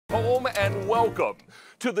Home and welcome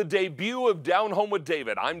to the debut of Down Home with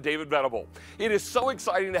David. I'm David Venable. It is so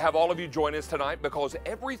exciting to have all of you join us tonight because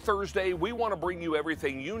every Thursday we want to bring you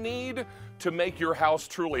everything you need to make your house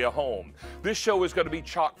truly a home. This show is going to be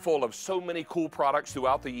chock full of so many cool products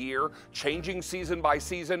throughout the year, changing season by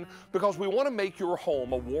season, because we want to make your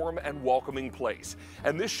home a warm and welcoming place.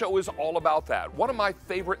 And this show is all about that. One of my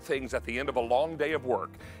favorite things at the end of a long day of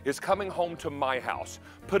work is coming home to my house,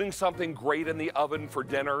 putting something great in the oven for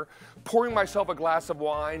dinner, pouring myself a glass of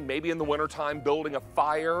wine, maybe in the wintertime building a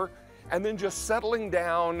fire, and then just settling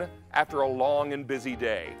down after a long and busy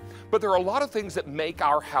day. But there are a lot of things that make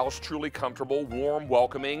our house truly comfortable, warm,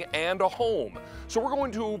 welcoming, and a home. So we're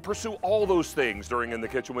going to pursue all those things during In the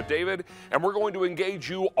Kitchen with David, and we're going to engage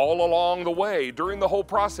you all along the way during the whole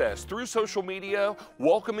process, through social media,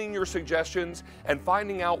 welcoming your suggestions, and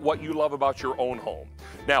finding out what you love about your own home.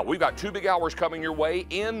 Now, we've got 2 big hours coming your way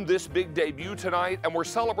in this big debut tonight, and we're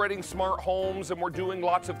celebrating smart homes, and we're doing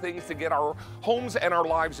lots of things to get our homes and our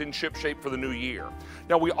lives in shipshape for the new year.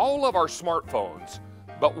 Now, we all love our smartphones,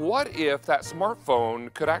 but what if that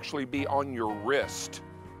smartphone could actually be on your wrist?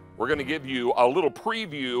 We're going to give you a little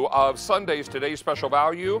preview of Sunday's Today's Special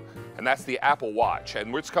Value, and that's the Apple Watch.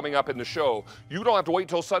 And it's coming up in the show. You don't have to wait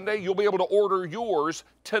till Sunday. You'll be able to order yours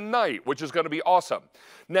tonight, which is going to be awesome.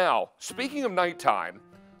 Now, speaking of nighttime,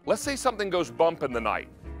 let's say something goes bump in the night,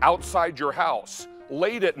 outside your house,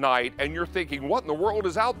 late at night, and you're thinking, what in the world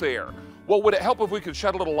is out there? Well, would it help if we could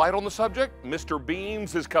shed a little light on the subject? Mr.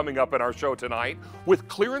 Beams is coming up in our show tonight with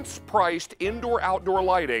clearance-priced indoor-outdoor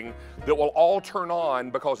lighting that will all turn on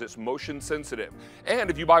because it's motion sensitive. And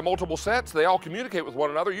if you buy multiple sets, they all communicate with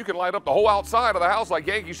one another. You can light up the whole outside of the house like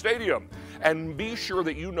Yankee Stadium. And be sure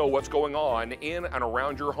that you know what's going on in and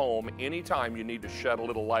around your home anytime you need to shed a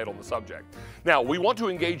little light on the subject. Now, we want to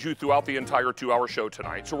engage you throughout the entire 2-hour show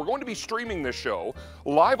tonight, so we're going to be streaming this show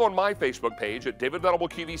live on my Facebook page at David Venable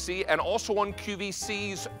QVC and also on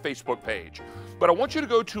QVC's Facebook page. But I want you to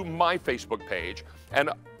go to my Facebook page, and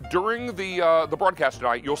during the broadcast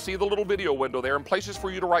tonight, you'll see the little video window there and places for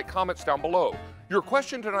you to write comments down below. Your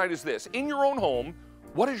question tonight is this: in your own home,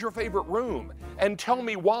 what is your favorite room? And tell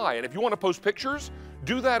me why. And if you want to post pictures,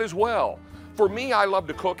 do that as well. For me, I love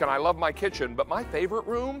to cook and I love my kitchen, but my favorite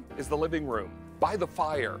room is the living room by the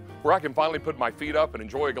fire, where I can finally put my feet up and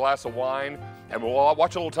enjoy a glass of wine, and we'll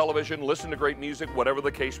watch a little television, listen to great music, whatever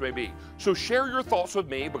the case may be. So share your thoughts with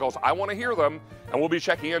me because I want to hear them, and we'll be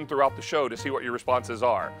checking in throughout the show to see what your responses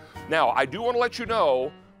are. Now, I do want to let you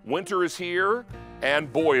know, winter is here,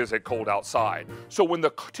 and boy is it cold outside. So when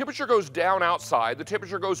the temperature goes down outside, the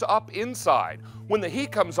temperature goes up inside. When the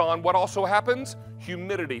heat comes on, what also happens?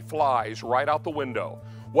 Humidity flies right out the window.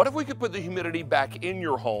 What if we could put the humidity back in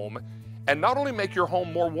your home and not only make your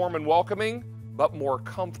home more warm and welcoming, but more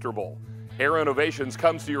comfortable? Air Innovations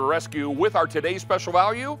comes to your rescue with our Today's Special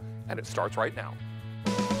Value, and it starts right now.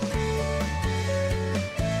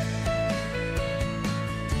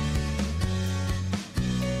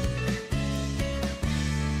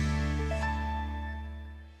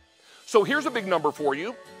 So here's a big number for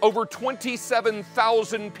you. Over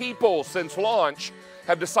 27,000 people since launch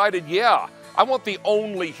have decided, yeah, I want the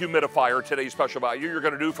only humidifier Today's Special Value you're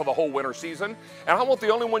going to do for the whole winter season, and I want the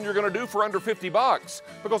only one you're going to do for under 50 bucks,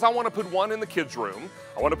 because I want to put one in the kids' room,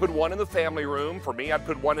 I want to put one in the family room. For me, I'd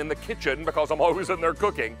put one in the kitchen because I'm always in there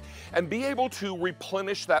cooking, and be able to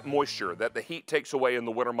replenish that moisture that the heat takes away in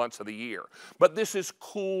the winter months of the year. But this is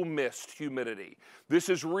cool mist humidity. This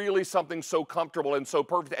is really something so comfortable and so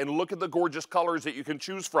perfect, and look at the gorgeous colors that you can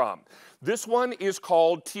choose from. This one is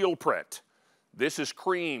called Teal Print. This is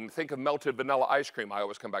cream. Think of melted vanilla ice cream. I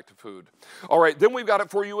always come back to food. All right, then we've got it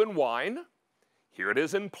for you in wine. Here it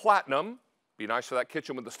is in platinum. Be nice for that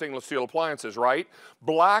kitchen with the stainless steel appliances, right?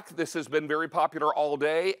 Black, this has been very popular all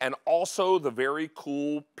day, and also the very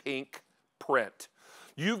cool pink print.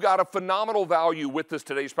 You've got a phenomenal value with this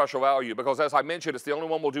Today's Special Value because, as I mentioned, it's the only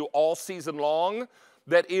one we'll do all season long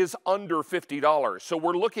that is under $50. So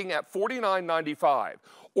we're looking at $49.95.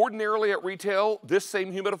 Ordinarily at retail, this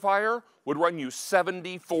same humidifier would run you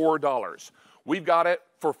 $74. We've got it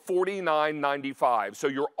for $49.95. So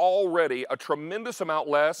you're already a tremendous amount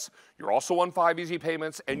less. You're also on 5 easy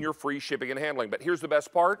payments, and you're free shipping and handling. But here's the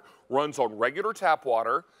best part: runs on regular tap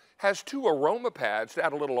water, has 2 aroma pads to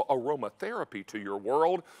add a little aromatherapy to your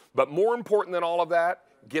world. But more important than all of that,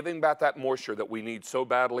 giving back that moisture that we need so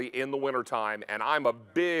badly in the wintertime. And I'm a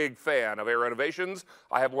big fan of Air Innovations.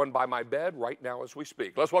 I have one by my bed right now as we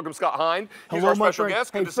speak. Let's welcome Scott Hein. He's our special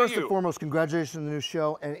guest. Good to see you. First and foremost, congratulations on the new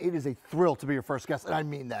show, and it is a thrill to be your first guest, and I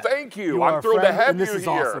mean that. Thank you. I'm thrilled to have you here.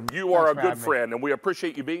 Awesome. You are a good friend, and we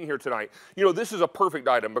appreciate you being here tonight. You know, this is a perfect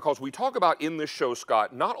item because we talk about in this show,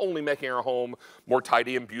 Scott, not only making our home more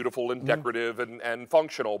tidy and beautiful and decorative and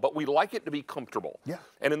functional, but we like it to be comfortable. Yeah.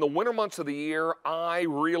 And in the winter months of the year, I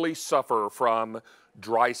really suffer from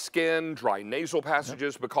dry skin, dry nasal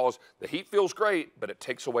passages because the heat feels great, but it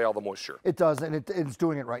takes away all the moisture. It does, and it's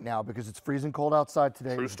doing it right now because it's freezing cold outside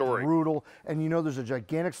today. True story. It's brutal, and you know there's a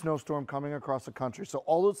gigantic snowstorm coming across the country. So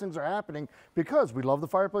all those things are happening because we love the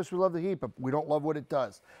fireplace, we love the heat, but we don't love what it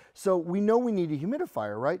does. So we know we need a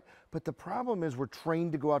humidifier, right? But the problem is we're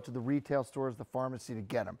trained to go out to the retail stores, the pharmacy to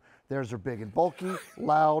get them. Theirs are big and bulky,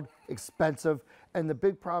 loud, expensive, and the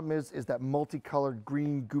big problem is that multicolored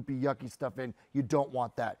green, goopy, yucky stuff in. You don't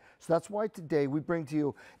want that. So that's why today we bring to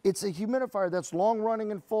you, it's a humidifier that's long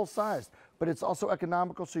running and full size, but it's also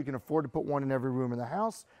economical so you can afford to put one in every room in the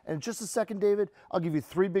house. And in just a second, David, I'll give you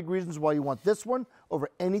 3 big reasons why you want this one over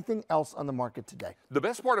anything else on the market today. The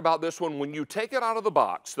best part about this one, when you take it out of the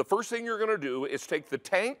box, the first thing you're going to do is take the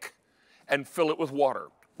tank and fill it with water.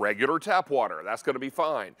 Regular tap water, that's going to be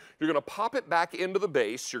fine. You're going to pop it back into the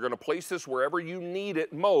base. You're going to place this wherever you need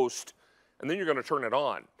it most, and then you're going to turn it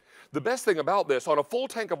on. The best thing about this, on a full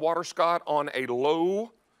tank of water, Scott, on a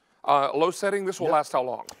low setting, this will last how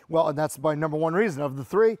long? Well, and that's my number 1 reason. Of the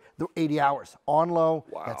 3, the 80 hours on low.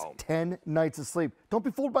 Wow. That's 10 nights of sleep. Don't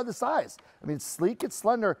be fooled by the size. I mean, it's sleek, it's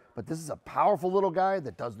slender, but this is a powerful little guy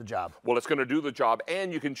that does the job. Well, it's going to do the job,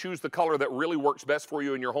 and you can choose the color that really works best for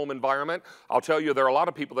you in your home environment. I'll tell you, there are a lot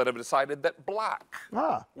of people that have decided that black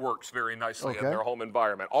works very nicely in their home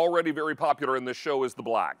environment. Already very popular in this show is the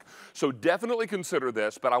black. So definitely consider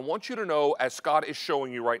this, but I want you to know, as Scott is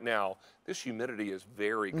showing you right now, this humidity is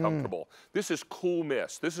very comfortable. This is cool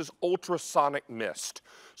mist. This is ultrasonic mist.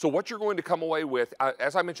 So what you're going to come away with,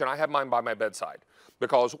 as I mentioned, I have mine by my bedside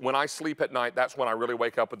because when I sleep at night, that's when I really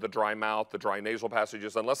wake up with the dry mouth, the dry nasal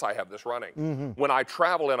passages, unless I have this running. When I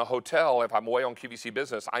travel in a hotel, if I'm away on QVC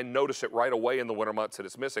business, I notice it right away in the winter months that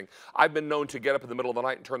it's missing. I've been known to get up in the middle of the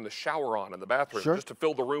night and turn the shower on in the bathroom just to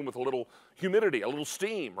fill the room with a little humidity, a little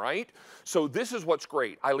steam, right? So this is what's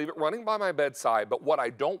great. I leave it running by my bedside, but what I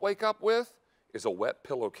don't wake up with is a wet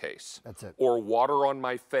pillowcase. That's it. Or water on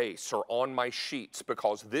my face or on my sheets,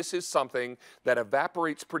 because this is something that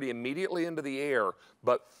evaporates pretty immediately into the air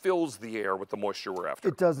but fills the air with the moisture we're after.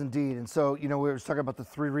 It does indeed. And so, you know, we were talking about the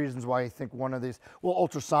 3 reasons why I think one of these, well,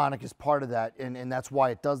 ultrasonic is part of that, and that's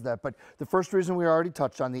why it does that. But the first reason we already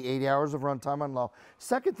touched on, the 80 hours of runtime on low.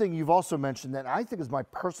 Second thing you've also mentioned that I think is my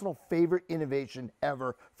personal favorite innovation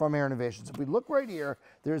ever from Air Innovations. If we look right here,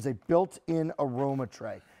 there's a built-in aroma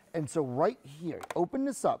tray. And so right here, open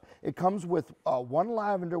this up. It comes with 1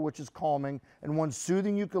 lavender, which is calming, and 1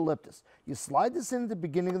 soothing eucalyptus. You slide this in at the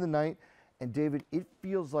beginning of the night, and David, it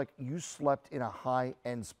feels like you slept in a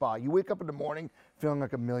high-end spa. You wake up in the morning feeling like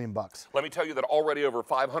 $1 million. Let me tell you that already over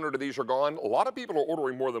 500 of these are gone. A lot of people are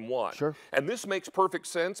ordering more than one. Sure. And this makes perfect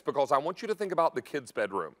sense because I want you to think about the kids'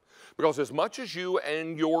 bedroom. Because as much as you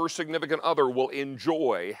and your significant other will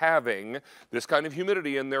enjoy having this kind of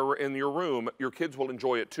humidity in your room, your kids will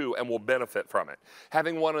enjoy it too and will benefit from it.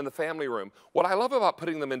 Having one in the family room. What I love about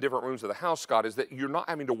putting them in different rooms of the house, Scott, is that you're not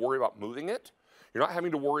having to worry about moving it. You're not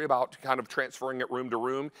having to worry about kind of transferring it room to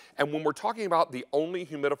room. And when we're talking about the only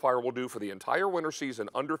humidifier we'll do for the entire winter season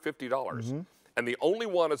under $50, and the only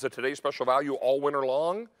one is a today's special value all winter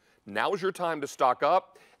long, now's your time to stock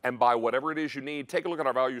up and buy whatever it is you need. Take a look at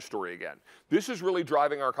our value story again. This is really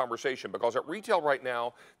driving our conversation because at retail right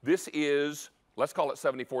now, this is, let's call it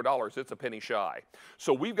 $74. It's a penny shy.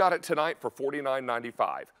 So we've got it tonight for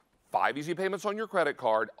 $49.95. 5 easy payments on your credit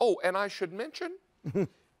card. Oh, and I should mention,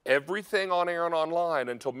 everything on air and online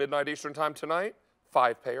until midnight Eastern time tonight,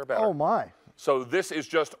 5 pay or better. Oh my. So this is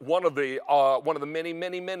just one of the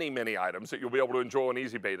many items that you'll be able to enjoy on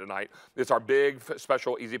Easy Pay tonight. It's our big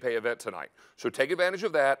special Easy Pay event tonight. So take advantage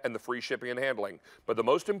of that and the free shipping and handling. But the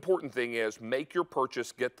most important thing is make your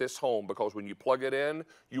purchase, get this home, because when you plug it in,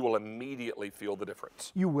 you will immediately feel the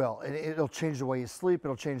difference. You will, and it'll change the way you sleep,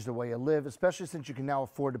 it'll change the way you live, especially since you can now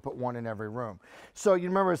afford to put one in every room. So you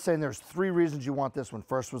remember saying there's 3 reasons you want this one.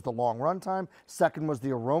 First was the long run time, second was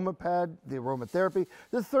the aroma pad, the aromatherapy,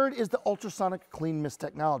 the third is the ultrasonic ultrasonic clean mist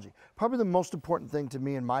technology. Probably the most important thing to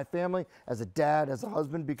me and my family as a dad, as a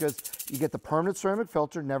husband, because you get the permanent ceramic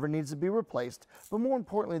filter, never needs to be replaced. But more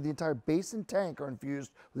importantly, the entire base and tank are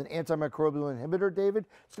infused with an antimicrobial inhibitor, David.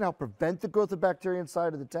 It's going to help prevent the growth of bacteria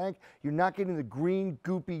inside of the tank. You're not getting the green,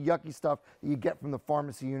 goopy, yucky stuff that you get from the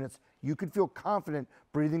pharmacy units. You can feel confident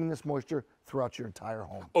breathing in this moisture throughout your entire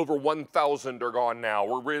home. Over 1,000 are gone now.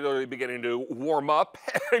 We're really beginning to warm up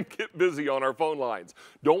and get busy on our phone lines.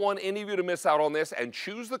 Don't want any of you to miss out on this, and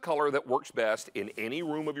choose the color that works best in any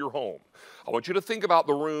room of your home. I want you to think about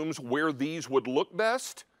the rooms where these would look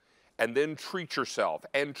best, and then treat yourself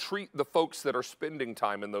and treat the folks that are spending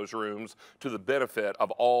time in those rooms to the benefit of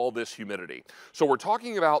all this humidity. So we're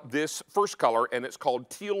talking about this first color, and it's called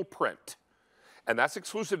teal print. And that's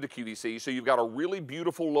exclusive to QVC, so you've got a really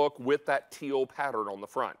beautiful look with that teal pattern on the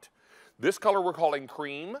front. This color we're calling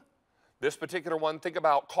cream. This particular one, think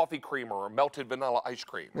about coffee creamer or melted vanilla ice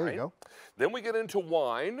cream, There right? you go. Then we get into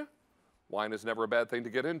wine. Wine is never a bad thing to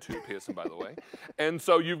get into, Pearson, by the way. And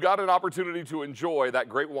so you've got an opportunity to enjoy that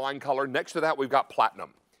great wine color. Next to that, we've got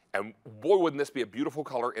platinum. And boy, wouldn't this be a beautiful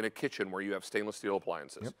color in a kitchen where you have stainless steel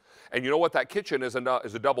appliances. Yep. And you know what? That kitchen is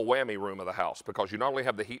a double whammy room of the house, because you not only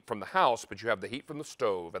have the heat from the house, but you have the heat from the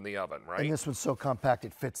stove and the oven, right? And this one's so compact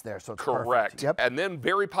it fits there, so it's correct. Perfect. Yep. And then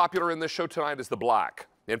very popular in this show tonight is the black.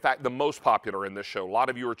 In fact, the most popular in this show. A lot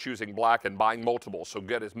of you are choosing black and buying multiple, so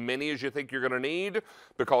get as many as you think you're going to need,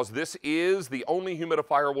 because this is the only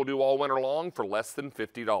humidifier we'll do all winter long for less than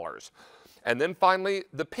 $50. And then finally,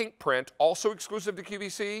 the pink print, also exclusive to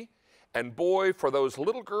QVC. And boy, for those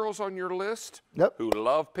little girls on your list who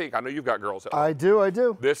love pink, I know you've got girls at home. I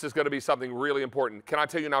do. This is going to be something really important. Can I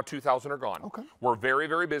tell you now, 2,000 are gone. Okay. We're very,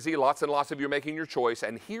 very busy. Lots and lots of you are making your choice.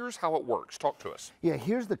 And here's how it works. Talk to us. Yeah,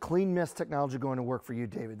 here's the clean mist technology going to work for you,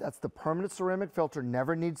 David. That's the permanent ceramic filter,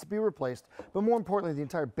 never needs to be replaced. But more importantly, the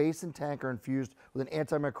entire base and tank are infused with an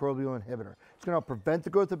antimicrobial inhibitor. It's going to help prevent the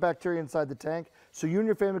growth of bacteria inside the tank, so you and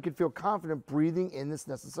your family can feel confident breathing in this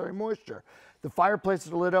necessary moisture. The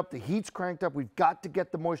fireplaces are lit up, the heat's cranked up. We've got to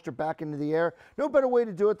get the moisture back into the air. No better way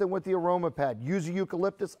to do it than with the aroma pad. Use a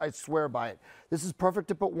eucalyptus, I swear by it. This is perfect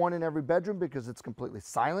to put one in every bedroom because it's completely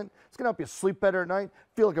silent. It's gonna help you sleep better at night,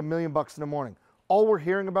 feel like $1 million in the morning. All we're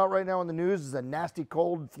hearing about right now in the news is a nasty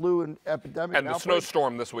cold, flu, and epidemic. And the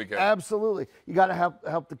snowstorm this weekend. Absolutely. You gotta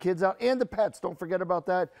help the kids out and the pets. Don't forget about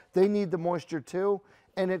that. They need the moisture too.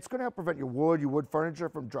 And it's going to help prevent your wood furniture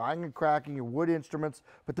from drying and cracking, your wood instruments.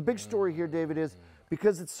 But the big story here, David, is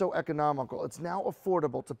because it's so economical, it's now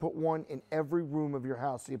affordable to put one in every room of your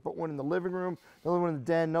house. So you put one in the living room, another one in the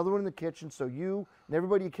den, another one in the kitchen, so you and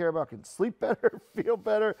everybody you care about can sleep better, feel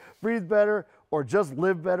better, breathe better, or just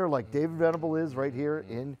live better like David Venable is right here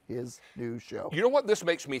in his new show. You know what this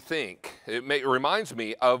makes me think? It reminds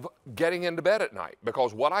me of getting into bed at night,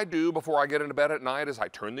 because what I do before I get into bed at night is I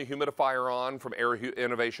turn the humidifier on from Air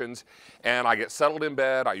Innovations, and I get settled in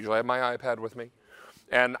bed. I usually have my iPad with me,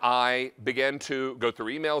 and I begin to go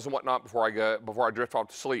through emails and whatnot before I drift off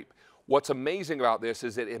to sleep. What's amazing about this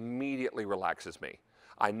is it immediately relaxes me.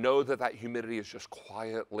 I know that humidity is just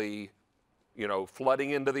quietly,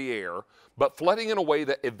 flooding into the air, but flooding in a way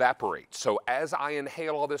that evaporates. So as I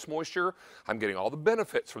inhale all this moisture, I'm getting all the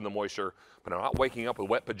benefits from the moisture, but I'm not waking up with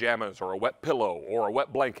wet pajamas or a wet pillow or a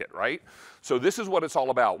wet blanket, right? So this is what it's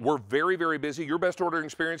all about. We're very, very busy. Your best ordering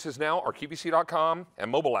experiences now are QVC.com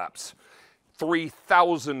and mobile apps.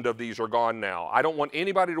 3,000 of these are gone now. I don't want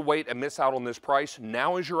anybody to wait and miss out on this price.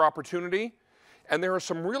 Now is your opportunity. And there are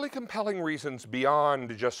some really compelling reasons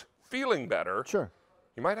beyond just feeling better. Sure.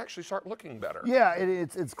 You might actually start looking better. Yeah,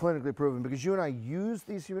 it's clinically proven, because you and I use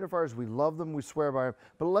these humidifiers. We love them. We swear by them.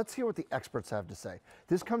 But let's hear what the experts have to say.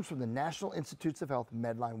 This comes from the National Institutes of Health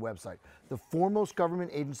Medline website, the foremost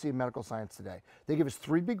government agency of medical science today. They give us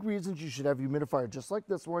 3 big reasons you should have a humidifier just like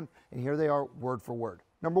this one, and here they are word for word.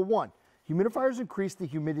 Number 1, humidifiers increase the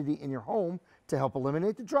humidity in your home to help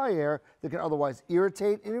eliminate the dry air that can otherwise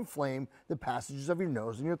irritate and inflame the passages of your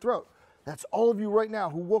nose and your throat. That's all of you right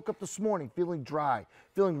now who woke up this morning feeling dry,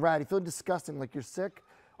 feeling ratty, feeling disgusting, like you're sick.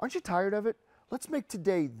 Aren't you tired of it? Let's make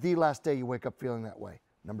today the last day you wake up feeling that way.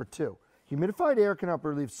 Number 2, humidified air can help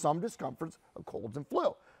relieve some discomforts of colds and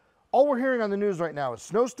flu. All we're hearing on the news right now is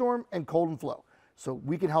snowstorm and cold and flu. So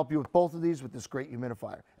we can help you with both of these with this great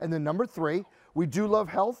humidifier. And then number 3, we do love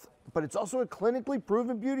health, but it's also a clinically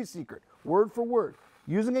proven beauty secret, word for word.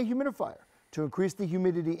 Using a humidifier to increase the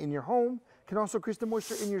humidity in your home can also increase the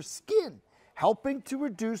moisture in your skin, helping to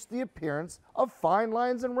reduce the appearance of fine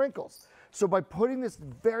lines and wrinkles. So by putting this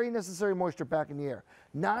very necessary moisture back in the air,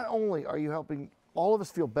 not only are you helping all of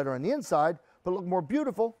us feel better on the inside, but look more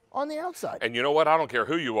beautiful on the outside. And you know what? I don't care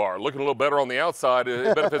who you are. Looking a little better on the outside,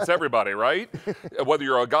 it benefits everybody, right? Whether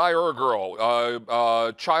you're a guy or a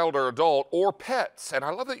girl, child or adult, or pets. And I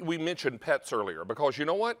love that we mentioned pets earlier because you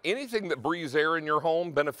know what? Anything that breathes air in your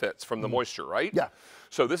home benefits from the moisture, right? Yeah.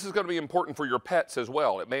 So this is going to be important for your pets as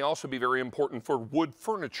well. It may also be very important for wood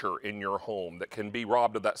furniture in your home that can be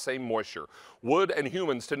robbed of that same moisture. Wood and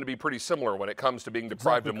humans tend to be pretty similar when it comes to being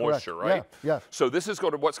deprived of moisture, right? Yeah. So this is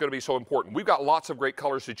what's going to be so important. We've got lots of great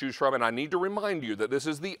colors to choose from, and I need to remind you that this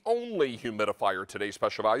is the only humidifier today's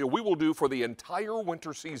special value we will do for the entire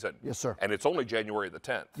winter season. Yes, sir. And it's only January the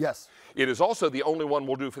 10th. Yes. It is also the only one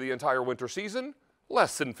we'll do for the entire winter season.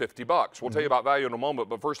 Less than $50. We'll tell you about value in a moment,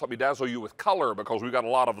 but first let me dazzle you with color because we've got a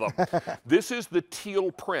lot of them. This is the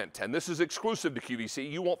teal print, and this is exclusive to QVC.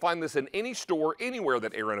 You won't find this in any store anywhere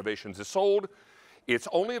that Air Innovations is sold. It's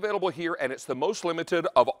only available here, and it's the most limited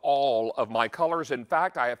of all of my colors. In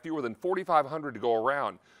fact, I have fewer than 4,500 to go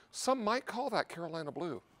around. Some might call that Carolina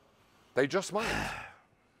blue. They just might.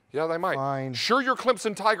 Yeah, they might. Fine. Sure, your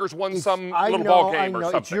Clemson Tigers won some little ball game or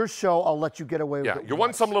something. It's your show. I'll let you get away with it. Yeah, you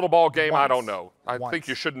won some little ball game. I don't know. I Once. think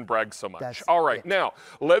you shouldn't brag so much. That's All right, it. now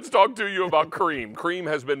let's talk to you about cream. Cream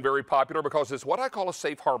has been very popular because it's what I call a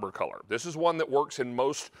safe harbor color. This is one that works in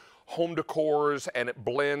most home decors and it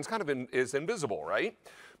blends, kind of is invisible, right?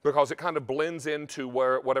 Because it kind of blends into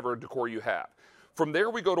whatever decor you have. From there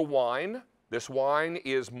we go to wine. This wine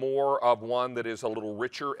is more of one that is a little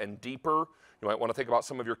richer and deeper. You might want to think about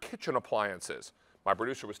some of your kitchen appliances. My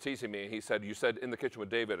producer was teasing me. He said, you said in the kitchen with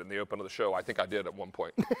David in the open of the show. I think I did at one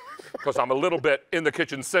point. Because I'm a little bit in the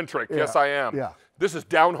kitchen centric. Yeah, Yes, I am. yeah. This is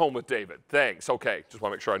Down Home with David. Thanks. Okay. Just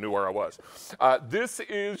want to make sure I knew where I was. This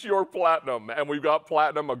is your platinum. And we've got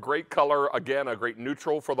platinum, a great color. Again, a great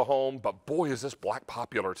neutral for the home. But boy, is this black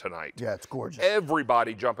popular tonight. Yeah, it's gorgeous.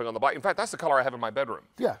 Everybody jumping on the black. In fact, that's the color I have in my bedroom.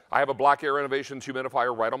 Yeah. I have a black Air Innovations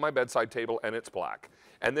humidifier right on my bedside table, and it's black.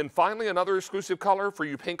 And then finally, another exclusive color for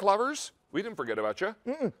you pink lovers. We didn't forget about you.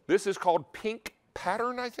 This is called Pink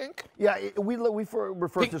Pattern, I think. Yeah, we refer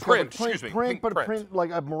Pink to this print, as excuse me, print, pink but print. a print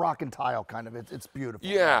like a Moroccan tile kind of. It's beautiful.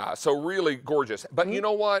 Yeah, so really gorgeous. But you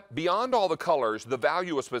know what? Beyond all the colors, the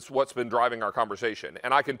value is what's been driving our conversation.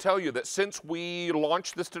 And I can tell you that since we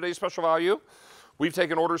launched this today's special value, we've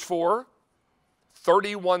taken orders for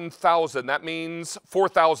 31,000. That means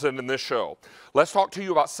 4,000 in this show. Let's talk to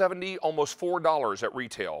you about $70, almost $4 at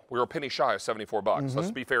retail. We're a penny shy of 74 bucks.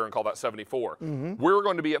 Let's be fair and call that 74. We're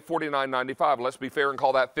going to be at $49.95. Let's be fair and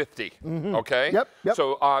call that 50. Okay? Yep.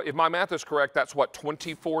 So if my math is correct, that's what,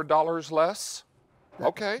 $24 less?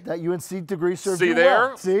 Okay. That UNC degree serves See you there?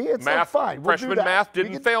 well. See, it's like, math, fine. We'll do freshman that. math We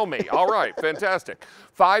didn't can- fail me. All right, fantastic.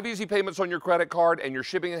 5 easy payments on your credit card and your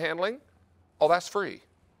shipping and handling. Oh, that's free.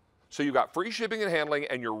 So you've got free shipping and handling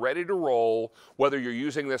and you're ready to roll, whether you're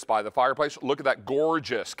using this by the fireplace. Look at that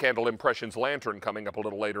gorgeous Candle Impressions lantern coming up a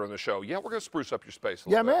little later in the show. Yeah, we're going to spruce up your space a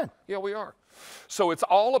little bit. Yeah, man. Yeah, we are. So it's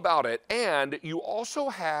all about it. And you also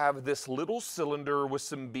have this little cylinder with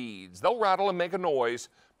some beads. They'll rattle and make a noise,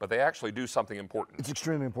 but they actually do something important. It's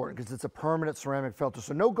extremely important because it's a permanent ceramic filter.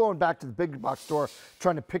 So no going back to the big box store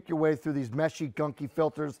trying to pick your way through these meshy, gunky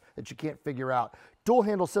filters that you can't figure out. Dual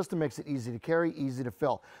handle system makes it easy to carry, easy to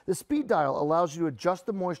fill. The speed dial allows you to adjust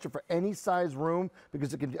the moisture for any size room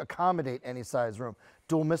because it can accommodate any size room.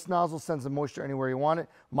 Dual mist nozzle sends the moisture anywhere you want it.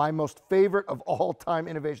 My most favorite of all time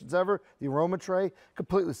innovations ever, the aroma tray,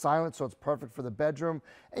 completely silent, so it's perfect for the bedroom.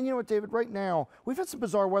 And you know what, David, right now, we've had some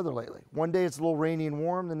bizarre weather lately. One day it's a little rainy and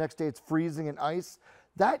warm, the next day it's freezing and ice.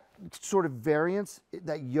 That sort of variance,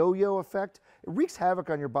 that yo-yo effect, it wreaks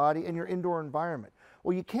havoc on your body and your indoor environment.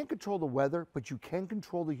 Well, you can't control the weather, but you can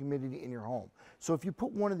control the humidity in your home. So if you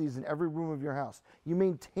put one of these in every room of your house, you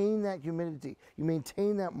maintain that humidity, you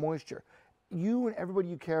maintain that moisture. You and everybody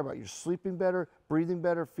you care about, you're sleeping better, breathing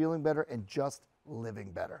better, feeling better, and just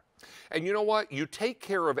living better. And you know what? You take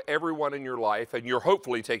care of everyone in your life, and you're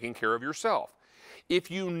hopefully taking care of yourself. If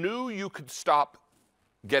you knew you could stop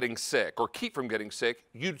getting sick or keep from getting sick,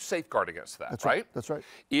 you'd safeguard against that, That's right? That's right.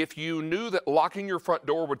 If you knew that locking your front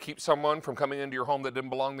door would keep someone from coming into your home that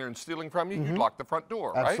didn't belong there and stealing from you, you'd lock the front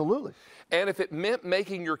door, right? Absolutely. And if it meant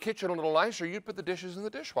making your kitchen a little nicer, you'd put the dishes in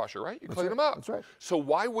the dishwasher, right? You clean them up. That's right. So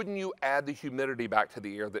why wouldn't you add the humidity back to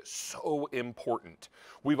the air that's so important?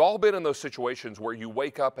 We've all been in those situations where you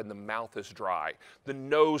wake up and the mouth is dry, the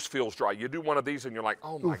nose feels dry. You do one of these and you're like,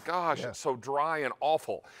 oh my gosh, it's so dry and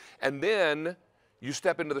awful. And then you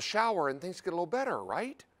step into the shower and things get a little better,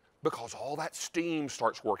 right? Because all that steam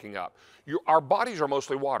starts working up. Our bodies are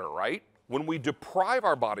mostly water, right? When we deprive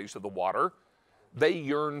our bodies of the water, they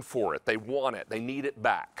yearn for it, they want it, they need it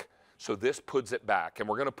back. So this puts it back, and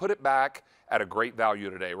we're gonna put it back at a great value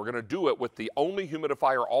today. We're going to do it with the only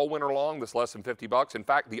humidifier all winter long that's less than 50 bucks. In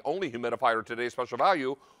fact, the only humidifier today's special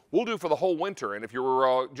value we'll do for the whole winter. And if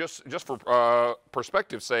you're just for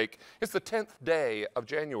perspective's sake, it's the 10th day of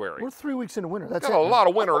January. We're 3 weeks into winter. That's got a lot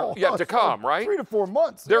of winter yet to come, right? 3 to 4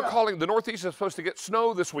 months. They're calling, the Northeast is supposed to get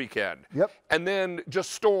snow this weekend. Yep. And then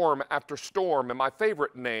just storm after storm, and my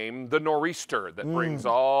favorite name, the nor'easter, that brings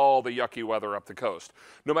all the yucky weather up the coast.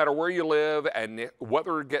 No matter where you live and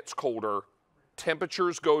weather gets colder,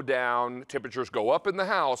 temperatures go down, temperatures go up in the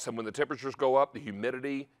house, and when the temperatures go up, the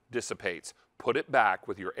humidity dissipates. Put it back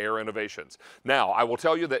with your air innovations. Now, I will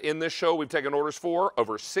tell you that in this show, we've taken orders for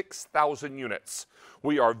over 6,000 units.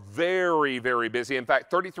 We are very, very busy. In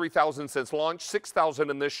fact, 33,000 since launch,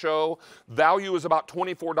 6,000 in this show. Value is about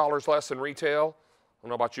 $24 less than retail. I don't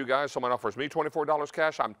know about you guys. Someone offers me $24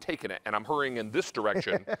 cash, I'm taking it, and I'm hurrying in this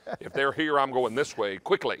direction. If they're here, I'm going this way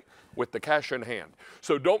quickly with the cash in hand.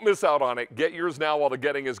 So don't miss out on it. Get yours now while the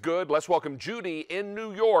getting is good. Let's welcome Judy in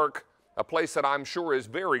New York, a place that I'm sure is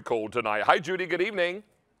very cold tonight. Hi, Judy. Good evening.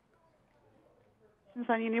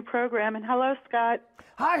 On your new program, and hello, Scott.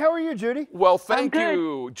 Hi, how are you, Judy? Well, thank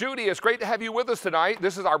you. Judy, it's great to have you with us tonight.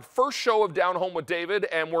 This is our first show of Down Home with David,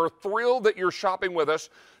 and we're thrilled that you're shopping with us.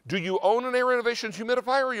 Do you own an Air Innovations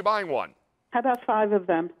humidifier, or are you buying one? How about 5 of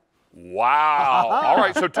them? Wow. All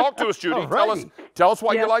right, so talk to us, Judy. Tell us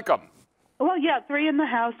why you like them. Well, yeah, 3 in the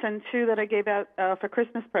house and 2 that I gave out for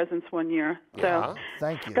Christmas presents one year. So,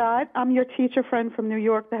 thank you. Scott, I'm your teacher friend from New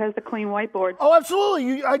York that has the clean whiteboard. Oh,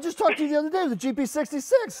 absolutely. I just talked to you the other day with the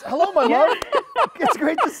GP66. Hello, my love. It's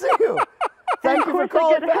great to see you. Thank you for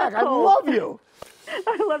calling back. I love you.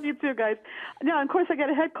 I love you too, guys. No, of course I get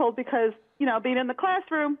a head cold because, you know, being in the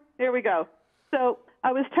classroom, here we go. So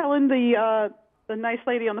I was telling the nice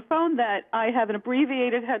lady on the phone that I have an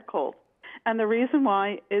abbreviated head cold. And the reason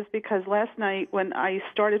why is because last night when I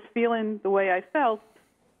started feeling the way I felt,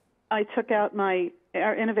 I took out my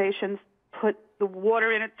Air Innovations, put the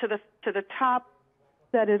water in it to the top,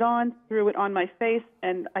 set it on, threw it on my face,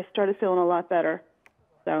 and I started feeling a lot better.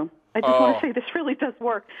 So I just want to say this really does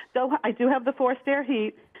work. Though I do have the forced air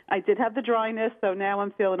heat, I did have the dryness, so now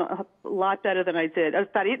I'm feeling a lot better than I did.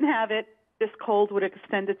 If I didn't have it, this cold would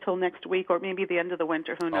extend it till next week or maybe the end of the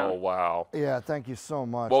winter. Who knows? Oh, wow. Yeah, thank you so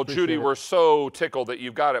much. Well, Judy, we're so tickled that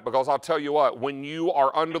you've got it because I'll tell you what, when you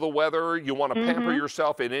are under the weather, you want to pamper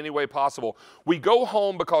yourself in any way possible. We go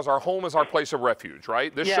home because our home is our place of refuge,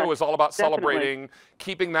 right? This show is all about celebrating,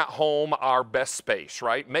 keeping that home our best space,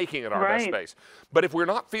 right? Making it our best space. But if we're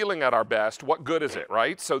not feeling at our best, what good is it,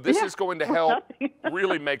 right? So this is going to help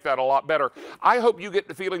really make that a lot better. I hope you get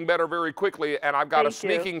to feeling better very quickly, and I've got a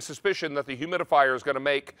sneaking suspicion that the humidifier is going to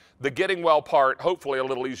make the getting well part hopefully a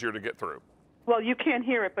little easier to get through. Well, you can't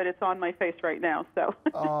hear it, but it's on my face right now, so I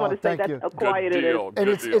just want to say that's how quiet it is. And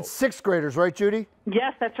it's sixth graders, right, Judy?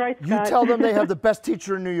 Yes, that's right, Scott. You tell them they have the best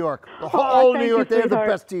teacher in New York. The whole New York, they have the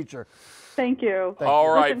best teacher. Thank you. All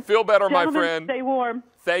right, listen, feel better, my friend. Stay warm.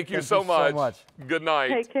 Thank you so much. Good night.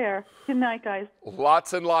 Take care. Good night, guys.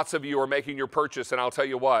 Lots and lots of you are making your purchase, and I'll tell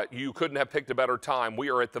you what, you couldn't have picked a better time. We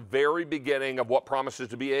are at the very beginning of what promises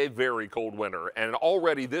to be a very cold winter, and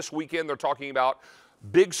already this weekend they're talking about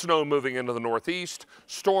big snow moving into the Northeast,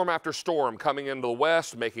 storm after storm coming into the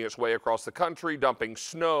west, making its way across the country, dumping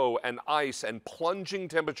snow and ice and plunging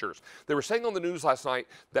temperatures. They were saying on the news last night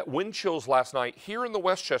that wind chills last night here in the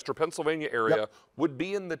Westchester, Pennsylvania area would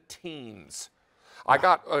be in the teens. I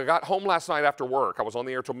got home last night after work. I was on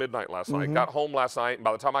the air till midnight last night. Got home last night, and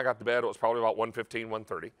by the time I got to bed, it was probably about 1:15,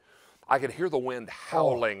 1:30. I could hear the wind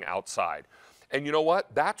howling outside. And you know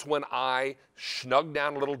what? That's when I snug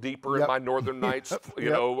down a little deeper in my Northern Nights,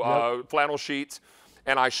 flannel sheets,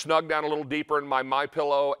 and I snug down a little deeper in my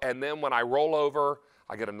MyPillow, and then when I roll over,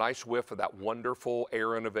 I get a nice whiff of that wonderful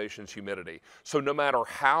Air Innovations humidity. So no matter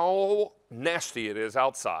how nasty it is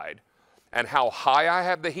outside and how high I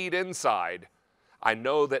have the heat inside, I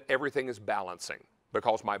know that everything is balancing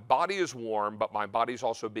because my body is warm, but my body's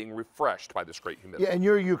also being refreshed by this great humidity. Yeah, and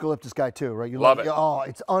you're a eucalyptus guy too, right? You love it. Oh,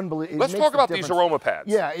 it's unbelievable. Let's talk about these aroma pads.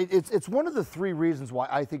 Yeah, it's one of the 3 reasons why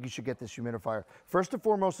I think you should get this humidifier. First and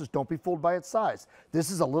foremost is don't be fooled by its size.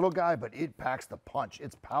 This is a little guy, but it packs the punch.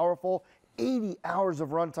 It's powerful. 80 hours of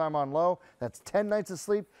runtime on low. That's 10 nights of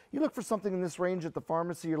sleep. You look for something in this range at the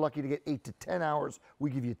pharmacy, you're lucky to get 8 to 10 hours. We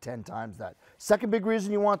give you 10 times that. Second big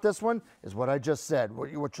reason you want this one is what I just said.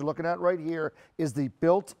 What you're looking at right here is the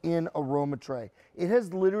built-in aroma tray. It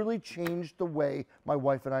has literally changed the way my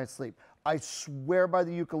wife and I sleep. I swear by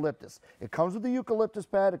the eucalyptus. It comes with the eucalyptus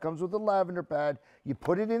pad. It comes with the lavender pad. You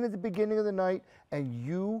put it in at the beginning of the night, and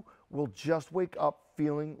you will just wake up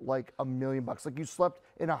feeling like $1 million, like you slept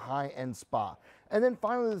in a high-end spa. And then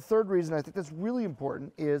finally, the third reason I think that's really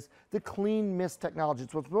important is the clean mist technology.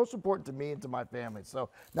 It's what's most important to me and to my family. So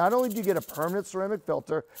not only do you get a permanent ceramic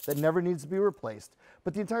filter that never needs to be replaced,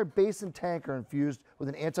 but the entire base and tank are infused with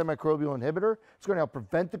an antimicrobial inhibitor. It's going to help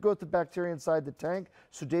prevent the growth of bacteria inside the tank.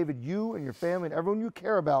 So David, you and your family and everyone you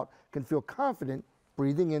care about can feel confident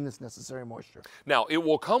breathing in this necessary moisture. Now, it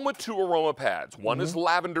will come with 2 aroma pads. One is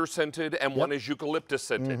lavender scented and one is eucalyptus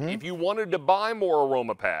scented. If you wanted to buy more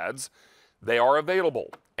aroma pads, they are available.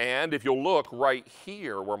 And if you'll look right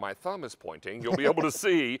here where my thumb is pointing, you'll be able to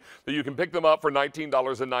see that you can pick them up for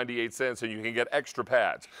 $19.98 and you can get extra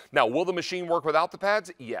pads. Now, will the machine work without the pads?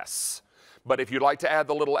 Yes. But if you'd like to add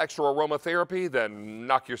the little extra aromatherapy, then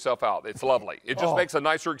knock yourself out. It's lovely. It just makes a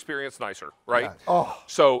nicer experience nicer, right? Yeah.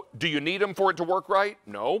 So do you need them for it to work right?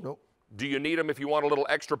 No. Nope. Do you need them if you want a little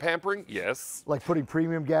extra pampering? Yes. Like putting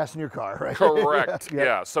premium gas in your car, right? Correct.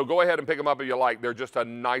 Yeah. So go ahead and pick them up if you like. They're just a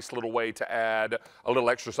nice little way to add a little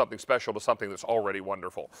extra something special to something that's already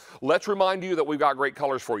wonderful. Let's remind you that we've got great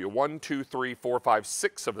colors for you. 1, 2, 3, 4, 5,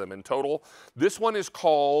 6 of them in total. This one is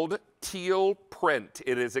called Teal Print.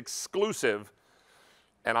 It is exclusive.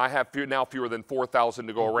 And I have now fewer than 4,000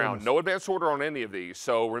 to go around. Goodness. No advance order on any of these.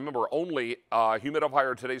 So remember, only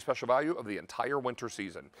humidifier today's special value of the entire winter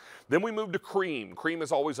season. Then we move to cream. Cream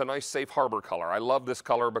is always a nice safe harbor color. I love this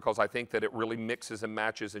color because I think that it really mixes and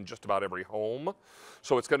matches in just about every home.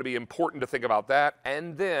 So it's going to be important to think about that.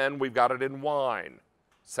 And then we've got it in wine.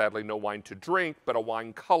 Sadly, no wine to drink, but a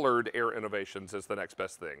wine-colored Air Innovations is the next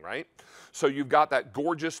best thing, right? So you've got that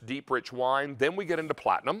gorgeous, deep, rich wine. Then we get into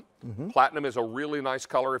platinum. Platinum is a really nice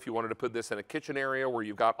color if you wanted to put this in a kitchen area where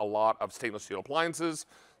you've got a lot of stainless steel appliances.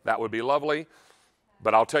 That would be lovely.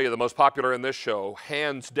 But I'll tell you, the most popular in this show,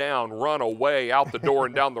 hands down, run away out the door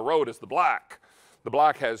and down the road, is the black. The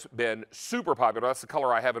black has been super popular. That's the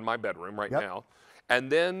color I have in my bedroom right now. And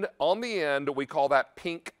then on the end, we call that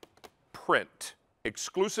pink print.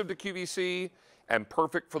 Exclusive to QVC and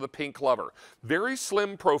perfect for the pink lover. Very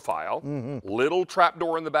slim profile, little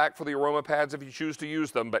trapdoor in the back for the aroma pads if you choose to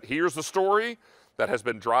use them, but here's the story that has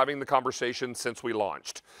been driving the conversation since we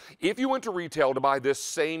launched. If you went to retail to buy this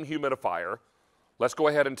same humidifier, let's go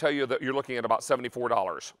ahead and tell you that you're looking at about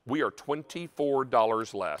 $74. We are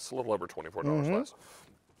 $24 less, a little over $24 less.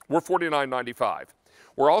 We're $49.95.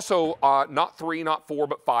 We're also not 3, not 4,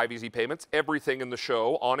 but 5 easy payments. Everything in the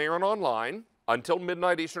show, on air and online, until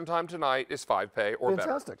midnight Eastern time tonight is 5 pay or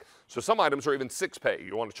Fantastic. better. So some items are even 6 pay.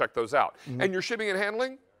 You want to check those out. And your shipping and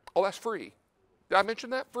handling, oh, that's free. Did I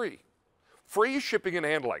mention that? Free. Free shipping and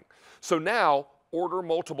handling. So now order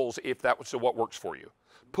multiples if that's what works for you.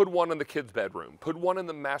 Put one in the kids' bedroom. Put one in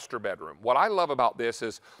the master bedroom. What I love about this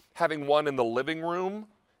is having one in the living room,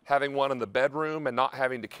 having one in the bedroom, and not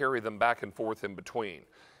having to carry them back and forth in between.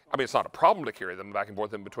 I mean, it's not a problem to carry them back and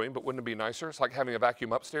forth in between, but wouldn't it be nicer? It's like having a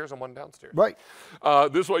vacuum upstairs and one downstairs. Right.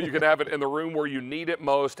 This way you can have it in the room where you need it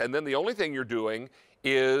most, and then the only thing you're doing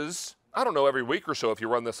is, I don't know, every week or so if you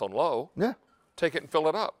run this on low, take it and fill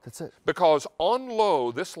it up. That's it. Because on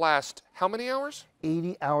low, this lasts how many hours?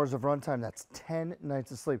 80 hours of runtime. That's 10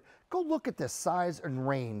 nights of sleep. Go look at this size and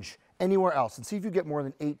range anywhere else and see if you get more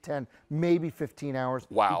than 8, 10, maybe 15 hours.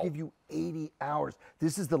 Wow. They give you 80 hours.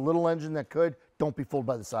 This is the little engine that could. Don't be fooled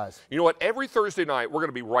by the size. You know what? Every Thursday night, we're going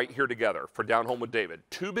to be right here together for Down Home with David.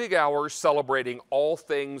 2 big hours celebrating all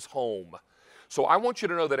things home. So I want you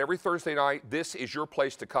to know that every Thursday night, this is your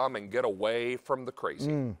place to come and get away from the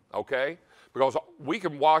crazy, okay? Because we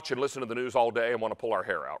can watch and listen to the news all day and want to pull our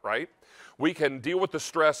hair out, right? We can deal with the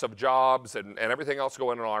stress of jobs and everything else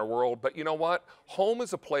going on in our world, but you know what? Home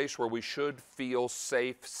is a place where we should feel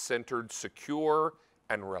safe, centered, secure,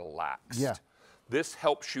 and relaxed. Yeah. This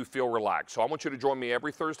helps you feel relaxed. So I want you to join me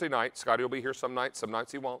every Thursday night. Scotty will be here some nights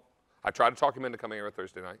he won't. I tried to talk him into coming here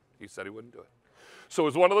Thursday night. He said he wouldn't do it. So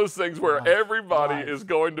it's one of those things where everybody is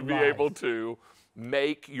going to be able to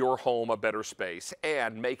make your home a better space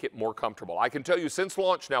and make it more comfortable. I can tell you since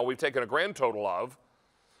launch now, we've taken a grand total of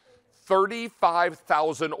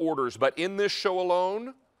 35,000 orders, but in this show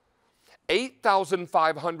alone,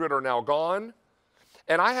 8,500 are now gone.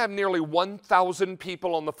 And I have nearly 1,000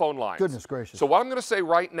 people on the phone lines. Goodness gracious. So what I'm going to say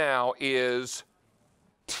right now is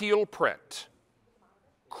teal print,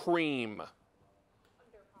 cream,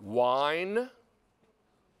 wine,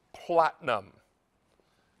 platinum.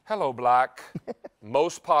 Hello, black.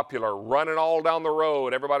 Most popular, running all down the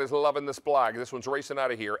road. Everybody's loving this black. This one's racing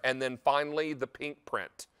out of here. And then finally, the pink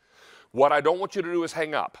print. What I don't want you to do is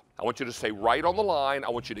hang up. I want you to stay right on the line. I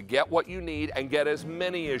want you to get what you need and get as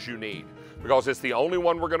many as you need. because it's the only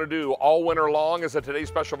one we're going to do all winter long as a today's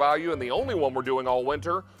special value, and the only one we're doing all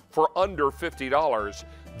winter for under $50.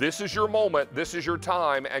 This is your moment. This is your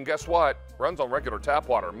time. And guess what? Runs on regular tap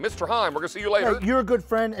water. Mr. Heim, we're going to see you later. Hey, you're a good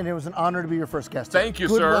friend, and it was an honor to be your first guest. Thank you,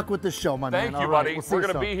 good sir. Good luck with the show, my man. Thank you, All buddy. Right, we're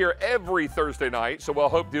going to be here every Thursday night, so we'll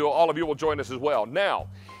hope all of you will join us as well. Now,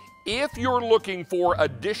 if you're looking for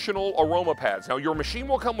additional aroma pads, now your machine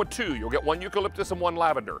will come with 2. You'll get 1 eucalyptus and 1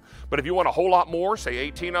 lavender. But if you want a whole lot more, say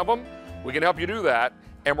 18 of them, we can help you do that.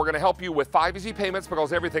 And we're going to help you with 5 easy payments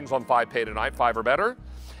because everything's on 5 pay tonight, 5 or better.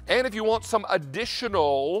 And if you want some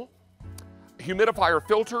additional humidifier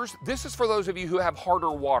filters, this is for those of you who have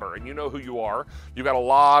harder water, and you know who you are. You've got a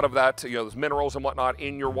lot of that, those minerals and whatnot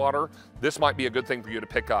in your water. This might be a good thing for you to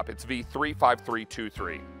pick up. It's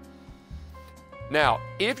V35323. Now,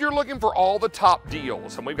 if you're looking for all the top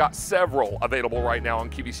deals, and we've got several available right now on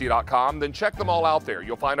QVC.com, then check them all out there.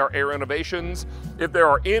 You'll find our Air Innovations. If there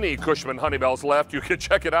are any Cushman Honeybells left, you can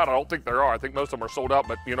check it out. I don't think there are. I think most of them are sold out,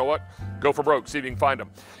 but you know what? Go for broke, see if you can find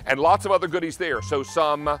them. And lots of other goodies there. So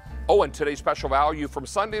and today's special value from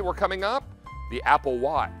Sunday, we're coming up, the Apple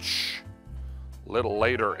Watch. A little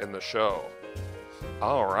later in the show.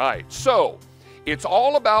 All right, so it's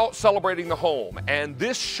all about celebrating the home, and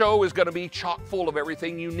this show is going to be chock full of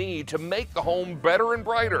everything you need to make the home better and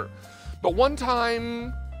brighter. But one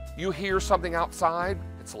time you hear something outside,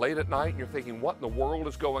 it's late at night, and you're thinking, what in the world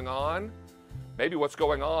is going on? Maybe what's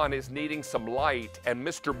going on is needing some light, and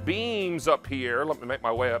Mr. Beam's up here. Let me make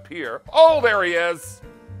my way up here. Oh, there he is.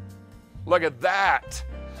 Look at that.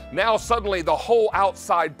 Now suddenly the whole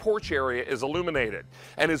outside porch area is illuminated.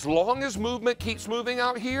 And as long as movement keeps moving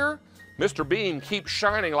out here, Mr. Beam keeps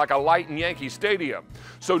shining like a light in Yankee Stadium.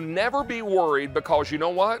 So never be worried, because you know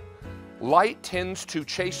what? Light tends to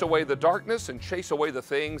chase away the darkness and chase away the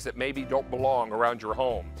things that maybe don't belong around your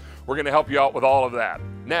home. We're going to help you out with all of that.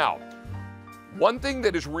 Now, one thing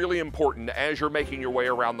that is really important as you're making your way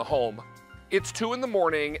around the home, it's 2 in the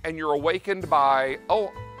morning and you're awakened by,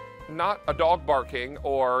 not a dog barking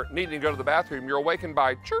or needing to go to the bathroom. You're awakened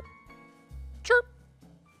by chirp, chirp.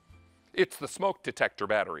 It's the smoke detector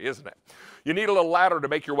battery, isn't it? You need a little ladder to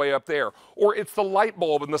make your way up there. Or it's the light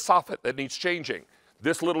bulb in the soffit that needs changing.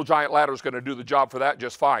 This little giant ladder is going to do the job for that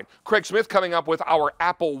just fine. Craig Smith coming up with our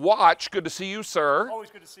Apple Watch. Good to see you, sir. Always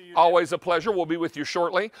good to see you. Always a pleasure. We'll be with you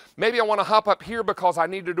shortly. Maybe I want to hop up here because I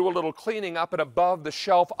need to do a little cleaning up and above the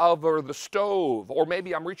shelf over the stove. Or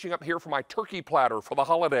maybe I'm reaching up here for my turkey platter for the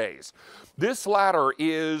holidays. This ladder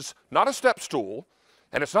is not a step stool,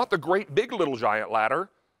 and it's not the great big little giant ladder.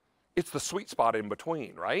 It's the sweet spot in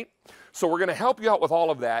between, right? So we're going to help you out with all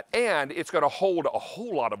of that, and it's going to hold a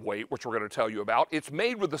whole lot of weight, which we're going to tell you about. It's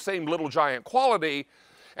made with the same little giant quality,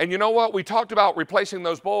 and you know what? We talked about replacing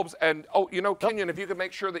those bulbs, and Kenyon, if you could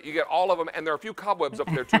make sure that you get all of them, and there are a few cobwebs up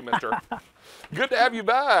there too, mister. Good to have you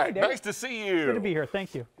back. Hey, nice to see you. Good to be here.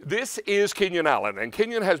 Thank you. This is Kenyon Allen, and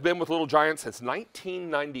Kenyon has been with Little Giant since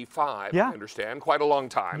 1995, I understand, quite a long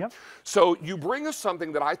time. Yep. So you bring us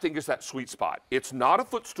something that I think is that sweet spot. It's not a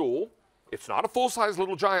footstool. It's not a full-size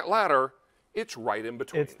Little Giant ladder. It's right in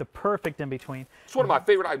between. It's the perfect in between. It's one of my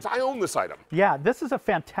favorite items. I own this item. Yeah, this is a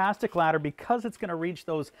fantastic ladder because it's going to reach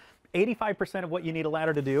those 85% of what you need a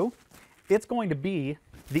ladder to do. It's going to be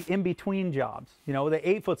the in-between jobs. You know, the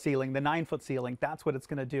 8-foot ceiling, the 9-foot ceiling, that's what it's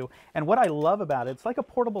going to do. And what I love about it, it's like a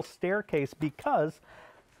portable staircase because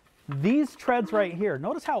these treads right here,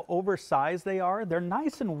 notice how oversized they are. They're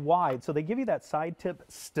nice and wide, so they give you that side tip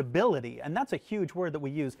stability, and that's a huge word that we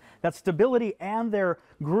use. That stability, and they're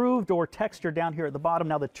grooved or textured down here at the bottom.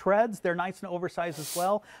 Now the treads, they're nice and oversized as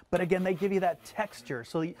well, but again, they give you that texture,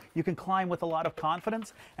 so you can climb with a lot of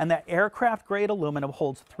confidence. And that aircraft-grade aluminum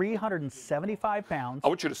holds 375 pounds. I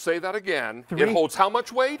want you to say that again. It holds how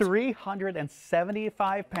much weight?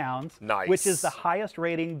 375 pounds, nice. Which is the highest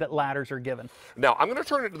rating that ladders are given. Now, I'm going to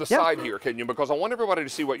turn it to the side here, Kenyon, because I want everybody to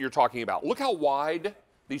see what you're talking about. Look how wide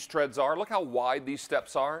these treads are. Look how wide these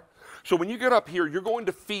steps are. So when you get up here, you're going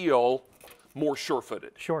to feel more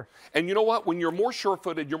sure-footed. Sure. And you know what? When you're more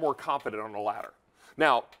sure-footed, you're more confident on a ladder.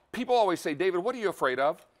 Now, people always say, David, what are you afraid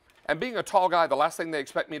of? And being a tall guy, the last thing they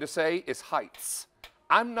expect me to say is heights.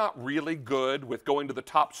 I'm not really good with going to the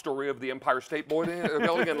top story of the Empire State Building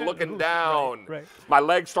and looking down. Right. My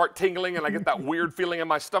legs start tingling and I get that weird feeling in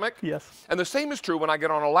my stomach. Yes. And the same is true when I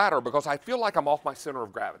get on a ladder because I feel like I'm off my center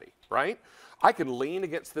of gravity, right? I can lean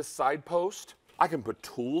against this side post. I can put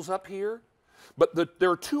tools up here. But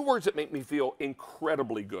there are 2 words that make me feel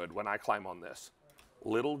incredibly good when I climb on this.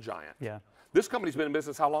 Little Giant. Yeah. This company's been in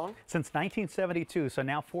business how long? Since 1972, so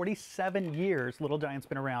now 47 years Little Giant's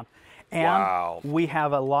been around. And Wow. we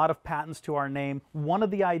have a lot of patents to our name. One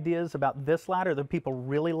of the ideas about this ladder that people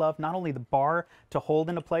really love, not only the bar to hold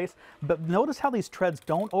into place, but notice how these treads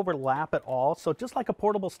don't overlap at all. So just like a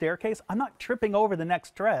portable staircase, I'm not tripping over the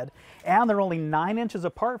next tread, and they're only 9 inches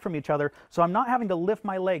apart from each other, so I'm not having to lift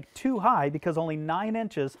my leg too high because only 9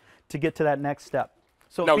 inches to get to that next step.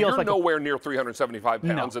 So Now, it feels you're like nowhere near 375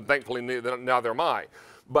 pounds, No. and thankfully neither am I.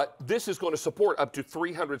 But this is going to support up to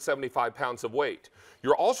 375 pounds of weight.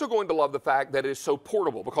 You're also going to love the fact that it is so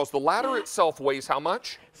portable because the ladder itself weighs how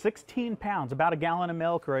much? 16 pounds, about a gallon of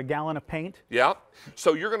milk or a gallon of paint. Yeah.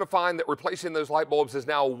 So you're going to find that replacing those light bulbs is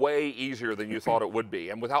now way easier than you thought it would be.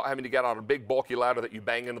 And without having to get out a big bulky ladder that you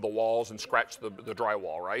bang into the walls and scratch the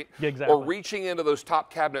drywall, right? Exactly. Or reaching into those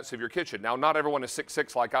top cabinets of your kitchen. Now, not everyone is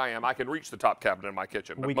 6'6" like I am. I can reach the top cabinet in my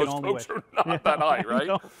kitchen, but We can most only folks wish. are not that high, right?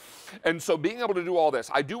 No. And so being able to do all this,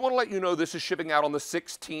 I do want to let you know this is shipping out on the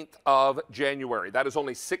 16th of January. That is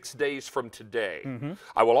only 6 days from today.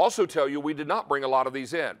 I will also tell you we did not bring a lot of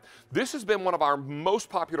these in. This has been one of our most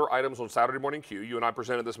popular items on Saturday Morning Q. You and I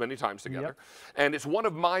presented this many times together. And it's one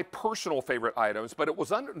of my personal favorite items, but it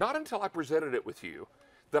was not until I presented it with you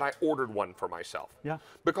that I ordered one for myself. Yeah.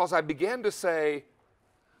 Because I began to say,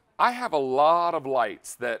 I have a lot of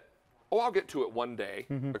lights that, oh, I'll get to it one day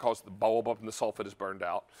because the bulb up in the sulfate is burned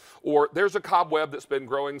out. Or there's a cobweb that's been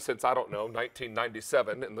growing since, I don't know,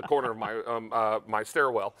 1997 in the corner of my, my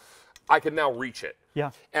stairwell. I can now reach it.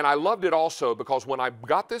 Yeah. And I loved it also because when I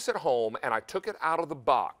got this at home and I took it out of the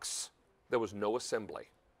box, there was no assembly.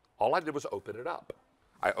 All I did was open it up.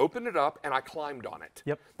 I opened it up and I climbed on it.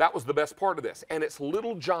 Yep. That was the best part of this. And it's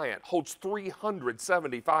Little Giant, holds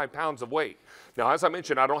 375 pounds of weight. Now, as I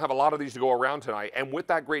mentioned, I don't have a lot of these to go around tonight. And with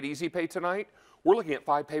that great Easy Pay tonight, we're looking at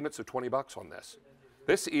 5 payments of 20 bucks on this.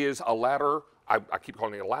 This is a ladder. I keep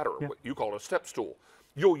calling it a ladder. Yeah. You call it a step stool.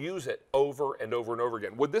 You'll use it over and over and over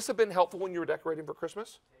again. Would this have been helpful when you were decorating for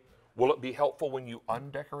Christmas? Will it be helpful when you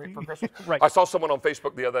undecorate for Christmas? Right. I saw someone on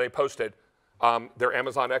Facebook the other day posted their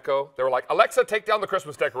Amazon Echo. They were like, Alexa, take down the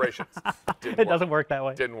Christmas decorations. It doesn't work that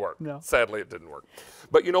way. Didn't work. No. Sadly, it didn't work.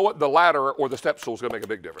 But you know what? The ladder or the step stool is going to make a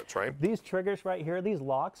big difference, right? These triggers right here, these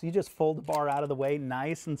locks, you just fold the bar out of the way,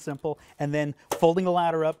 nice and simple, and then folding the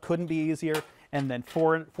ladder up couldn't be easier. And then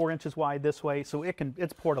four inches wide this way, so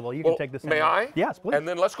it's portable. You can take this. May anywhere. I? Yes, please. And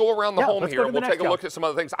then let's go around the Yeah, home let's here. go to the We'll next take a job. look at some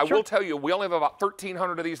other things. I Sure. will tell you, we only have about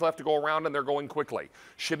 1,300 of these left to go around, and they're going quickly.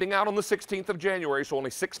 Shipping out on the 16th of January, so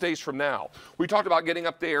only 6 days from now. We talked about getting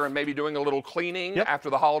up there and maybe doing a little cleaning Yep. after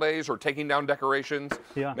the holidays or taking down decorations.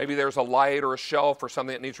 Yeah. Maybe there's a light or a shelf or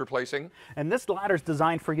something that needs replacing. And this ladder is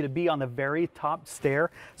designed for you to be on the very top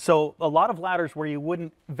stair. So a lot of ladders where you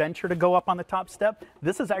wouldn't venture to go up on the top step,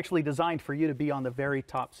 this is actually designed for you to be on the very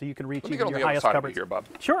top, so you can reach Let me even get on your the other highest side of you cupboards. here, Bob.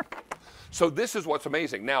 Sure. So this is what's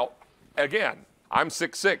amazing. Now, again, I'm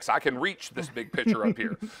 6'6". I can reach this big picture up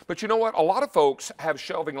here. But you know what? A lot of folks have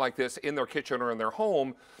shelving like this in their kitchen or in their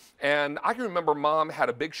home. And I can remember Mom had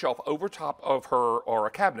a big shelf over top of her, or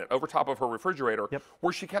a cabinet over top of her refrigerator, Yep.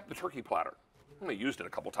 where she kept the turkey platter. Only used it a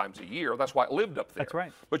couple times a year. That's why it lived up there. That's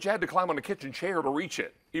right. But you had to climb on a kitchen chair to reach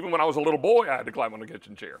it. Even when I was a little boy, I had to climb on a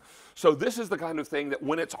kitchen chair. So this is the kind of thing that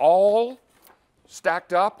when it's all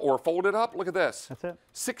stacked up or folded up, look at this. That's it.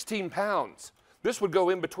 16 pounds. This would go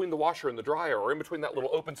in between the washer and the dryer, or in between that little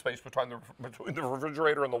open space between the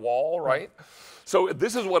refrigerator and the wall, right? So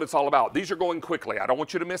this is what it's all about. These are going quickly. I don't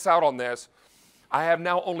want you to miss out on this. I have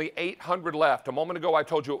now only 800 left. A moment ago, I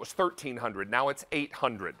told you it was 1,300. Now it's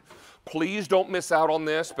 800. Please don't miss out on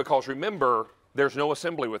this, because remember, there's no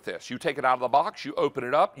assembly with this. You take it out of the box, you open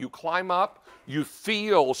it up, you climb up, you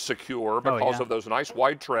feel secure because yeah. of those nice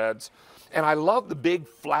wide treads. And I love the big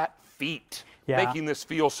flat feet, Yeah. making this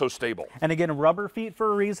feel so stable. And again, rubber feet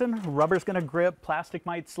for a reason. Rubber's going to grip, plastic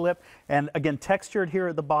might slip, and again, textured here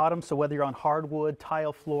at the bottom, so whether you're on hardwood,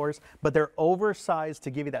 tile floors, but they're oversized to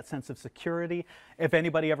give you that sense of security. If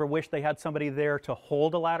anybody ever wished they had somebody there to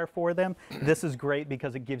hold a ladder for them, this is great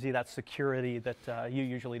because it gives you that security that you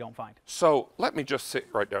usually don't find. So let me just sit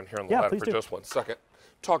right down here on the Yeah, ladder please for do. just 1 second.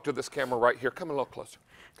 Talk to this camera right here. Come a little closer.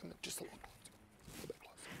 Come in just a little closer. A little bit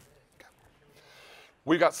closer. Okay.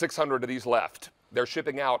 We've got 600 of these left. They're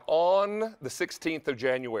shipping out on the 16th of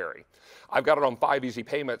January. I've got it on 5 easy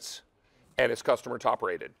payments, and it's customer top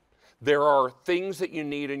rated. There are things that you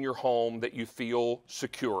need in your home that you feel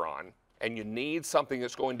secure on, and you need something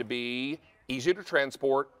that's going to be easy to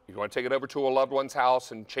transport. You want to take it over to a loved one's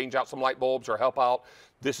house and change out some light bulbs or help out,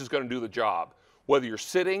 this is going to do the job. Whether you're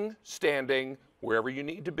sitting, standing, wherever you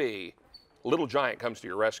need to be, Little Giant comes to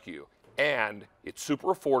your rescue. and it's super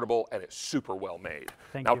affordable and it's super well made.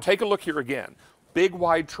 Thank now you. take a look here again. Big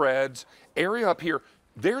wide treads, area up here.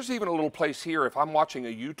 There's even a little place here if I'm watching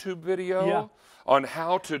a YouTube video on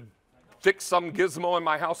how to fix some gizmo in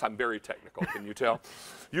my house. I'm very technical, can you tell?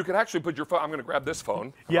 You can actually put your phone, I'm going to grab this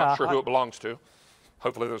phone. I'm not sure who it belongs to.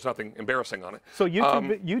 Hopefully there's nothing embarrassing on it. So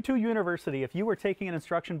YouTube University, if you were taking an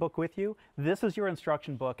instruction book with you, this is your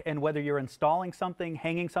instruction book. And whether you're installing something,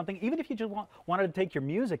 hanging something, even if you just wanted to take your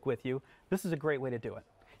music with you, this is a great way to do it.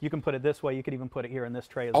 You can put it this way. You can even put it here in this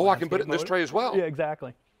tray as well. Oh, I can put it in this tray as well. Yeah,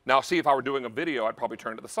 exactly. Now, see, if I were doing a video, I'd probably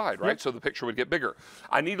turn to the side, right? So the picture would get bigger.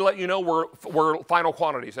 I need to let you know we're final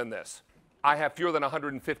quantities in this. I have fewer than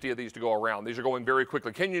 150 of these to go around. These are going very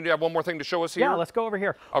quickly. Ken, you have one more thing to show us here? Yeah, let's go over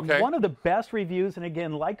here. Okay. One of the best reviews, and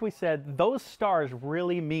again, like we said, those stars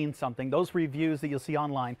really mean something. Those reviews that you'll see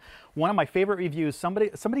online. One of my favorite reviews,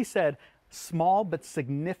 somebody said, small but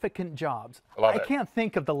significant jobs. Love it. I can't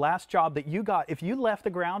think of the last job that you got. If you left the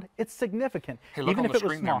ground, it's significant. Hey, look even on if the it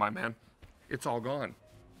was screen there, small. my man. It's all gone.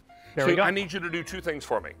 There So we go. I need you to do two things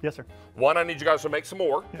for me. Yes, sir. One, I need you guys to make some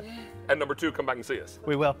more. And number two, come back and see us.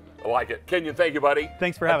 We will. I like it. Kenyon, thank you, buddy.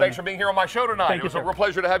 Thanks for And having thanks me. for being here on my show tonight. Thank It you, was a sir. real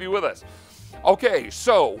pleasure to have you with us. Okay,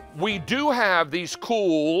 so we do have these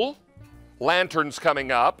cool lanterns coming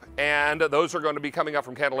up, and those are going to be coming up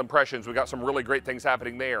from Candle Impressions. We got some really great things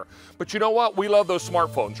happening there. But you know what? We love those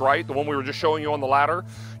smartphones, right? The one we were just showing you on the ladder.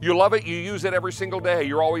 You love it. You use it every single day.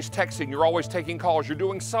 You're always texting. You're always taking calls. You're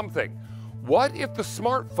doing something. What if the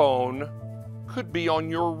smartphone could be on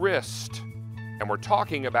your wrist? And we're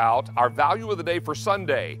talking about our value of the day for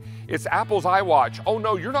Sunday. It's Apple's iWatch. Oh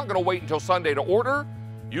no, you're not going to wait until Sunday to order.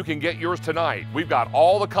 You can get yours tonight. We've got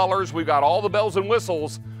all the colors. We've got all the bells and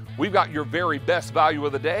whistles. We've got your very best value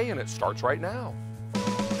of the day, and it starts right now.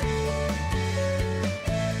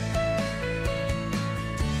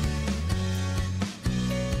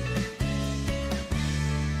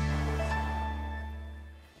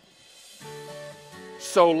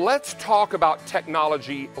 So let's talk about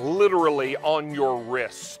technology literally on your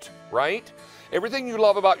wrist, right? Everything you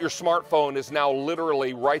love about your smartphone is now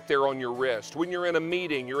literally right there on your wrist. When you're in a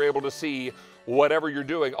meeting, you're able to see whatever you're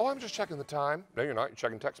doing. Oh, I'm just checking the time. No, you're not. You're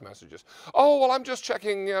checking text messages. Oh, well, I'm just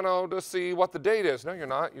checking, to see what the date is. No, you're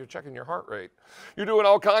not. You're checking your heart rate. You're doing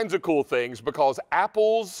all kinds of cool things because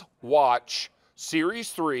Apple's Watch Series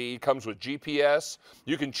 3 comes with GPS.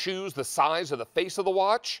 You can choose the size of the face of the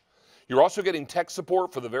watch. You're also getting tech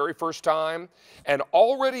support for the very first time. And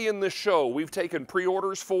already in this show, we've taken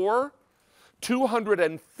pre-orders for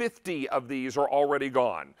 250 of these are already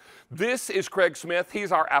gone. This is Craig Smith.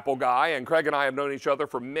 He's our Apple guy, and Craig and I have known each other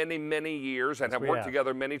for many, many years and have worked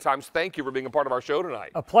together many times. Thank you for being a part of our show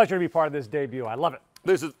tonight. A pleasure to be part of this debut. I love it.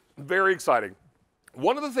 This is very exciting.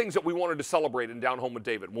 One of the things that we wanted to celebrate in Down Home with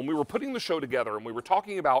David, when we were putting the show together and we were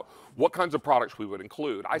talking about what kinds of products we would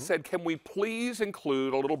include, I said, can we please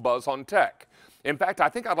include a little buzz on tech? In fact, I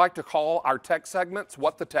think I'd like to call our tech segments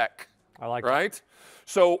What the Tech. I like right? it.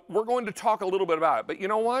 So we're going to talk a little bit about it. But you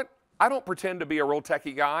know what? I don't pretend to be a real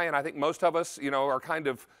techie guy, and I think most of us, are kind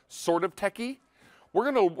of sort of techie. We're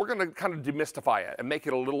gonna kind of demystify it and make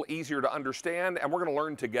it a little easier to understand, and we're gonna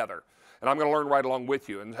learn together. And I'm gonna learn right along with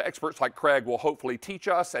you. And experts like Craig will hopefully teach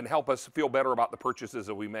us and help us feel better about the purchases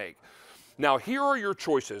that we make. Now, here are your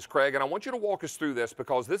choices, Craig, and I want you to walk us through this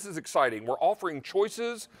because this is exciting. We're offering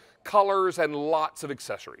choices, colors, and lots of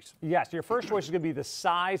accessories. Yes, your first choice is going to be the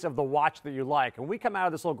size of the watch that you like. And when we come out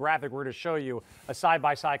of this little graphic, we're going to show you a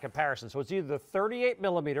side-by-side comparison. So it's either the 38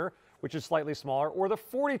 millimeter, which is slightly smaller, or the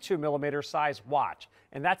 42 millimeter size watch.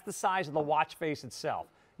 And that's the size of the watch face itself.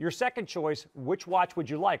 Your second choice, which watch would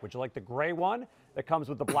you like? Would you like the gray one that comes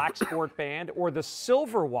with the black sport band, or the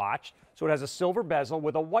silver watch, so it has a silver bezel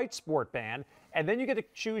with a white sport band? And then you get to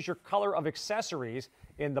choose your color of accessories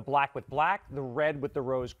in the black with black, the red with the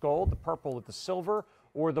rose gold, the purple with the silver,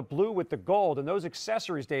 or the blue with the gold. And those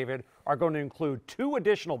accessories, David, are going to include 2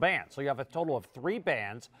 additional bands. So you have a total of 3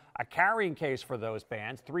 bands, a carrying case for those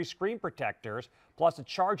bands, 3 screen protectors, plus a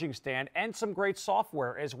charging stand, and some great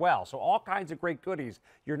software as well. So all kinds of great goodies.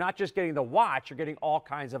 You're not just getting the watch, you're getting all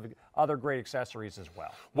kinds of other great accessories as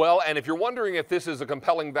well. Well, and if you're wondering if this is a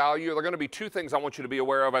compelling value, there are going to be 2 things I want you to be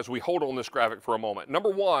aware of as we hold on this graphic for a moment. Number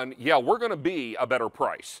one, yeah, we're going to be a better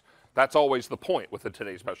price. That's always the point with the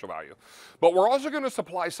today's special value. But we're also going to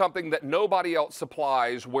supply something that nobody else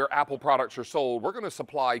supplies where Apple products are sold. We're going to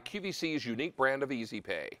supply QVC's unique brand of Easy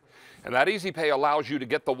Pay. And that Easy Pay allows you to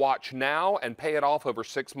get the watch now and pay it off over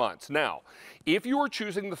 6 months. Now, if you are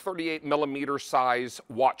choosing the 38 millimeter size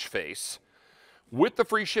watch face, with the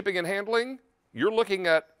free shipping and handling, you're looking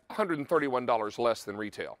at $131 less than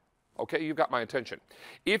retail. Okay, you've got my attention.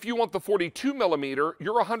 If you want the 42 millimeter,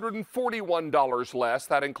 you're $141 less.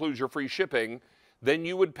 That includes your free shipping than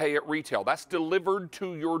you would pay at retail. That's delivered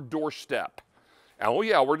to your doorstep. And oh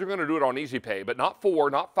yeah, we're going to do it on Easy Pay, but not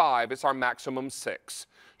 4, not 5. It's our maximum 6.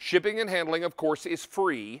 Shipping and handling, of course, is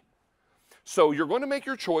free. So you're going to make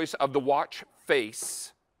your choice of the watch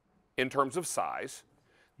face in terms of size.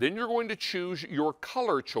 Then you're going to choose your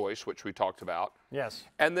color choice, which we talked about. Yes.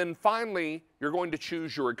 And then finally, you're going to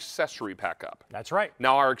choose your accessory pack up. That's right.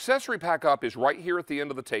 Now, our accessory pack up is right here at the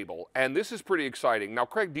end of the table, and this is pretty exciting. Now,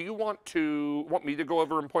 Craig, do you want me to go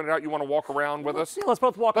over and point it out? You want to walk around with us? Yeah, let's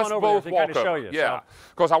both walk on over there to kind of show you. Yeah,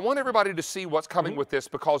 because I want everybody to see what's coming with this,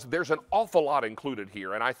 because there's an awful lot included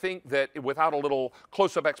here, and I think that without a little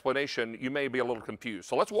close-up explanation, you may be a little confused.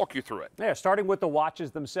 So let's walk you through it. Yeah, starting with the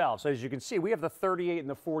watches themselves. So as you can see, we have the 38 and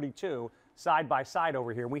the 42 side by side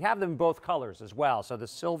over here. We have them in both colors as well. So the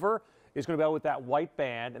silver is going to go with that white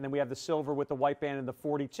band, and then we have the silver with the white band in the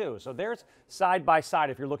 42. So there's side by side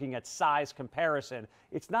if you're looking at size comparison.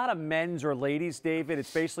 It's not a men's or ladies, David.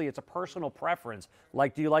 It's basically, it's a personal preference.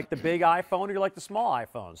 Like, do you like the big iPhone or do you like the small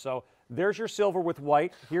iPhone? So there's your silver with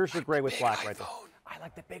white. Here's the gray with black right there. I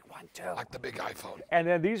like the big one too. I like the big iPhone. And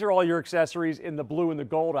then these are all your accessories in the blue and the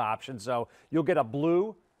gold option. So you'll get a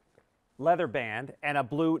blue leather band and a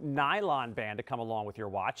blue nylon band to come along with your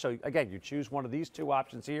watch. So again, you choose one of these two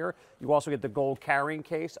options here. You also get the gold carrying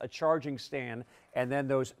case, a charging stand, and then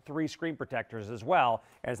those 3 screen protectors as well.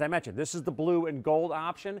 As I mentioned, this is the blue and gold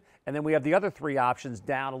option, and then we have the other 3 options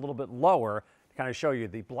down a little bit lower to kind of show you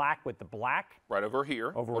the black with the black. Right over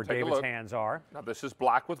here. Over where David's hands are. Now this is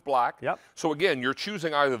black with black. Yep. So again, you're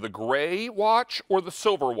choosing either the gray watch or the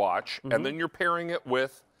silver watch, and then you're pairing it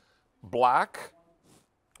with black.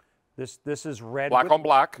 This is red. Black on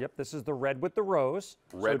black. Yep, this is the red with the rose.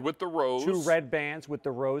 Red with the rose. 2 red bands with the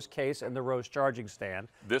rose case and the rose charging stand.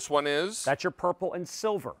 This one is? That's your purple and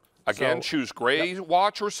silver. Again, choose gray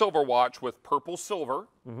watch or silver watch with purple silver.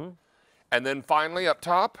 And then finally up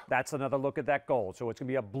top. That's another look at that gold. So it's going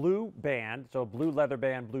to be a blue band, so blue leather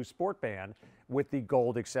band, blue sport band with the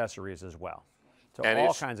gold accessories as well. So and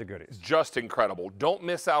all kinds of goodies. Just incredible. Don't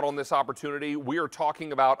miss out on this opportunity. We are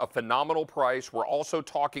talking about a phenomenal price. We're also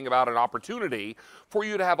talking about an opportunity for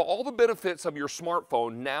you to have all the benefits of your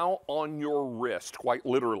smartphone now on your wrist, quite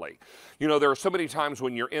literally. You know, there are so many times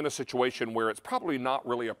when you're in a situation where it's probably not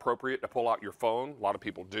really appropriate to pull out your phone. A lot of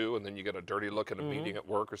people do, and then you get a dirty look in a meeting at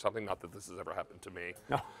work or something. Not that this has ever happened to me.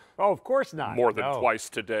 No. Oh, of course not. More than twice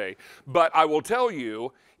today. But I will tell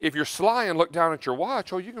you, if you're sly and look down at your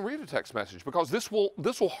watch, oh, you can read a text message, because this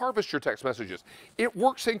will harvest your text messages. It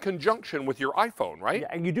works in conjunction with your iPhone, right? Yeah,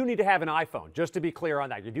 and you do need to have an iPhone, just to be clear on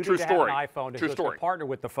that. You do True need to story. have an iPhone to partner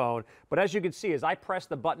with the phone. But as you can see, as I press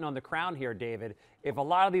the button on the crown here, David, if a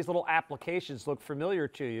lot of these little applications look familiar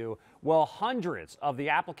to you, well, hundreds of the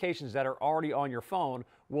applications that are already on your phone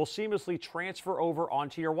will seamlessly transfer over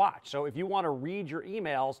onto your watch. So if you want to read your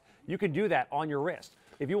emails, you can do that on your wrist.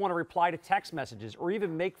 If you want to reply to text messages or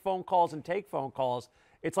even make phone calls and take phone calls,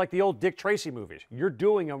 it's like the old Dick Tracy movies. You're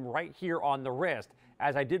doing them right here on the wrist.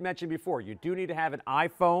 As I did mention before, you do need to have an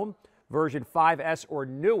iPhone version 5S or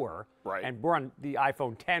newer. Right. And we're on the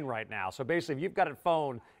iPhone 10 right now. So basically, if you've got a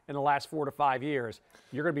phone in the last 4 to 5 years,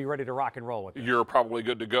 you're going to be ready to rock and roll with it. You're probably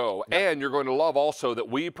good to go. Yep. And you're going to love also that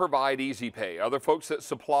we provide Easy Pay. Other folks that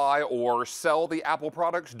supply or sell the Apple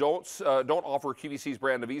products don't offer QVC's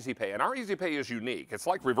brand of Easy Pay. And our Easy Pay is unique. It's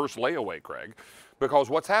like reverse layaway, Craig, because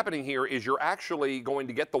what's happening here is you're actually going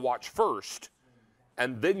to get the watch first,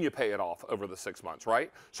 and then you pay it off over the 6 months,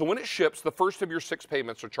 right? So when it ships, the first of your 6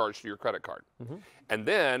 payments are charged to your credit card. And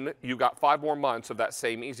then you've got 5 more months of that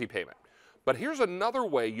same easy payment. But here's another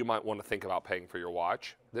way you might want to think about paying for your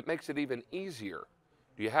watch that makes it even easier.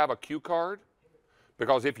 Do you have a Q card?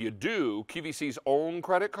 Because if you do, QVC's own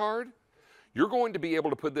credit card, you're going to be able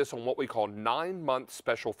to put this on what we call 9-month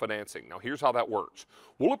special financing. Now here's how that works.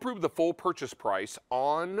 We'll approve the full purchase price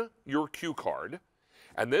on your Q card,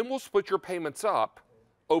 and then we'll split your payments up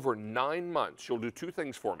over 9 months. You'll do 2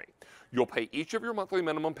 things for me. You'll pay each of your monthly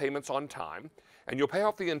minimum payments on time, and you'll pay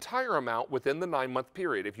off the entire amount within the 9-month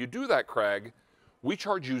period. If you do that, Craig, we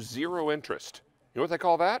charge you 0 interest. You know what they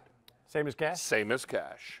call that? Same as cash? Same as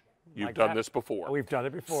cash. You've done this before. We've done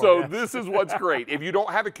it before. So yes. This is what's great. If you don't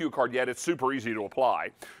have a Q card yet, it's super easy to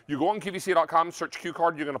apply. You go on QVC.com, search Q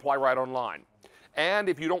card, you can apply right online. And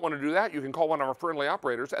if you don't want to do that, you can call one of our friendly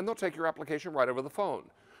operators, and they'll take your application right over the phone.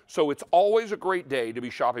 So it's always a great day to be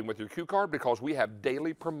shopping with your Q card, because we have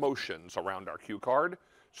daily promotions around our Q card.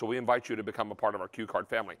 So we invite you to become a part of our Q card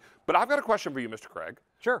family. But I've got a question for you, Mr. Craig.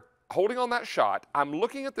 Sure. Holding on that shot, I'm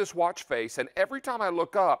looking at this watch face, and every time I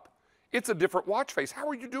look up, It's a different watch face. How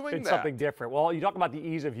are you doing It's that? something different. Well, you talk about the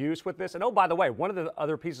ease of use with this. And oh, by the way, one of the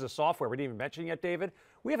other pieces of software we didn't even mention yet, David,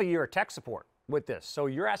 we have a year of tech support with this. So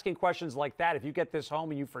you're asking questions like that. If you get this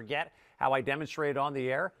home and you forget how I demonstrated on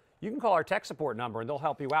the air, you can call our tech support number and they'll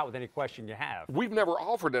help you out with any question you have. We've never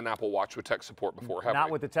offered an Apple Watch with tech support before, have we?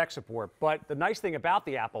 Not with the tech support. But the nice thing about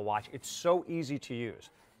the Apple Watch, it's so easy to use.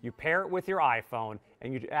 You pair it with your iPhone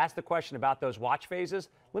and you ask the question about those watch phases.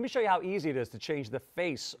 Let me show you how easy it is to change the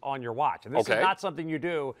face on your watch. And this is not something you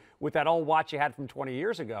do with that old watch you had from 20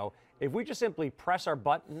 years ago. If we just simply press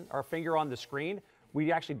our finger on the screen,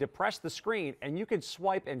 we actually depress the screen and you can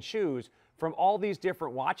swipe and choose from all these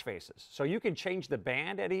different watch faces. So you can change the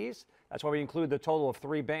band at ease. That's why we include the total of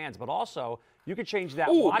 3 bands. But also, you can change that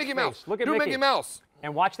watch Mickey face. Mouse. Look at Do Mickey Mouse.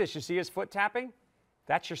 And watch this. You see his foot tapping?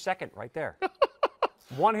 That's your second right there.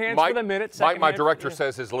 One hand Mike, for the minute. My director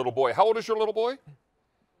says his little boy. How old is your little boy?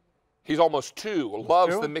 He's almost 2.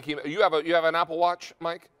 Loves the Mickey. You have an Apple Watch,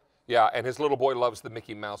 Mike? Yeah, and his little boy loves the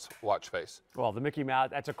Mickey Mouse watch face. Well, the Mickey Mouse,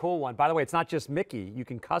 that's a cool one. By the way, it's not just Mickey. You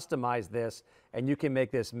can customize this, and you can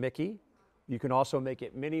make this Mickey. You can also make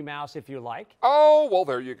it Minnie Mouse if you like. Oh, well,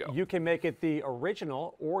 there you go. You can make it the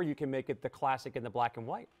original, or you can make it the classic in the black and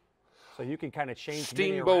white. So you can kind of change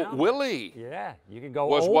Steamboat Willie. Yeah, you can go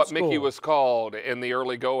was old what school. Mickey was called in the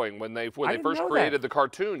early going when they first created the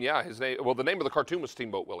cartoon. Yeah, his name. Well, the name of the cartoon was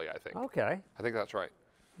Steamboat Willie, I think. Okay. I think that's right.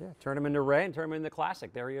 Yeah, turn him into Ray and turn him into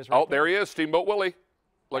classic. There he is. Right Oh, there he is, Steamboat Willie.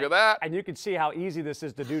 Look at that. And you can see how easy this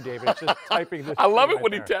is to do, David. It's just typing this. I love it right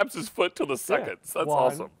when there. he taps his foot to the seconds. That's 1,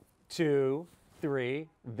 awesome. 2, 3.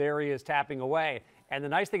 There he is tapping away. And the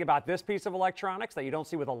nice thing about this piece of electronics that you don't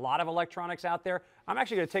see with a lot of electronics out there, I'm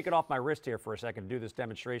actually going to take it off my wrist here for a second to do this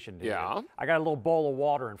demonstration. David. Yeah. I got a little bowl of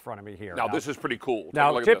water in front of me here. Now this is pretty cool. Take a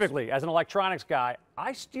Now, look at this. typically, as an electronics guy,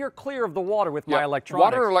 I steer clear of the water with my electronics.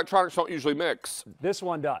 Water and electronics don't usually mix. This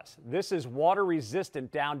one does. This is water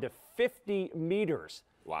resistant down to 50 meters.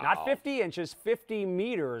 Wow. Not 50 inches, 50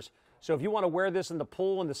 meters. So if you want to wear this in the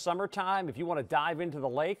pool in the summertime, if you want to dive into the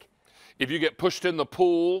lake. If you get pushed in the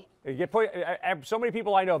pool. So many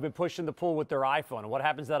people I know have been pushed in the pool with their iPhone. And what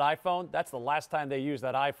happens to that iPhone? That's the last time they use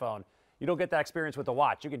that iPhone. You don't get that experience with the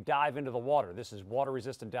watch. You can dive into the water. This is water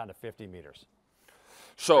resistant down to 50 meters.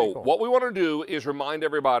 So what we want to do is remind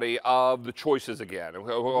everybody of the choices again.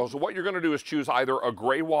 So what you're going to do is choose either a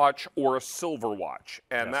gray watch or a silver watch,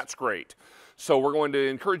 and that's great. So we're going to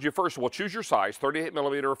encourage you first of all, choose your size, 38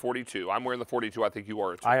 millimeter or 42. I'm wearing the 42. I think you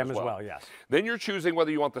are too. I am as well, yes. Then you're choosing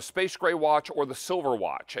whether you want the space gray watch or the silver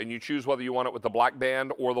watch, and you choose whether you want it with the black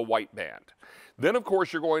band or the white band. Then, of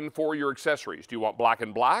course, you're going for your accessories. Do you want black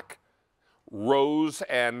and black, rose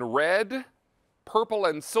and red, purple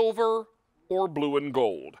and silver, or blue and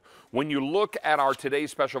gold? When you look at our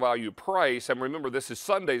today's special value price, and remember this is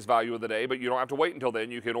Sunday's value of the day, but you don't have to wait until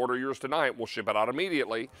then. You can order yours tonight. We'll ship it out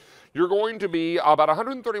immediately. You're going to be about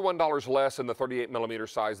 $131 less in the 38 millimeter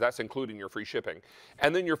size. That's including your free shipping.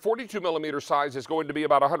 And then your 42 millimeter size is going to be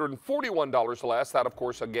about $141 less. That, of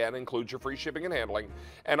course, again, includes your free shipping and handling.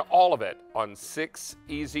 And all of it on 6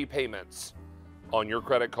 easy payments on your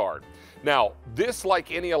credit card. Now, this,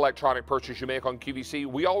 like any electronic purchase you make on QVC,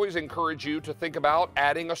 we always encourage you to think about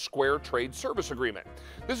adding a Square Trade Service Agreement.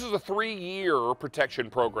 This is a 3-year protection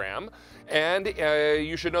program, and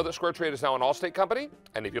you should know that Square Trade is now an Allstate company.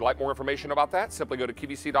 And if you'd like more information about that, simply go to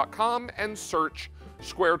QVC.com and search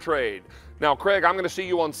Square Trade. Now, Craig, I'm going to see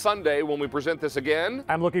you on Sunday when we present this again.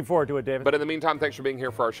 I'm looking forward to it, David. But in the meantime, thanks for being here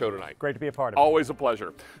for our show tonight. Great to be a part of it. Always a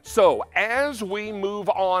pleasure. So, as we move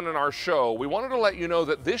on in our show, we wanted to let you know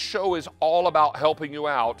that this show is all about helping you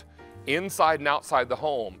out inside and outside the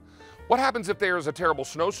home. What happens if there's a terrible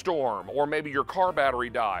snowstorm or maybe your car battery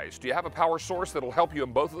dies? Do you have a power source that'll help you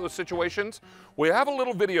in both of those situations? We have a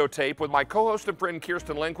little videotape with my co-host and friend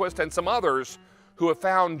Kirsten Lindquist and some others who have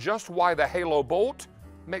found just why the Halo Bolt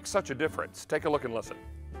makes such a difference. Take a look and listen.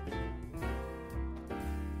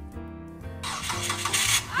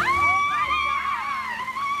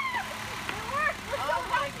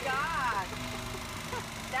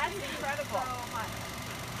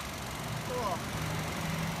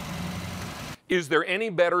 Is there any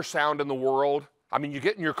better sound in the world? I mean, you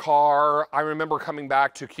get in your car. I remember coming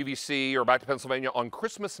back to QVC or back to Pennsylvania on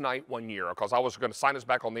Christmas night one year because I was going to sign us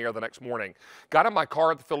back on the air the next morning. Got in my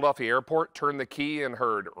car at the Philadelphia airport, turned the key and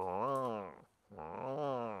heard,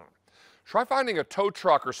 Try finding a tow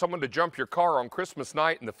truck or someone to jump your car on Christmas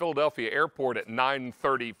night in the Philadelphia airport at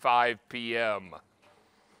 9:35 p.m.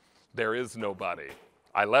 There is nobody.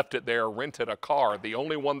 I left it there, rented a car, the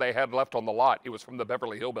only one they had left on the lot. It was from the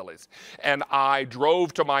Beverly Hillbillies. And I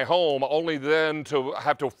drove to my home only then to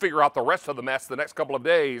have to figure out the rest of the mess the next couple of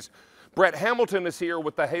days Brett Hamilton is here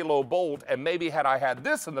with the Halo Bolt, and maybe had I had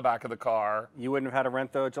this in the back of the car, You wouldn't have had to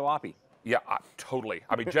rent the jalopy. yeah, totally.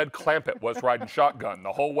 I mean, Jed Clampett was riding shotgun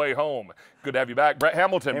the whole way home. Good to have you back. Brett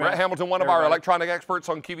Hamilton. Hey, Brett man. Hamilton, one of Hey, our everybody. electronic experts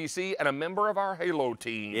on QVC and a member of our Halo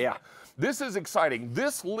team. Yeah. This is exciting.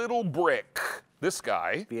 This little brick, this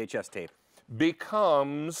guy, VHS tape.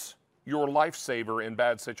 becomes your lifesaver in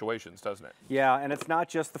bad situations, doesn't it? Yeah, and it's not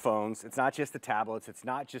just the phones, it's not just the tablets, it's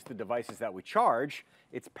not just the devices that we charge,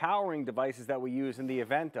 it's powering devices that we use in the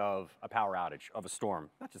event of a power outage, of a storm,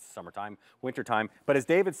 not just summertime, wintertime. But as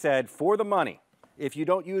David said, for the money, if you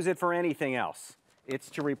don't use it for anything else, it's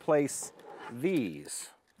to replace these.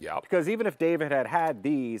 Yeah. Because even if David had had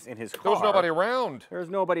these in his car, There was nobody around. there's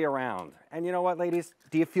nobody around. And you know what, ladies?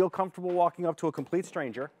 Do you feel comfortable walking up to a complete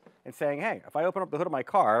stranger and saying, hey, if I open up the hood of my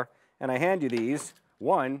car and I hand you these,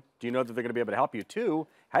 one, do you know that they're going to be able to help you? Two,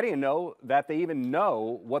 how do you know that they even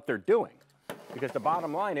know what they're doing? Because the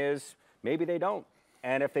bottom line is, maybe they don't.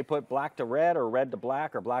 And if they put black to red or red to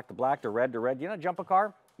black or black to black to red, you know, jump a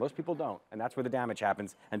car? Most people don't. And that's where the damage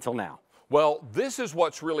happens until now. Well, this is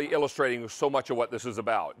what's really illustrating so much of what this is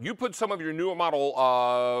about. You put some of your newer model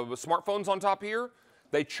smartphones on top here,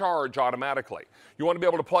 they charge automatically. You want to be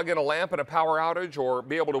able to plug in a lamp in a power outage or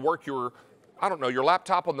be able to work your, I don't know, your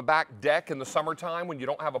laptop on the back deck in the summertime when you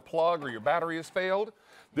don't have a plug or your battery has failed.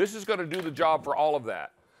 This is going to do the job for all of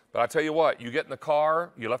that. But I tell you what, you get in the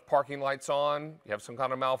car, you left parking lights on, you have some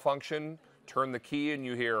kind of malfunction, turn the key and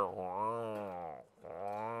you hear, Or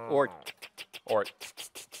yeah,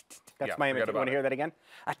 that's my image. forget You about want to it. hear that again?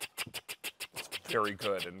 Very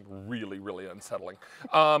good and really, really unsettling.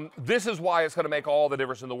 This is why it's going to make all the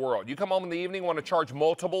difference in the world. You come home in the evening, want to charge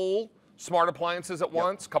multiple smart appliances at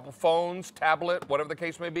once, couple phones, tablet, whatever the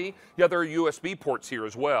case may be. Yeah, there are USB ports here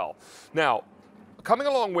as well. Now, coming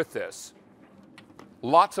along with this,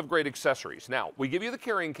 lots of great accessories. Now, we give you the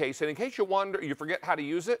carrying case, and in case you wonder, you forget how to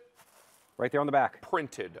use it, Right there on the back.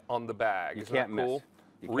 printed on the bag. You Isn't that can't miss. cool?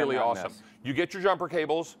 You Really cannot awesome. miss. You get your jumper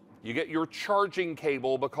cables, you get your charging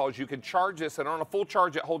cable because you can charge this, and on a full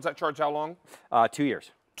charge, it holds that charge how long? 2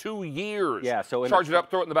 years. 2 years. Yeah, so in charge the- it up,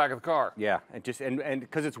 throw it in the back of the car. Yeah, and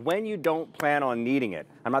because it's when you don't plan on needing it.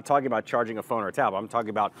 I'm not talking about charging a phone or a tablet. I'm talking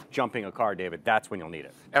about jumping a car, David. That's when you'll need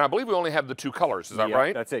it. And I believe we only have the two colors. Is that Yeah,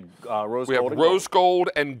 right? That's it. Rose we have gold. and rose gold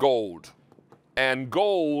and gold. And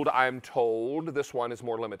gold, I'm told, this one is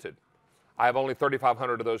more limited. I have only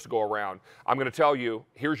 3,500 of those to go around. I'm going to tell you,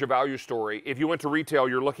 here's your value story. If you went to retail,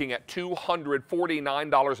 you're looking at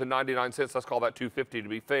 $249.99. Let's call that $250 to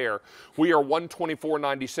be fair. We are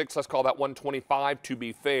 $124.96. Let's call that $125 to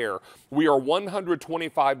be fair. We are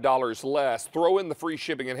 $125 less. Throw in the free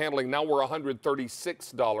shipping and handling. Now we're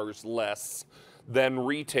 $136 less than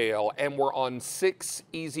retail, and we're on 6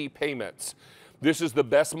 easy payments. This is the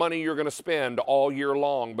best money you're going to spend all year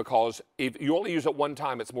long because if you only use it one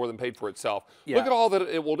time, it's more than paid for itself. Yeah. Look at all that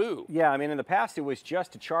it will do. Yeah, I mean, in the past, it was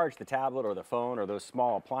just to charge the tablet or the phone or those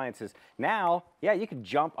small appliances. Now, yeah, you can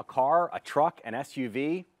jump a car, a truck, an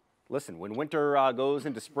SUV. Listen, when winter goes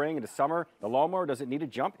into spring, into summer, the lawnmower, does it need to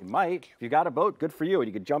jump? It might. If you got a boat, good for you, and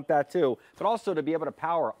you could jump that too. But also to be able to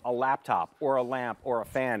power a laptop or a lamp or a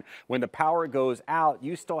fan. When the power goes out,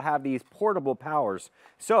 you still have these portable powers.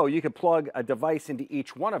 So you could plug a device into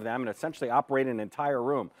each one of them and essentially operate an entire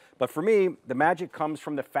room. But for me, the magic comes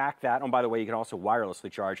from the fact that, oh, by the way, you can also wirelessly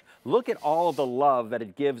charge. Look at all of the love that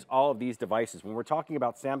it gives all of these devices. When we're talking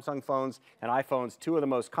about Samsung phones and iPhones, two of the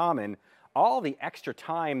most common, all the extra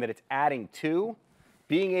time that it's adding to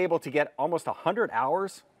being able to get almost 100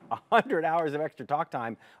 hours of extra talk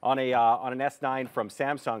time on an S9 from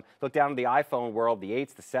Samsung. Look down at the iPhone world, the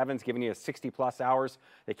 8s, the 7s, giving you 60+ hours.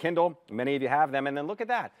 The Kindle, many of you have them. And then look at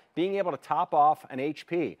that, being able to top off an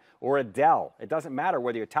HP or a Dell. It doesn't matter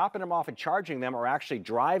whether you're topping them off and charging them or actually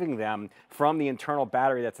driving them from the internal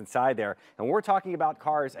battery that's inside there. And when we're talking about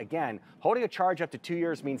cars, again, holding a charge up to 2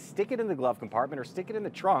 years means stick it in the glove compartment or stick it in the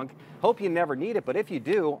trunk. Hope you never need it, but if you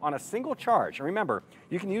do, on a single charge, and remember,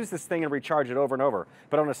 you can use this thing and recharge it over and over,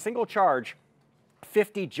 but on a single charge,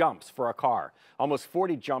 50 jumps for a car, almost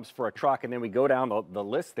 40 jumps for a truck, and then we go down the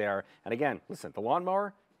list there. And again, listen, the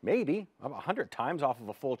lawnmower, maybe 100 times off of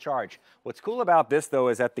a full charge. What's cool about this, though,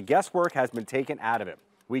 is that the guesswork has been taken out of it.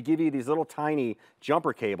 We give you these little tiny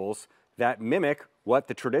jumper cables that mimic what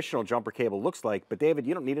the traditional jumper cable looks like. But David,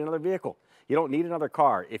 you don't need another vehicle. You don't need another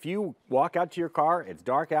car. If you walk out to your car, it's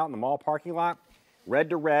dark out in the mall parking lot, red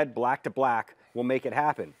to red, black to black will make it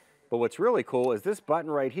happen. But what's really cool is this button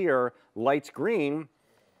right here lights green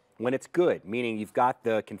when it's good, meaning you've got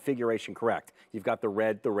the configuration correct. You've got the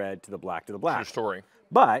red to the black to the black. True story.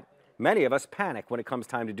 But many of us panic when it comes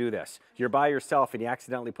time to do this. You're by yourself and you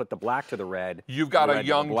accidentally put the black to the red. You've got red a to the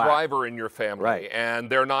young black. driver in your family, Right. and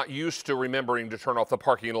they're not used to remembering to turn off the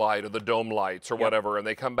parking light or the dome lights or whatever, and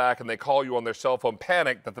they come back and they call you on their cell phone,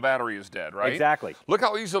 panic that the battery is dead, right? Exactly. Look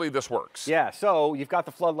how easily this works. Yeah, so you've got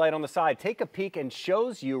the floodlight on the side. Take a peek and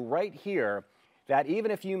shows you right here that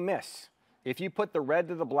even if you miss, if you put the red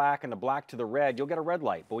to the black and the black to the red, you'll get a red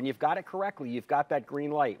light. But when you've got it correctly, you've got that green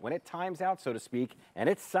light. When it times out, so to speak, and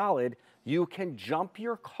it's solid, you can jump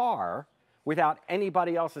your car without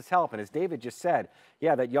anybody else's help. And as David just said,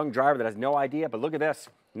 yeah, that young driver that has no idea, but look at this.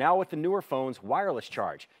 Now with the newer phones, wireless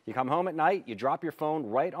charge. You come home at night, you drop your phone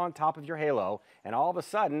right on top of your Halo, and all of a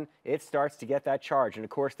sudden, it starts to get that charge. And of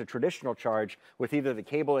course, the traditional charge with either the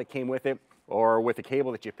cable that came with it or with the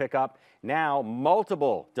cable that you pick up, now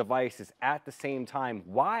multiple devices at the same time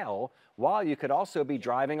while you could also be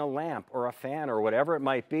driving a lamp or a fan or whatever it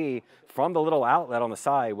might be from the little outlet on the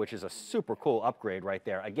side, which is a super cool upgrade right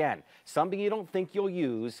there. Again, something you don't think you'll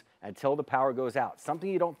use until the power goes out, something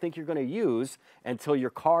you don't think you're going to use until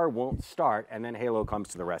your car won't start, and then Halo comes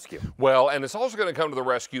to the rescue. Well, and it's also going to come to the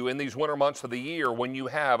rescue in these winter months of the year when you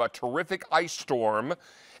have a terrific ice storm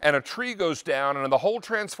and a tree goes down and the whole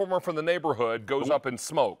transformer from the neighborhood goes up in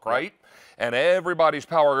smoke, right? And everybody's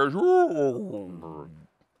power goes,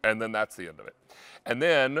 and then that's the end of it. And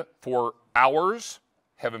then for hours,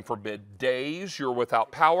 heaven forbid days, you're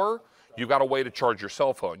without power. You've got a way to charge your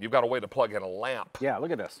cell phone. You've got a way to plug in a lamp. Yeah,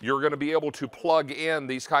 look at this. You're going to be able to plug in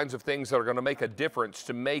these kinds of things that are going to make a difference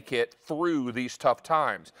to make it through these tough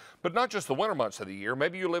times. But not just the winter months of the year.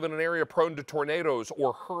 Maybe you live in an area prone to tornadoes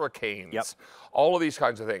or hurricanes. Yep. All of these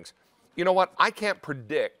kinds of things. You know what? I can't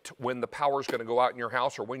predict when the power's going to go out in your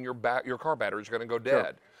house or when your car battery is going to go dead.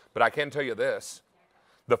 Sure. But I can tell you this.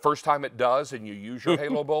 The first time it does and you use your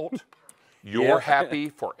Halo Bolt, you're happy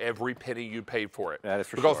for every penny you paid for it. That is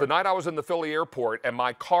for because sure. the night I was in the Philly airport and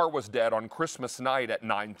my car was dead on Christmas night at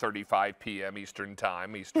 9:35 p.m. Eastern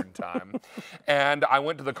time, and I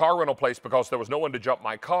went to the car rental place because there was no one to jump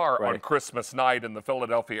my car on Christmas night in the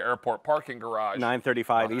Philadelphia airport parking garage.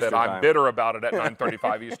 9:35 Eastern that time. I'm bitter about it at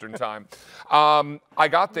 9:35 Eastern time. I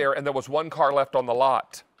got there and there was one car left on the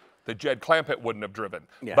lot that Jed Clampett wouldn't have driven.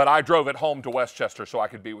 Yeah. But I drove it home to Westchester so I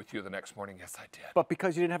could be with you the next morning. Yes, I did. But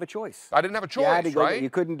because you didn't have a choice. I didn't have a choice, You had to go, right?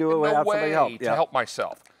 you couldn't do it No without way somebody help. to help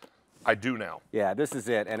myself. I do now. Yeah, this is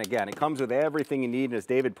it. And again, it comes with everything you need. And as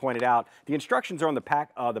David pointed out, the instructions are on the back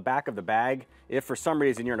of the bag. If for some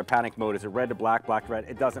reason you're in a panic mode, is it red to black, black to red?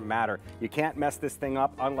 It doesn't matter. You can't mess this thing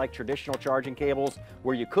up, unlike traditional charging cables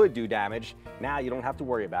where you could do damage. Now you don't have to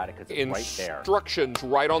worry about it because it's right there. Instructions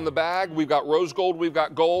right on the bag. We've got rose gold, we've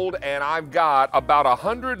got gold, and I've got about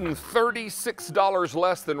 $136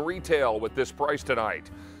 less than retail with this price tonight.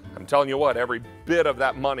 I'm telling you what, every bit of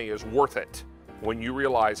that money is worth it when you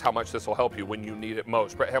realize how much this will help you when you need it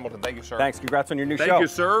most. Brett Hamilton, thank you, sir. Thanks. Congrats on your new show. Thank you,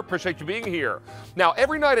 sir. Appreciate you being here. Now,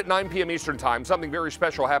 every night at 9 p.m. Eastern Time, something very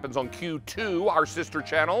special happens on Q2, our sister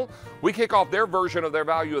channel. We kick off their version of their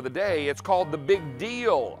value of the day. It's called The Big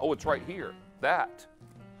Deal. Oh, it's right here. That.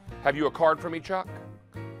 Have you a card for me, Chuck?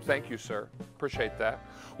 Thank you, sir. Appreciate that.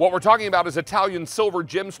 What we're talking about is Italian silver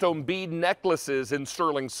gemstone bead necklaces in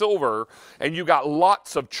sterling silver, and you got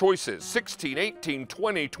lots of choices. 16, 18,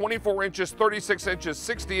 20, 24 inches, 36 inches,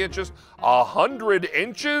 60 inches, 100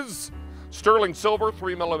 inches. Sterling silver,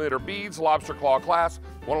 3mm beads, lobster claw clasp.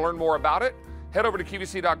 Want to learn more about it? Head over to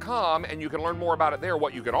QVC.com and you can learn more about it there.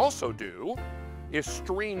 What you can also do is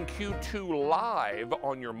stream Q2 live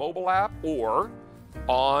on your mobile app or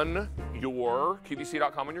on your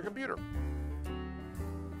QVC.com on your computer.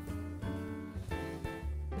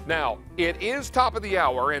 Now, it is top of the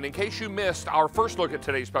hour, and in case you missed our first look at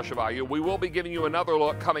today's special value, we will be giving you another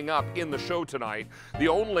look coming up in the show tonight. The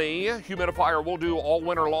only humidifier we'll do all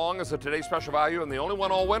winter long is a today's special value, and the only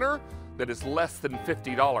one all winter that is less than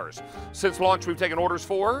 $50. Since launch, we've taken orders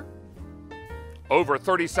for over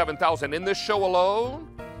 37,000 in this show alone.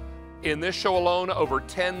 In this show alone, over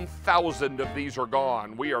 10,000 of these are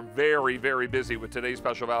gone. We are very, very busy with today's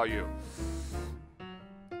special value.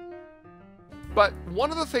 But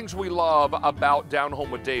one of the things we love about Down Home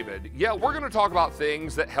with David, yeah, we're going to talk about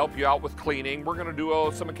things that help you out with cleaning. We're going to do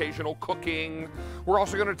some occasional cooking. We're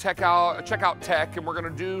also going to check out tech, and we're going to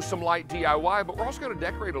do some light DIY, but we're also going to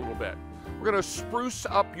decorate a little bit. We're going to spruce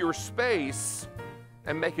up your space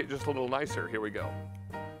and make it just a little nicer. Here we go.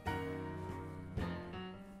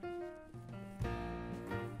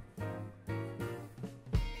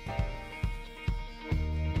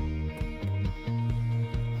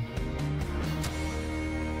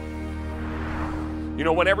 You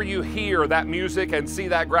know, whenever you hear that music and see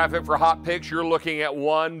that graphic for Hot Picks, you're looking at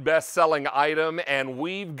one best-selling item, and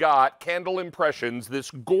we've got Candle Impressions, this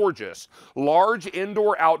gorgeous, large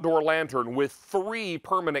indoor-outdoor lantern with 3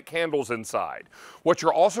 permanent candles inside. What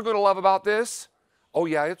you're also going to love about this, oh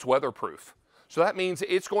yeah, it's weatherproof. So that means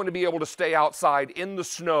it's going to be able to stay outside in the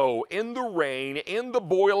snow, in the rain, in the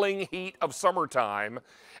boiling heat of summertime,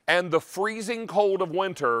 and the freezing cold of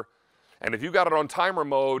winter. And if you've got it on timer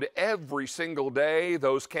mode, every single day,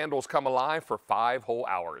 those candles come alive for 5 whole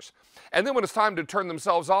hours. And then when it's time to turn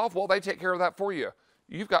themselves off, well, they take care of that for you.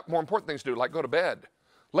 You've got more important things to do, like go to bed.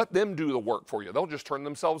 Let them do the work for you. They'll just turn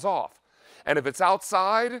themselves off. And if it's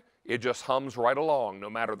outside, it just hums right along,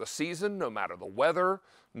 no matter the season, no matter the weather,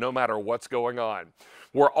 no matter what's going on.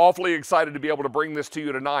 We're awfully excited to be able to bring this to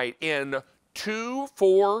you tonight in 2,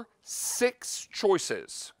 4, 6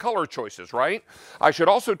 choices, color choices, right? I should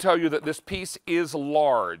also tell you that this piece is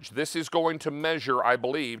large. This is going to measure, I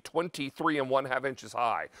believe, 23 1/2 inches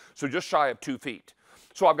high, so just shy of 2 feet.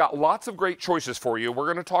 So I've got lots of great choices for you. We're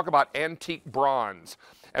going to talk about antique bronze.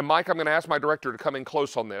 And Mike, I'm going to ask my director to come in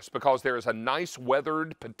close on this because there is a nice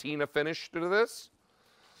weathered patina finish to this,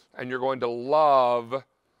 and you're going to love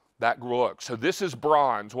that look. So this is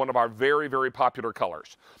bronze, one of our very, very popular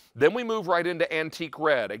colors. Then we move right into antique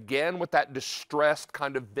red, again with that distressed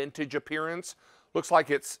kind of vintage appearance. Looks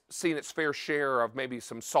like it's seen its fair share of maybe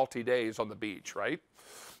some salty days on the beach, right?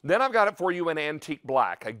 Then I've got it for you in antique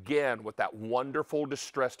black, again with that wonderful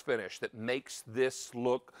distressed finish that makes this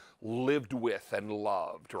look lived with and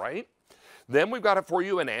loved, right? Then we've got it for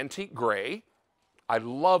you in antique gray. I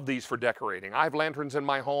love these for decorating. I have lanterns in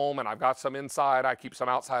my home and I've got some inside. I keep some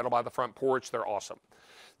outside by the front porch. They're awesome.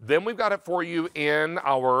 Then we've got it for you in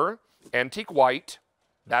our antique white.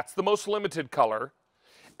 That's the most limited color.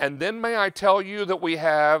 And then may I tell you that we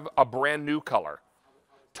have a brand new color.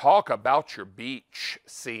 Talk about your beach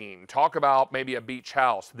scene. Talk about maybe a beach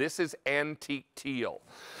house. This is antique teal.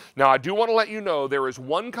 Now I do want to let you know there is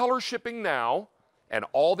one color shipping now and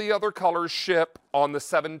all the other colors ship on the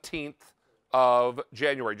 17th of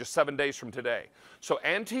January, just 7 days from today. So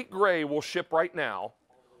antique gray will ship right now.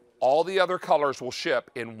 All the other colors will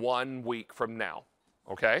ship in 1 week from now,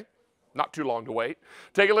 okay? Not too long to wait.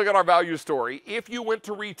 Take a look at our value story. If you went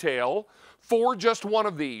to retail for just one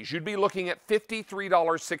of these, you'd be looking at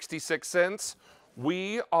 $53.66.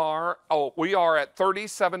 We are at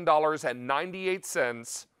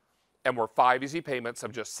 $37.98, and we're 5 easy payments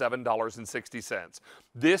of just $7.60.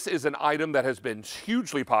 This is an item that has been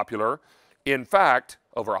hugely popular. In fact,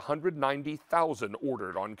 over 190,000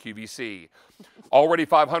 ordered on QVC. Already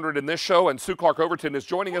 500 in this show, and Sue Clark-Overton is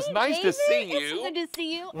joining us. Nice David, to see you. It's good to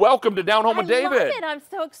see you. Welcome to Down Home with David. I love it. I'm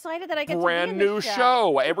so excited that I get Brand to be in new this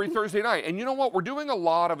show every Thursday night. And you know what? We're doing a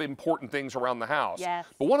lot of important things around the house. Yes.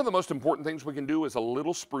 But one of the most important things we can do is a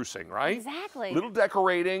little sprucing, right? Exactly. Little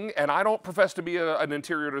decorating. And I don't profess to be an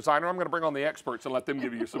interior designer. I'm going to bring on the experts and let them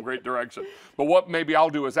give you some great direction. But what maybe I'll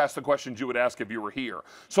do is ask the questions you would ask if you were here.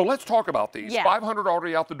 So let's talk about these. Yeah. 500 already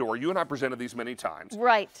out the door. You and I presented these many times.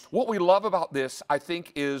 Right. What we love about this, I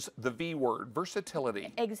think, is the V word,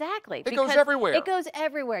 versatility. Exactly. It goes everywhere. It goes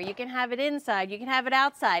everywhere. You can have it inside. You can have it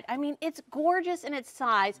outside. I mean, it's gorgeous in its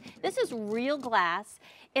size. This is real glass.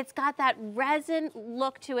 It's got that resin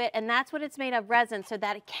look to it, and that's what it's made of, resin, so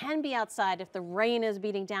that it can be outside if the rain is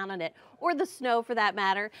beating down on it, or the snow for that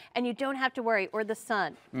matter, and you don't have to worry, or the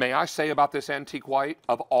sun. May I say about this antique white,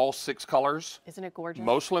 of all 6 colors, Isn't it gorgeous?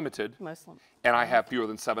 most limited, Muslim. and I have fewer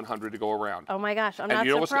than 700 to go around. Oh my gosh, I'm and not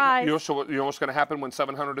you know surprised. you know what's going to happen when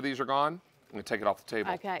 700 of these are gone? I'm going to take it off the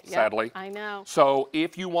table, Okay, yep, sadly. I know. So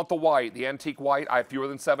if you want the white, the antique white, I have fewer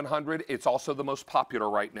than 700. It's also the most popular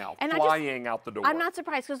right now, And flying out the door. I'm not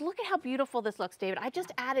surprised because look at how beautiful this looks, David. I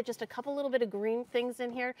just added just a couple little bit of green things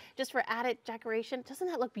in here just for added decoration. Doesn't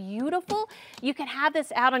that look beautiful? You can have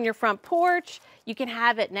this out on your front porch. You can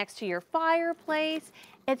have it next to your fireplace.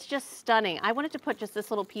 It's just stunning. I wanted to put just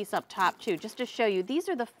this little piece up top too, just to show you. These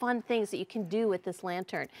are the fun things that you can do with this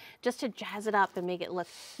lantern, just to jazz it up and make it look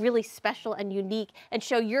really special and unique and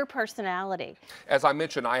show your personality. As I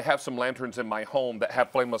mentioned, I have some lanterns in my home that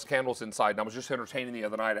have flameless candles inside, and I was just entertaining the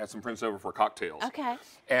other night. I had some friends over for cocktails. Okay.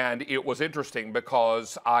 And it was interesting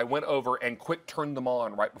because I went over and quick turned them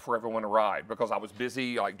on right before everyone arrived because I was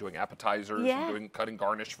busy like doing appetizers Yeah. and cutting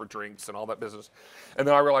garnish for drinks and all that business. And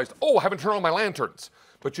then I realized, oh, I haven't turned on my lanterns.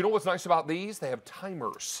 But you know what's nice about these? They have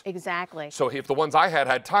timers. Exactly. So if the ones I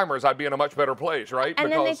had timers, I'd be in a much better place, right?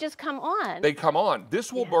 And then they Because just come on. they come on.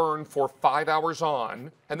 This will burn for 5 hours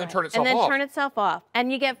on and then turn itself and then off. turn itself off.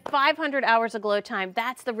 And you get 500 hours of glow time.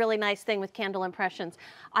 That's the really nice thing with Candle Impressions.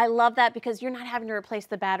 I love that because you're not having to replace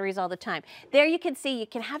the batteries all the time. There you can see, you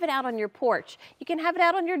can have it out on your porch. You can have it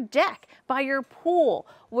out on your deck, by your pool,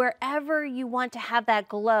 wherever you want to have that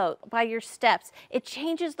glow, by your steps. It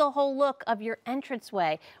changes the whole look of your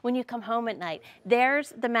entranceway when you come home at night.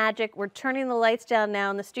 There's the magic. We're turning the lights down now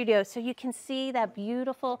in the studio so you can see that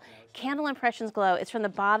beautiful Candle Impressions glow. It's from the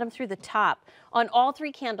bottom through the top on all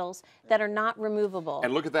 3 candles that are not removable.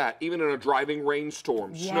 And look at that, even in a driving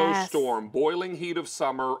rainstorm, snowstorm, boiling heat of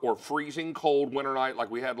summer, or freezing cold winter night like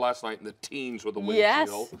we had last night in the teens with the wind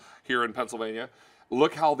chill here in Pennsylvania.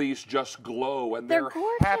 Look how these just glow, and they're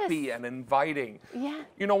happy and inviting. Yeah.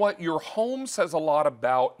 You know what? Your home says a lot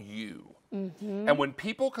about you. And when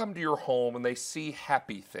people come to your home and they see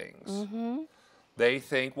happy things, they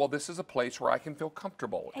think, well, this is a place where I can feel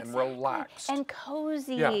comfortable and relaxed. And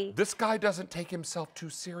cozy. Yeah, this guy doesn't take himself too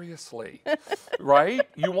seriously, right?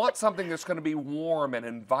 You want something that's going to be warm and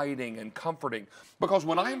inviting and comforting. Because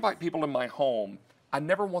when I invite people in my home, I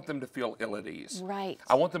never want them to feel ill at ease. Right.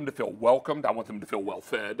 I want them to feel welcomed. I want them to feel well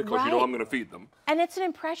fed because you know I'm going to feed them. And it's an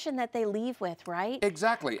impression that they leave with, right?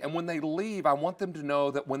 Exactly. And when they leave, I want them to know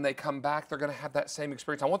that when they come back, they're going to have that same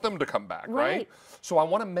experience. I want them to come back, right? So I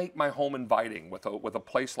want to make my home inviting with a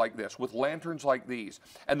place like this, with lanterns like these.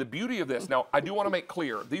 And the beauty of this, now I do want to make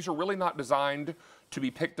clear, these are really not designed to be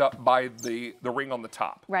picked up by the ring on the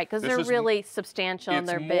top. Right, because they're really substantial and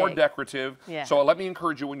they're big. It's more decorative. Yeah. So let me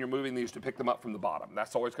encourage you when you're moving these to pick them up from the bottom.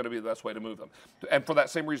 That's always going to be the best way to move them. And for that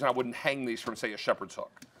same reason, I wouldn't hang these from, say, a shepherd's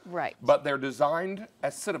hook. Right. But they're designed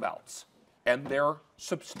as sit-abouts, and they're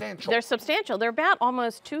substantial. They're substantial. They're about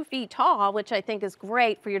almost 2 feet tall, which I think is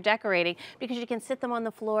great for your decorating because you can sit them on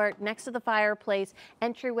the floor next to the fireplace,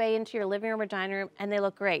 entryway into your living room or dining room, and they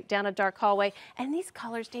look great down a dark hallway. And these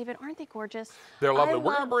colors, David, aren't they gorgeous? They're lovely.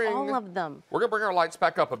 We're gonna bring all of them. We're going to bring our lights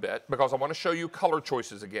back up a bit because I want to show you color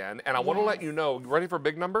choices again, and I want to let you know, ready for a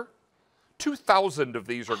big number? 2,000 of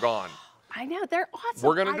these are gone. I know, they're awesome.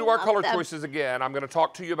 We're going to do our color choices again. I'm going to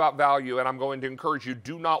talk to you about value, and I'm going to encourage you,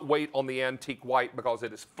 do not wait on the antique white because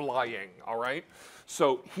it is flying, all right?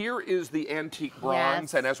 So here is the antique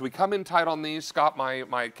bronze, and as we come in tight on these, Scott,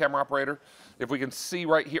 my camera operator, if we can see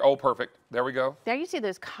right here, oh, perfect. There we go. There you see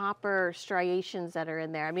those copper striations that are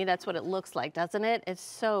in there. I mean, that's what it looks like, doesn't it? It's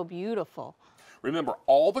so beautiful. Remember,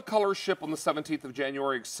 all the colors ship on the 17th of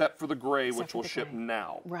January except for the gray, which will ship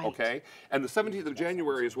now, okay? And the 17th of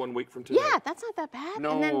January is 1 week from today. Yeah, that's not that bad.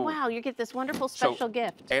 No. And then, wow, you get this wonderful special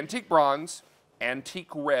gift. Antique bronze, antique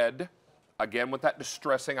red, again with that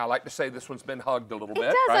distressing. I like to say this one's been hugged a little bit.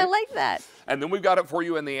 It does, I like that. And then we've got it for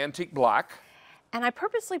you in the antique black. And I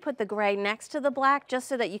purposely put the gray next to the black just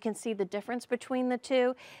so that you can see the difference between the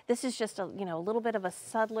two. This is just a, a little bit of a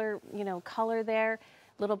subtler, color there.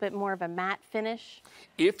 A little bit more of a matte finish.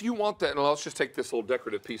 If you want that, and let's just take this little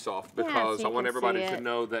decorative piece off because so I want everybody to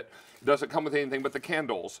know that it doesn't come with anything but the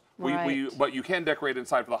candles. But you can decorate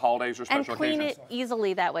inside for the holidays or special occasions. And clean it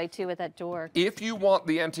easily that way too with that door. If you want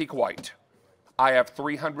the antique white, I have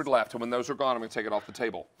 300 left, and when those are gone, I'm going to take it off the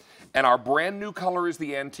table. And our brand new color is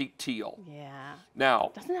the antique teal. Yeah.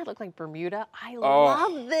 Now, doesn't that look like Bermuda? I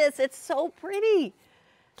love this. It's so pretty.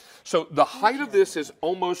 So the height of this is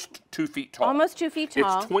almost 2 feet tall. Almost 2 feet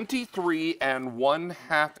tall. It's 23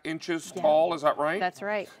 1/2 inches tall, is that right? That's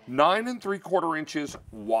right. 9 3/4 inches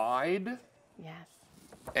wide. Yes.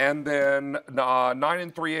 And then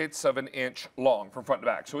 9 3/8 of an inch long from front to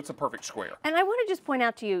back. So it's a perfect square. And I want to just point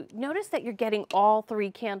out to you, notice that you're getting all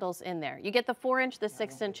 3 candles in there. You get the 4-inch, the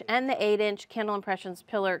 6-inch, and the 8-inch Candle Impressions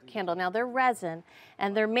pillar candle. Now they're resin,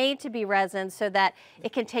 and they're made to be resin so that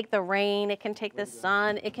it can take the rain, it can take the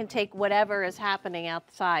sun, it can take whatever is happening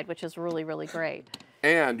outside, which is really, really great.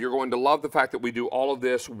 And you're going to love the fact that we do all of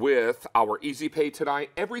this with our Easy Pay tonight.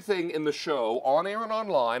 Everything in the show, on air and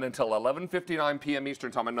online until 11:59 p.m. Eastern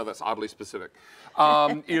Time, I know that's oddly specific,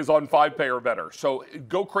 is on 5 Pay or better. So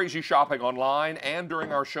go crazy shopping online and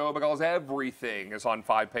during our show because everything is on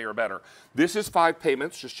 5 Pay or better. This is 5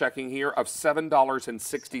 payments, just checking here, of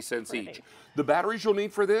 $7.60 each. The batteries you'll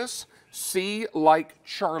need for this, see like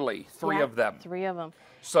Charlie, 3 of them. 3 of them.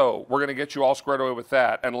 So we're going to get you all squared away with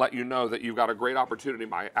that and let you know that you've got a great opportunity.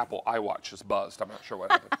 My Apple iWatch is buzzed. I'm not sure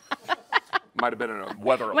what happened. Might have been in a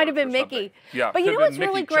weather alert. Might have been or Mickey. something. Yeah. But you could know have what's been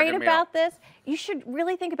really Mickey great checking me out. about this? You should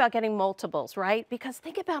really think about getting multiples, right? Because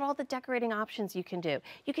think about all the decorating options you can do.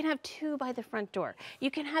 You can have 2 by the front door.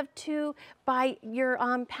 You can have 2 by your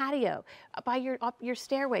patio, by your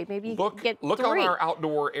stairway. Maybe you can get 3. Look on our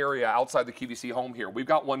outdoor area outside the QVC home here. We've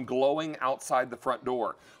got one glowing outside the front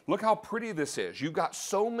door. Look how pretty this is. You've got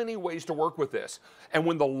so many ways to work with this. And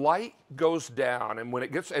when the light goes down and when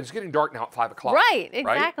it's getting dark now at 5 o'clock. Right,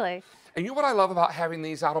 exactly. Right? And you know what I love about having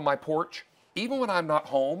these out on my porch? Even when I'm not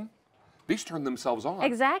home, these turn themselves on.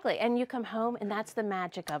 Exactly, and you come home, and that's the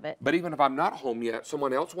magic of it. But even if I'm not home yet,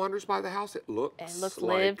 someone else wanders by the house, it looks like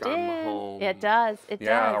lived I'm in. home. It does. It does.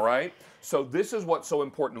 Yeah, right? So this is what's so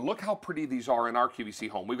important. Look how pretty these are in our QVC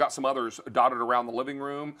home. We've got some others dotted around the living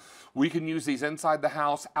room. We can use these inside the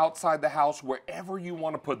house, outside the house, wherever you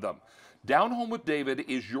want to put them. Down Home with David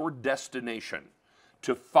is your destination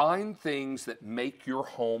to find things that make your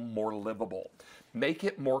home more livable, make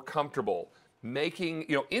it more comfortable,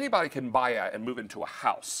 anybody can buy and move into a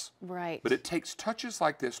house. Right. But it takes touches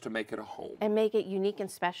like this to make it a home. And make it unique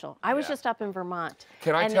and special. I was just up in Vermont.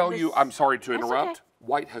 Can I tell you, I'm sorry to That's interrupt, okay.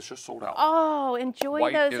 White has just sold out. Oh, enjoy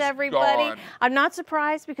White those, is everybody. gone. I'm not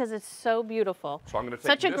surprised because it's so beautiful. So I'm going to take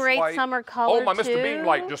Such a this great white. summer color, Oh, my too. Mr. Beam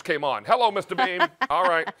light just came on. Hello, Mr. Beam. All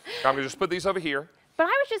right. I'm going to just put these over here. But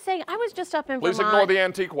I was just saying, I was just up in Please Vermont ignore the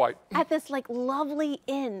antique white. at this lovely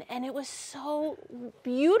inn, and it was so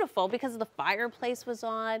beautiful because the fireplace was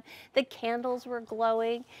on, the candles were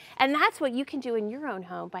glowing, and that's what you can do in your own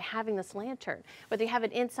home by having this lantern. Whether you have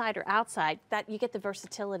it inside or outside, that you get the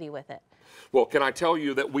versatility with it. Well, can I tell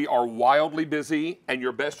you that we are wildly busy, and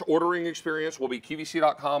your best ordering experience will be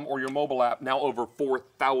QVC.com or your mobile app. Now over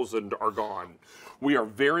 4,000 are gone. We are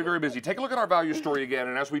very, very busy. Take a look at our value story again,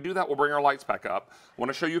 and as we do that, we'll bring our lights back up. I want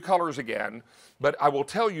to show you colors again, but I will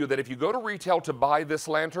tell you that if you go to retail to buy this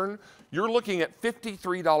lantern, you're looking at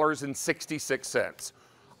 $53.66.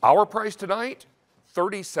 Our price tonight,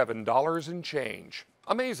 $37 and change.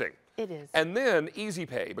 Amazing. It is. And then Easy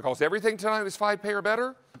Pay, because everything tonight is 5 pay or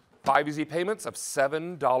better. 5 easy payments of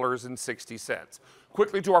 $7.60.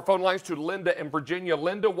 Quickly to our phone lines to Linda in Virginia.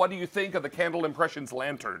 Linda, what do you think of the Candle Impressions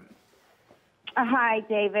lantern? Hi,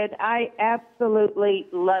 David. I absolutely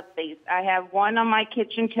love these. I have one on my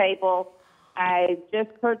kitchen table. I just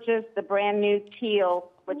purchased the brand new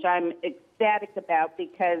teal, which I'm ecstatic about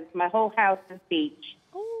because my whole house is beach.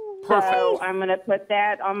 Perfect. So I'm going to put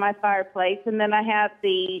that on my fireplace. And then I have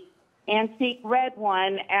the antique red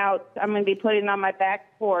one out. I'm going to be putting on my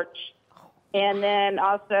back porch. And then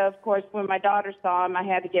also, of course, when my daughter saw them, I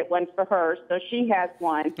had to get one for her. So she has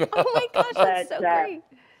one. Oh, my gosh, that's so great.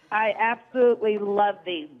 I absolutely love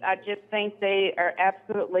these. I just think they are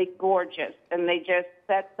absolutely gorgeous, and they just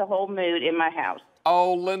set the whole mood in my house.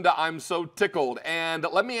 Oh, Linda, I'm so tickled. And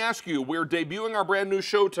let me ask you, we're debuting our brand new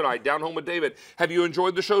show tonight, Down Home with David. Have you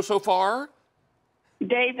enjoyed the show so far?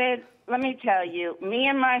 David, let me tell you, me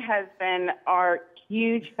and my husband are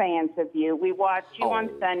huge fans of you. We watch you on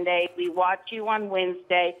Sunday. We watch you on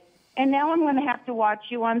Wednesday. And now I'm going to have to watch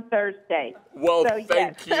you on Thursday. Well, so,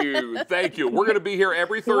 thank you. Thank you. We're going to be here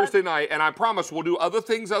every Thursday night, and I promise we'll do other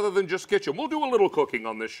things other than just kitchen. We'll do a little cooking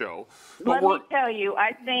on this show. Let me tell you,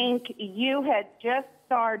 I think you had just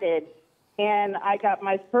started, and I got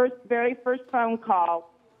my very first phone call,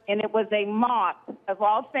 and it was a mop of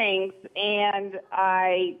all things, and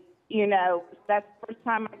that's the first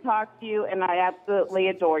time I talked to you, and I absolutely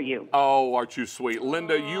adore you. Oh, aren't you sweet.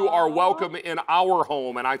 Linda, you are welcome in our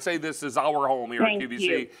home, and I say this is our home here at QVC.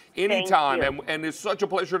 You. Anytime, and it's such a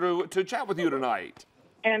pleasure to chat with you tonight.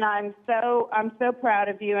 And I'm so proud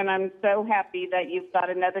of you, and I'm so happy that you've got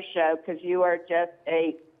another show because you are just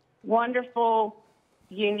a wonderful,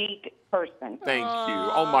 unique person. Thank you.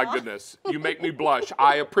 Oh, my goodness. You make me blush.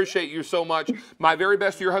 I appreciate you so much. My very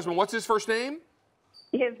best to your husband. What's his first name?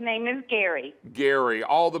 His name is Gary. Gary,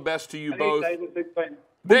 all the best to you both.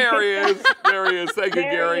 There he is. There he is. Thank you,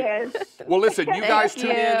 Gary. There he is. Well, listen, you guys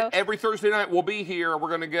tune in every Thursday night. We'll be here. We're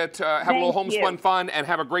going to have a little homespun fun and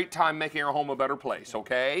have a great time making our home a better place,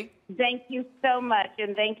 okay? Thank you so much,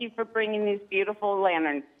 and thank you for bringing these beautiful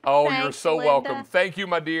lanterns. Oh, Thanks, you're so Linda. welcome. Thank you,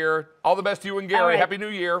 my dear. All the best to you and Gary. All right. Happy New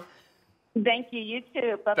Year. Thank you. You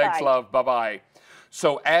too. Bye-bye. Thanks, love. Bye-bye.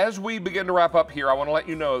 So as we begin to wrap up here, I want to let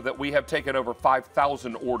you know that we have taken over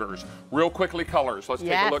 5,000 orders. Real quickly, colors. Let's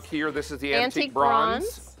take a look here. This is the antique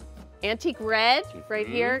bronze. Antique red right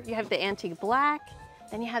here. You have the antique black.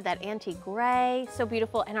 Then you have that antique gray. So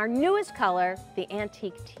beautiful. And our newest color, the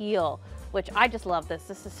antique teal, which I just love this.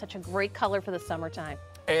 This is such a great color for the summertime.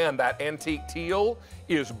 And that antique teal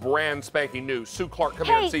is brand spanking new. Sue Clark, come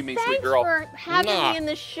here and see me, sweet girl. Thanks for having me in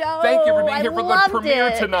the show. Thank you for being here for the loved premiere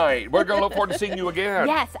it. tonight. We're going to look forward to seeing you again.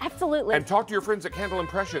 Yes, absolutely. And talk to your friends at Candle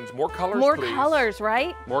Impressions. More colors, More please. colors,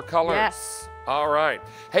 right? More colors. Yes. All right.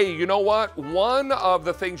 Hey, you know what? One of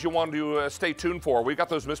the things you want to stay tuned for, we've got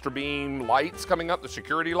those Mr. Beam lights coming up, the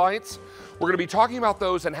security lights. We're going to be talking about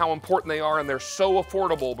those and how important they are, and they're so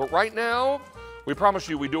affordable. But right now, we promise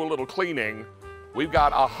you we do a little cleaning. We've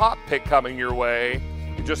got a hot pick coming your way.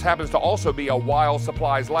 It just happens to also be a while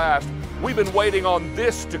supplies last. We've been waiting on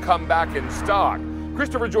this to come back in stock.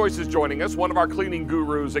 Christopher Joyce is joining us, one of our cleaning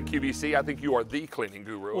gurus at QVC. I think you are the cleaning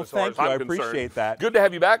guru as far as I'm concerned. I appreciate that. Good to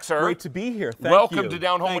have you back, sir. Great to be here. Thank Welcome you. to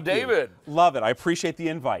Down Home with David. Love it. I appreciate the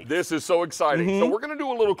invite. This is so exciting. So we're going to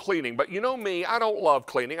do a little cleaning, but you know me, I don't love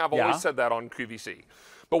cleaning. I've always said that on QVC.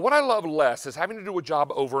 But what I love less is having to do a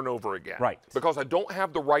job over and over again. Right. Because I don't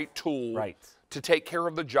have the right tool to take care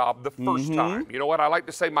of the job the first time. You know what? I like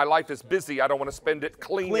to say my life is busy. I don't want to spend it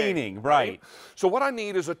cleaning. Right. So what I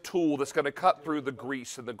need is a tool that's going to cut through the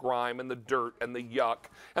grease and the grime and the dirt and the yuck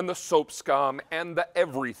and the soap scum and the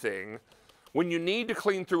everything. When you need to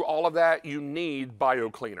clean through all of that, you need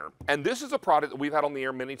BioCleaner. And this is a product that we've had on the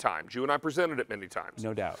air many times. You and I presented it many times.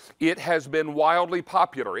 No doubt. It has been wildly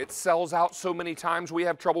popular. It sells out so many times we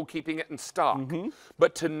have trouble keeping it in stock.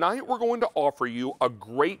 But tonight we're going to offer you a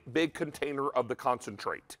great big container of the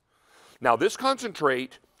concentrate. Now this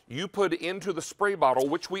concentrate you put into the spray bottle,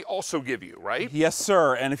 which we also give you, right? Yes,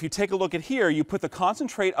 sir. And if you take a look at here, you put the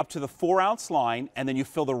concentrate up to the 4-ounce line, and then you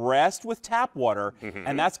fill the rest with tap water,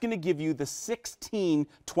 and that's going to give you the 16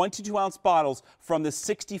 22-ounce bottles from the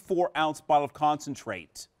 64-ounce bottle of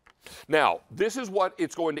concentrate. Now, this is what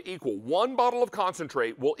it's going to equal. One bottle of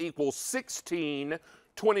concentrate will equal 16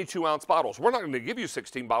 22-ounce bottles. We're not going to give you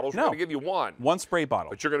 16 bottles. We're going to give you one. One spray bottle.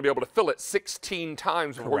 But you're going to be able to fill it 16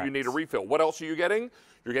 times before you need a refill. What else are you getting?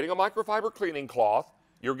 You're getting a microfiber cleaning cloth.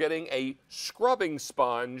 You're getting a scrubbing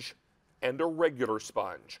sponge and a regular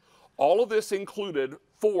sponge. All of this included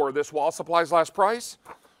for this while supplies last price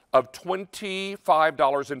of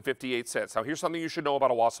 $25.58. Now, here's something you should know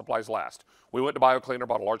about a while supplies last. We went to BioCleaner,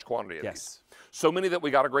 bought a large quantity of these. So many that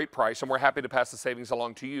we got a great price, and we're happy to pass the savings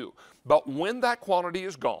along to you. But when that quantity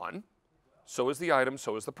is gone, so is the item,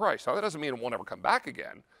 so is the price. Now, that doesn't mean it won't ever come back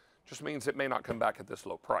again. It just means it may not come back at this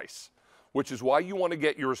low price, which is why you want to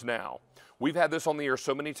get yours now. We've had this on the air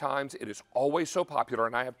so many times. It is always so popular,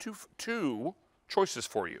 and I have two choices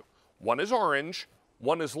for you. One is orange,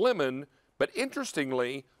 one is lemon, but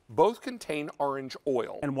interestingly, both contain orange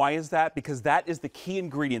oil. And why is that? Because that is the key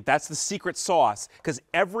ingredient. That's the secret sauce, because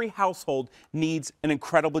every household needs an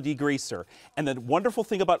incredible degreaser. And the wonderful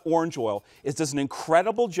thing about orange oil is it does an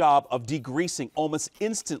incredible job of degreasing almost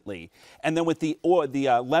instantly. And then with the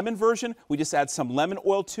lemon version, we just add some lemon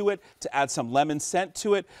oil to it to add some lemon scent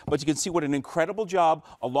to it. But you can see what an incredible job,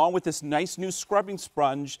 along with this nice new scrubbing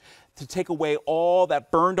sponge, to take away all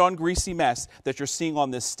that burned on greasy mess that you're seeing on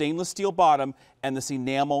this stainless steel bottom and this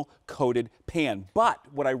enamel coated pan. But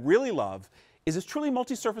what I really love is it's truly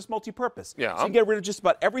multi-surface, multi-purpose. Yeah. So you can get rid of just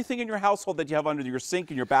about everything in your household that you have under your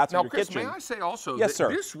sink, in your bathroom, Now, your Chris, kitchen. may I say also Yes, that sir.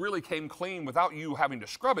 this really came clean without you having to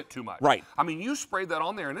scrub it too much. Right. I mean, you sprayed that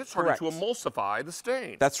on there and it started Correct. to emulsify the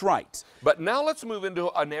stain. That's right. But now let's move into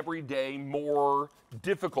an everyday, more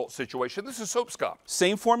difficult situation. This is soap scum.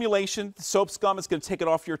 Same formulation. The soap scum is going to take it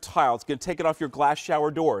off your tile. It's going to take it off your glass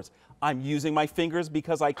shower doors. I'm using my fingers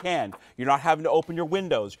because I can. You're not having to open your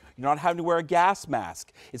windows. You're not having to wear a gas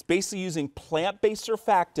mask. It's basically using plant-based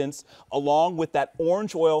surfactants along with that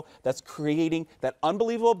orange oil that's creating that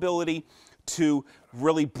unbelievable ability to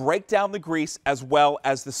really break down the grease as well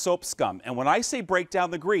as the soap scum. And when I say break down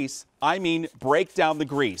the grease, I mean break down the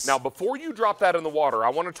grease. Now, before you drop that in the water, I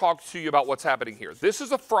want to talk to you about what's happening here. This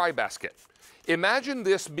is a fry basket. Imagine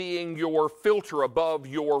this being your filter above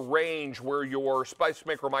your range where your spice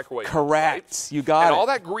maker microwave is, Correct. right? You got it. And all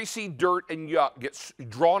that greasy dirt and yuck gets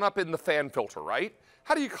drawn up in the fan filter, right?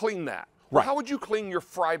 How do you clean that? Well, Right. how would you clean your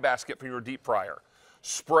fry basket from your deep fryer?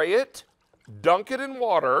 Spray it, dunk it in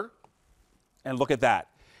water. And look at that.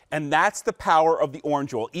 And that's the power of the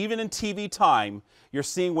orange oil. Even in TV time, you're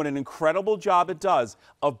seeing what an incredible job it does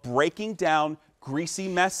of breaking down greasy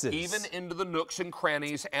messes. Even into the nooks and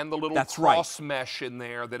crannies and the little That's right. cross mesh in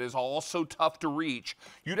there that is all so tough to reach.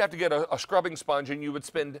 You'd have to get a scrubbing sponge and you would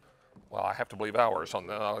spend, well, I have to believe hours on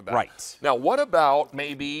that. Right. Now, what about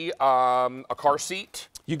maybe a car seat?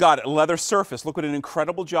 You got it. A leather surface. Look what an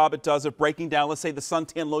incredible job it does of breaking down, let's say, the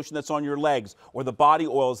suntan lotion that's on your legs or the body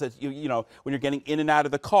oils that, you know, when you're getting in and out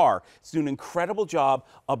of the car. It's doing an incredible job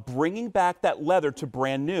of bringing back that leather to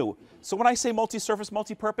brand new. So when I say multi-surface,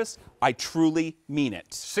 multi-purpose, I truly mean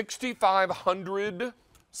it. 6,500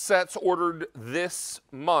 sets ordered this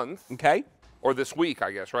month. Okay. Or this week,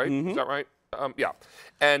 I guess, right? Is that right? Yeah.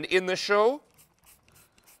 And in the show,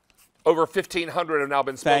 over 1,500 have now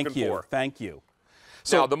been spoken for. Thank you.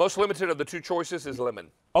 So now, the most limited of the two choices is lemon.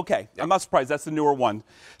 Okay, I'm not surprised. That's the newer one.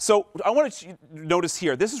 So I want to notice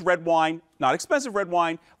here, this is red wine, not expensive red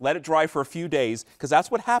wine. Let it dry for a few days, because that's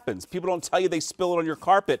what happens. People don't tell you they spill it on your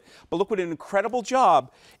carpet, but look what an incredible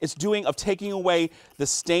job it's doing of taking away the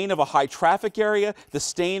stain of a high traffic area, the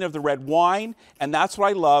stain of the red wine, and that's what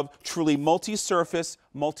I love. Truly multi-surface,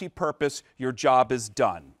 multi-purpose, your job is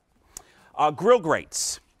done. Grill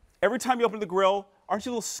grates. Every time you open the grill, aren't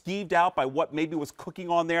you a little skeeved out by what maybe was cooking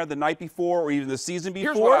on there the night before or even the season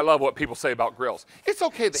before? Here's what I love what people say about grills. It's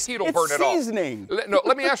okay, the heat will burn it off. It's seasoning. No,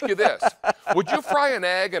 let me ask you this. Would you fry an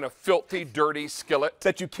egg in a filthy, dirty skillet?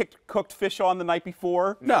 That you cooked fish on the night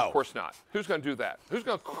before? No, of course not. Who's going to do that? Who's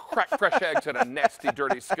going to crack fresh eggs in a nasty,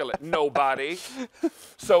 dirty skillet? Nobody.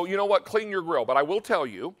 So you know what? Clean your grill. But I will tell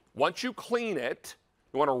you, once you clean it,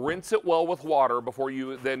 you want to rinse it well with water before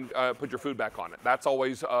you then put your food back on it. That's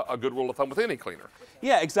always a good rule of thumb with any cleaner.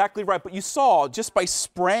 Yeah, exactly right. But you saw, just by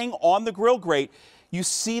spraying on the grill grate, you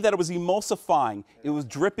see that it was emulsifying. It was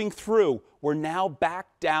dripping through. We're now back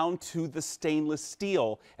down to the stainless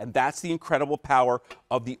steel, and that's the incredible power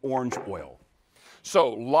of the orange oil. So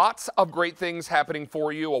lots of great things happening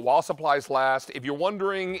for you while supplies last. If you're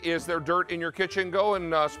wondering, is there dirt in your kitchen, go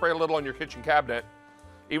and spray a little on your kitchen cabinet.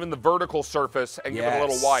 Even the vertical surface, and give it a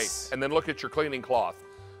little white, and then look at your cleaning cloth.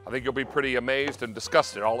 I think you'll be pretty amazed and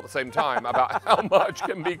disgusted all at the same time about how much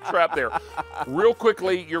can be trapped there. Real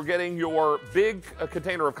quickly, you're getting your big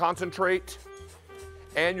container of concentrate,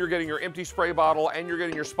 and you're getting your empty spray bottle, and you're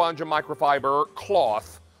getting your sponge and microfiber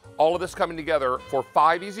cloth. All of this coming together for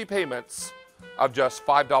 5 easy payments of just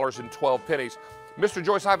 $5.12. Mr.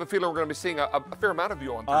 Joyce, I have a feeling we're going to be seeing a fair amount of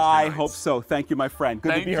you on Thursday I nights. hope so. Thank you, my friend.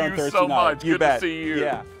 Good to be here on Thursday night. Thank you so much. You Good bet. to see you.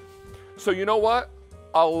 Yeah. So you know what?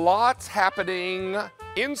 A lot's happening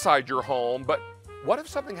inside your home, but what if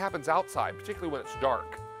something happens outside, particularly when it's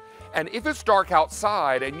dark? And if it's dark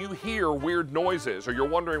outside and you hear weird noises or you're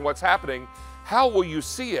wondering what's happening, how will you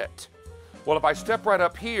see it? Well, if I step right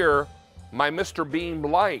up here, my Mr. Beam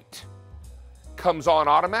light comes on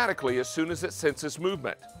automatically as soon as it senses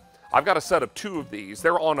movement. I've got a set of 2 of these.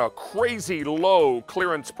 They're on a crazy low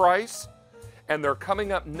clearance price, and they're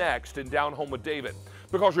coming up next in Down Home with David.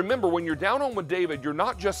 Because remember, when you're Down Home with David, you're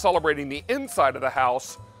not just celebrating the inside of the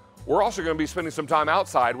house, we're also going to be spending some time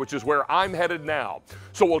outside, which is where I'm headed now.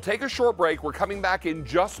 So we'll take a short break. We're coming back in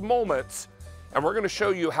just moments, and we're going to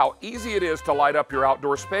show you how easy it is to light up your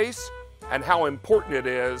outdoor space and how important it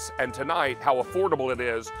is, and tonight, how affordable it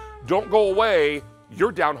is. Don't go away.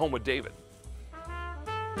 You're Down Home with David.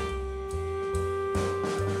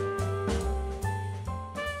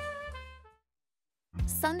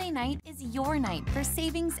 Sunday night is your night for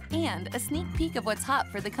savings and a sneak peek of what's hot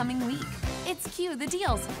for the coming week. It's Q the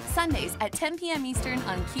Deals, Sundays at 10 p.m. Eastern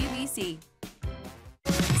on QVC.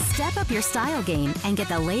 Step up your style game and get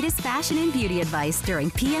the latest fashion and beauty advice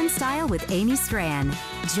during PM Style with Amy Strand.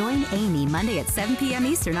 Join Amy Monday at 7 p.m.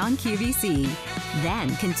 Eastern on QVC.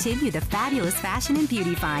 Then continue the fabulous fashion and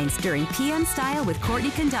beauty finds during PM Style with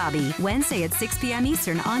Courtney Kandabi, Wednesday at 6 p.m.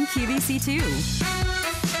 Eastern on QVC2.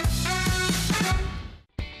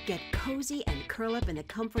 Get cozy and curl up in the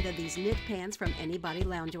comfort of these knit pants from Anybody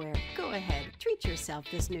Loungewear. Go ahead, treat yourself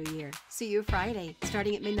this new year. See you Friday,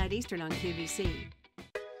 starting at midnight Eastern on QVC.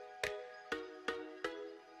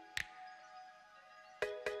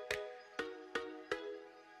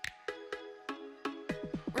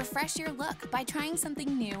 Refresh your look by trying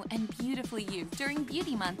something new and beautifully you during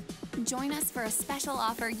Beauty Month. Join us for a special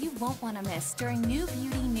offer you won't want to miss during New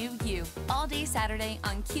Beauty, New You, all day Saturday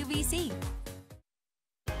on QVC.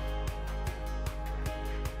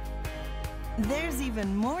 There's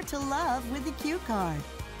even more to love with the Q Card.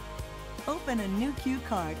 Open a new Q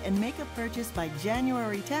Card and make a purchase by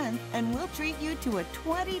January 10th, and we'll treat you to a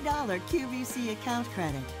 $20 QVC account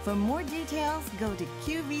credit. For more details, go to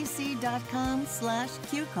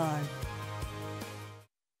qvc.com/QCard.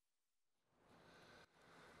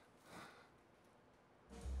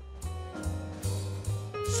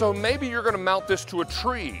 So maybe you're going to mount this to a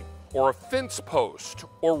tree or a fence post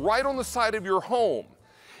or right on the side of your home.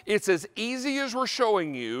 It's as easy as we're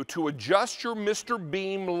showing you to adjust your Mr.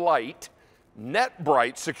 Beam light, Net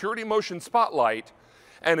Bright Security Motion Spotlight,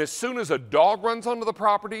 And as soon as a dog runs onto the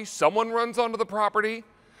property, someone runs onto the property,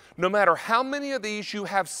 no matter how many of these you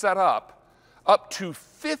have set up to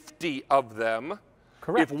 50 of them,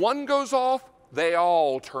 correct, if one goes off, they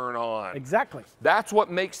all turn on. Exactly. That's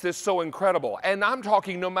what makes this so incredible. And I'm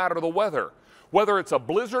talking no matter the weather. Whether it's a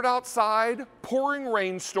blizzard outside, pouring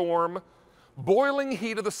rainstorm, boiling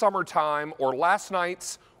heat of the summertime, or last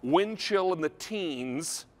night's wind chill in the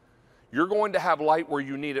teens, you're going to have light where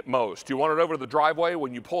you need it most. You want it over the driveway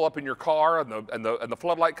when you pull up in your car and the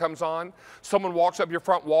floodlight comes on? Someone walks up your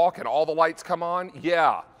front walk and all the lights come on?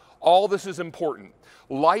 Yeah, all this is important.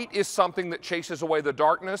 Light is something that chases away the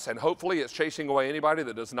darkness, and hopefully it's chasing away anybody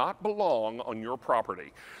that does not belong on your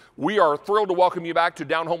property. We are thrilled to welcome you back to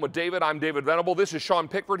Down Home with David. I'm David Venable. This is Sean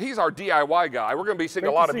Pickford. He's our DIY guy. We're going to be seeing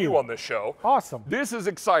a lot of you on this show. Awesome. This is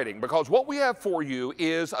exciting because what we have for you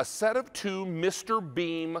is a set of 2 Mr.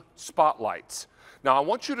 Beam spotlights. Now, I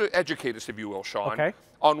want you to educate us, if you will, Sean,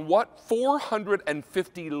 on what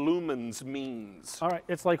 450 lumens means. All right,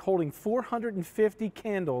 it's like holding 450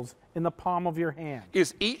 candles in the palm of your hand.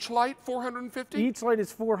 Is each light 450? Each light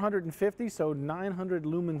is 450, so 900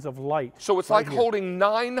 lumens of light. So it's like holding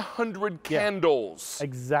 900 candles.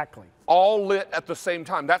 Exactly. All lit at the same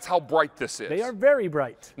time. That's how bright this is. They are very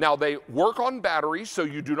bright. Now, they work on batteries, so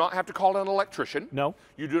you do not have to call an electrician. No.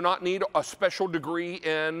 You do not need a special degree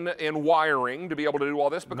in wiring to be able to do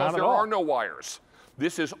all this because there are no wires.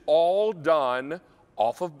 This is all done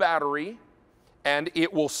off of battery, and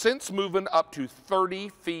it will sense movement up to 30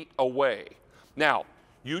 feet away. Now,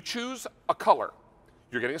 you choose a color.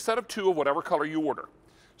 You're getting a set of 2 of whatever color you order.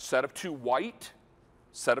 Set of 2 white,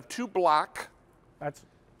 set of 2 black.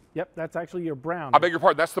 Yep, that's actually your brown. I beg your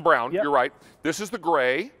pardon, that's the brown. Yep. You're right. This is the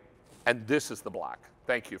gray, and this is the black.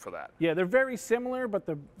 Thank you for that. Yeah, they're very similar, but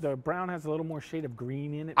the brown has a little more shade of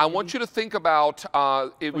green in it. I want you to think about,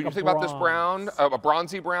 when you think about this brown, a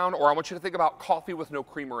bronzy brown, or I want you to think about coffee with no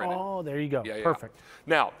creamer in it. Oh, there you go. Yeah, yeah. Perfect.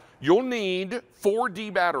 Now, you'll need 4 D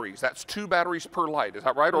batteries. That's 2 batteries per light. Is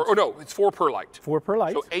that right? Or no, it's 4 per light. 4 per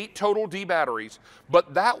light. So 8 total D batteries.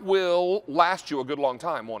 But that will last you a good long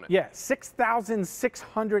time, won't it? Yeah,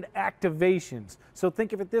 6,600 activations. So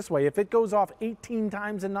think of it this way. If it goes off 18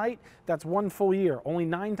 times a night, that's 1 full year. Only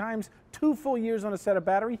 9 times, 2 full years on a set of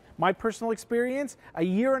battery. My personal experience, a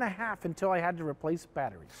year and a half until I had to replace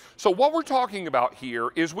batteries. So what we're talking about here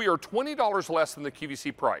is we are $20 less than the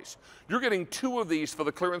QVC price. You're getting 2 of these for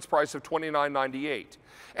the clearance price of $29.98.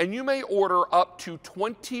 And you may order up to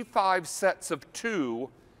 25 sets of 2,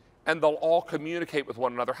 and they'll all communicate with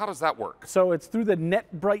one another. How does that work? So it's through the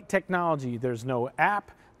NetBright technology. There's no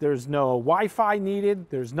app. There's no Wi-Fi needed.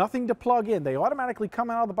 There's nothing to plug in. They automatically come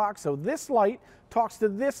out of the box. So this light talks to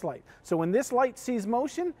this light. So when this light sees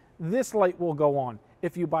motion, this light will go on.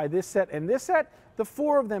 If you buy this set and this set, the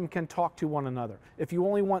 4 of them can talk to one another. If you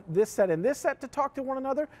only want this set and this set to talk to one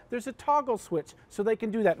another, there's a toggle switch so they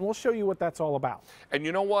can do that. And we'll show you what that's all about. And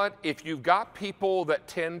you know what? If you've got people that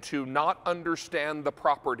tend to not understand the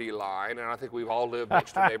property line, and I think we've all lived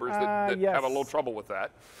next to neighbors that have a little trouble with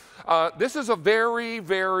that, this is a very,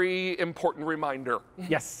 very important reminder.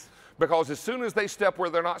 Yes. Because as soon as they step where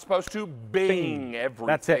they're not supposed to, bing,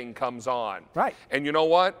 everything comes on. Right. And you know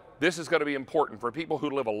what? This is going to be important for people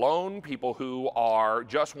who live alone, people who are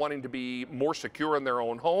just wanting to be more secure in their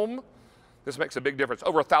own home. This makes a big difference.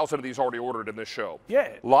 Over 1,000 of these already ordered in this show. Yeah.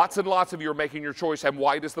 Lots and lots of you are making your choice, and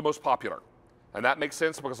white is the most popular. And that makes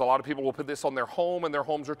sense because a lot of people will put this on their home, and their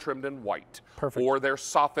homes are trimmed in white. Perfect. Or their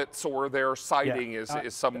soffits or their siding is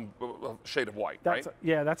some shade of white, right?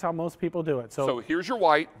 Yeah, that's how most people do it. So here's your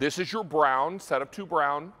white. This is your brown, set of 2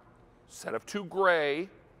 brown, set of 2 gray,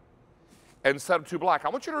 and set of 2 black. I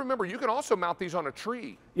want you to remember, you can also mount these on a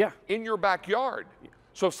tree in your backyard.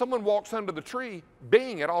 So if someone walks under the tree,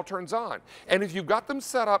 bing, it all turns on. And if you've got them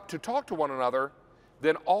set up to talk to one another,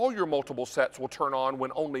 then all your multiple sets will turn on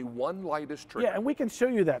when only 1 light is triggered. Yeah, and we can show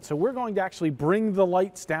you that. So we're going to actually bring the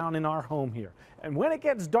lights down in our home here. And when it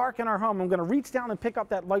gets dark in our home, I'm going to reach down and pick up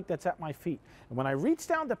that light that's at my feet. And when I reach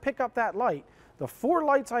down to pick up that light, the 4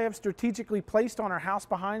 lights I have strategically placed on our house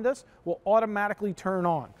behind us will automatically turn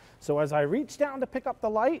on. So as I reach down to pick up the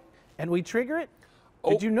light and we trigger it,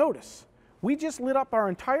 did you notice? We just lit up our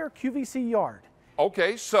entire QVC yard.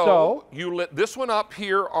 Okay, so you lit this one up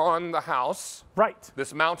here on the house. Right.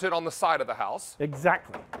 This mounted on the side of the house.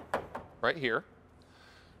 Exactly. Right here.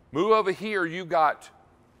 Move over here, you got,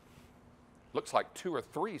 looks like 2 or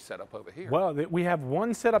 3 set up over here. Well, we have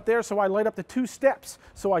 1 set up there, so I light up the 2 steps.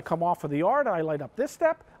 So I come off of the yard, I light up this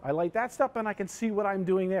step, I light that step, and I can see what I'm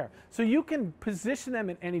doing there. So you can position them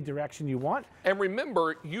in any direction you want. And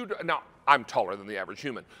remember, now, I'm taller than the average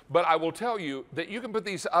human, but I will tell you that you can put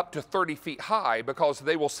these up to 30 feet high because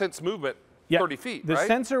they will sense movement 30 feet, The right?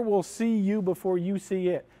 sensor will see you before you see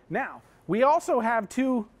it. Now, we also have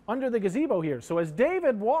two under the gazebo here. So as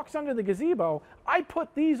David walks under the gazebo, I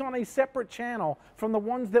put these on a separate channel from the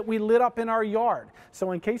ones that we lit up in our yard.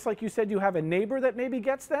 So in case, like you said, you have a neighbor that maybe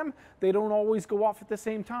gets them, they don't always go off at the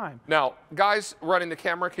same time. Now, guys running the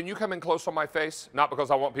camera, can you come in close on my face? Not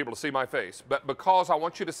because I want people to see my face, but because I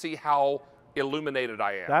want you to see how illuminated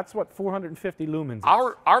I am. That's what 450 lumens is.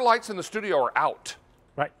 Our lights in the studio are out.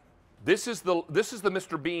 Right. This is the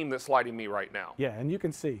Mr. Beam that's lighting me right now. Yeah, and you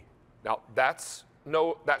can see. Now, that's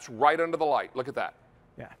right under the light. Look at that.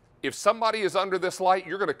 Yeah. If somebody is under this light,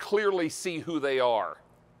 you're going to clearly see who they are,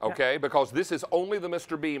 okay? Yeah. Because this is only the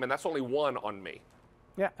Mr. Beam, and that's only one on me.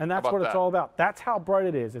 Yeah, and that's what it's all about. That's how bright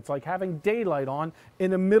it is. It's like having daylight on in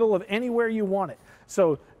the middle of anywhere you want it.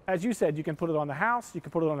 So, as you said, you can put it on the house, you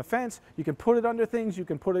can put it on a fence, you can put it under things, you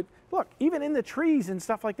can put it, look, even in the trees and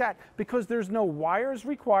stuff like that, because there's no wires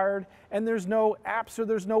required and there's no apps or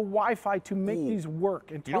there's no Wi-Fi to make these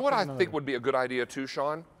work. And you know what I think would be a good idea too,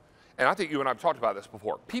 Sean? And I think you and I have talked about this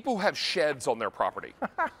before. People have sheds on their property.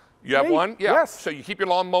 You have one? Yeah. Yes. So you keep your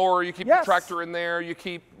lawnmower, you keep your tractor in there, you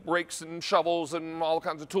keep rakes and shovels and all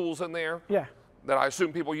kinds of tools in there. Yeah. That I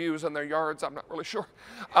assume people use in their yards. I'm not really sure.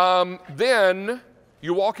 Then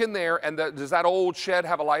you walk in there, and does that old shed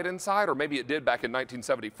have a light inside? Or maybe it did back in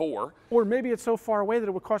 1974. Or maybe it's so far away that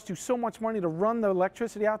it would cost you so much money to run the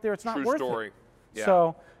electricity out there, it's not worth it. True story. Yeah.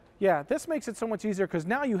 So, yeah, this makes it so much easier because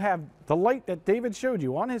now you have the light that David showed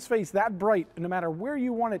you on his face, that bright, no matter where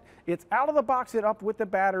you want it. It's out of the box, it up with the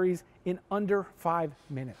batteries in under 5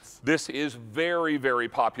 minutes. This is very, very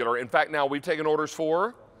popular. In fact, now we've taken orders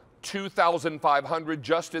for 2,500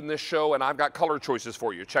 just in this show, and I've got color choices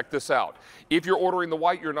for you. Check this out. If you're ordering the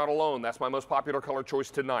white, you're not alone. That's my most popular color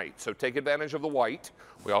choice tonight, so take advantage of the white.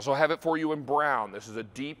 We also have it for you in brown. This is a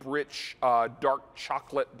deep, rich, dark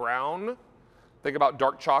chocolate brown. Think about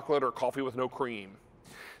dark chocolate or coffee with no cream.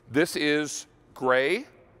 This is gray,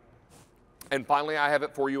 and finally I have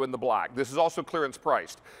it for you in the black. This is also clearance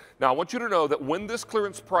priced. Now I want you to know that when this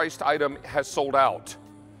clearance priced item has sold out,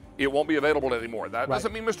 it won't be available anymore. That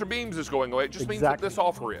doesn't mean Mr. Beams is going away. It just means that this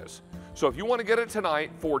offer is. So if you want to get it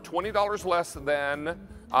tonight for $20 less than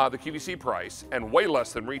the QVC price and way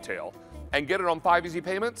less than retail, and get it on 5 easy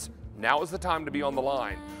payments, now is the time to be on the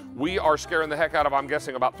line. We are scaring the heck out of, I'm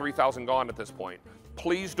guessing, about 3,000 gone at this point.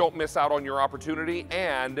 Please don't miss out on your opportunity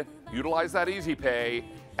and utilize that easy pay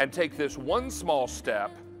and take this one small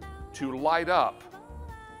step to light up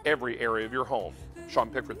every area of your home. Sean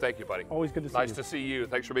Pickford, thank you, buddy. Always good to see you. Nice to see you.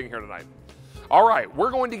 Thanks for being here tonight. All right,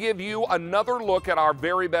 we're going to give you another look at our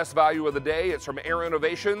very best value of the day. It's from Air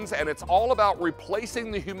Innovations, and it's all about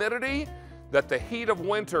replacing the humidity that the heat of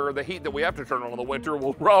winter, the heat that we have to turn on in the winter,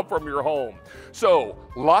 will rob from your home. So,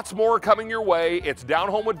 lots more coming your way. It's Down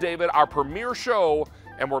Home with David, our premiere show,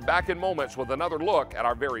 and we're back in moments with another look at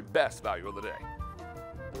our very best value of the day.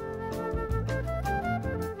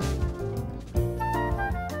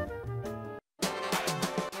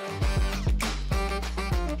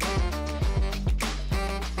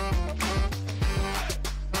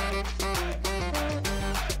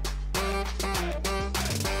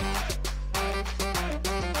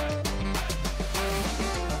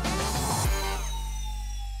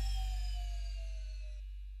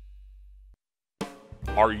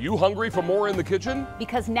 Are you hungry for more In the Kitchen?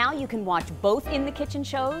 Because now you can watch both In the Kitchen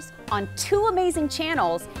shows on 2 amazing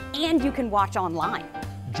channels, and you can watch online.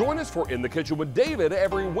 Join us for In the Kitchen with David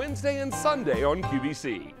every Wednesday and Sunday on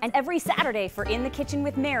QVC. And every Saturday for In the Kitchen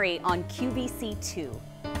with Mary on QVC 2.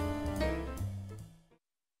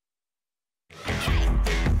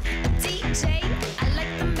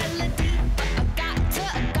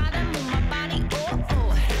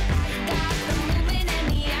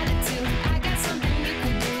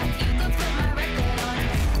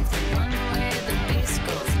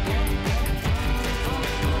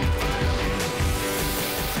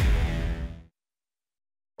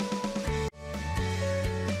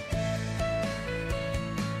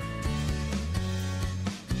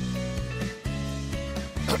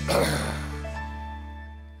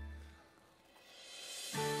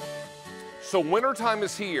 So wintertime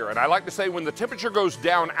is here, and I like to say when the temperature goes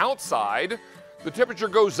down outside, the temperature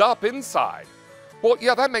goes up inside. Well,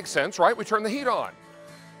 yeah, that makes sense, right? We turn the heat on.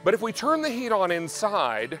 But if we turn the heat on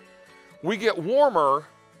inside, we get warmer,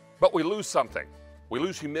 but we lose something. We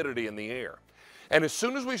lose humidity in the air. And as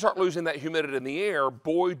soon as we start losing that humidity in the air,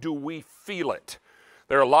 boy, do we feel it.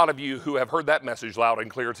 There are a lot of you who have heard that message loud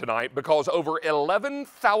and clear tonight because over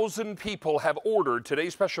 11,000 people have ordered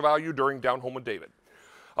today's special value during Down Home with David.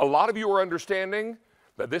 A lot of you are understanding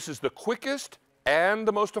that this is the quickest and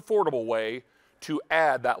the most affordable way to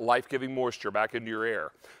add that life-giving moisture back into your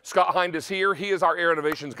air. Scott Hind is here. He is our Air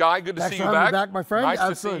Innovations guy. Good to see you back. Back, my friend. Nice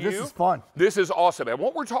Absolutely. to see you. This is fun. This is awesome. And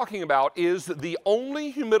what we're talking about is the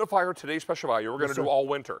only humidifier today's special value we're going to do all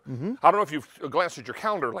winter. I don't know if you've glanced at your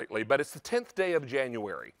calendar lately, but it's the 10th day of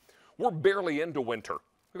January. We're barely into winter.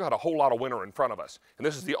 We've got a whole lot of winter in front of us. And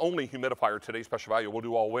this is the only humidifier today's special value we'll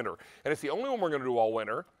do all winter. And it's the only one we're going to do all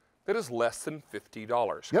winter that is less than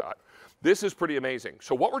 $50, Scott. This is pretty amazing.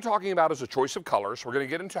 So what we're talking about is a choice of colors. We're going to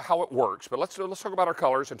get into how it works, but let's talk about our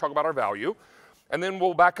colors and talk about our value. And then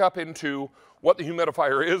we'll back up into what the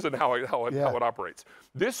humidifier is and how it operates.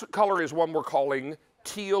 This color is one we're calling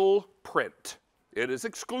teal print. It is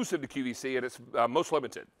exclusive to QVC and it's most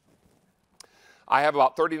limited. I have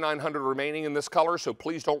about 3,900 remaining in this color, so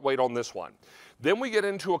please don't wait on this one. Then we get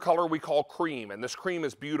into a color we call cream, and this cream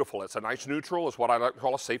is beautiful. It's a nice neutral. It's what I like to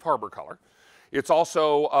call a safe harbor color. It's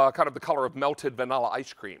also kind of the color of melted vanilla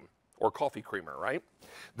ice cream or coffee creamer, right?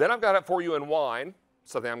 Then I've got it for you in wine,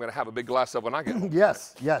 something I'm going to have a big glass of when I get home.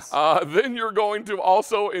 Yes, yes. Then you're going to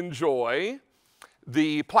also enjoy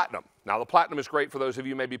the platinum. Now, the platinum is great for those of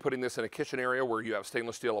you maybe putting this in a kitchen area where you have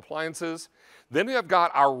stainless steel appliances. Then we have got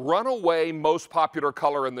our runaway most popular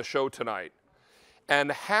color in the show tonight.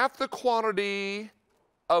 And half the quantity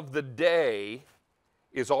of the day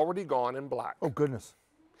is already gone in black. Oh, goodness.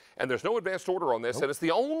 And there's no advanced order on this, and it's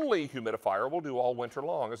the only humidifier we'll do all winter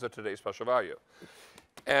long as a today's special value.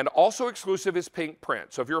 And also exclusive is pink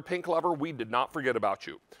print. So if you're a pink lover, we did not forget about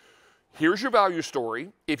you. Here's your value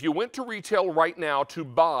story. If you went to retail right now to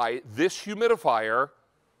buy this humidifier,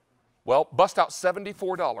 well, bust out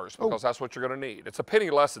 $74 because that's what you're going to need. It's a penny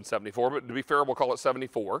less than $74, but to be fair, we'll call it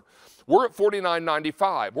 $74. We're at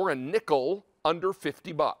 $49.95. We're a nickel under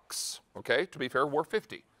 $50. Okay, to be fair, we're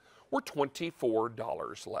 $50. We're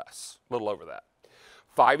 $24 less, a little over that.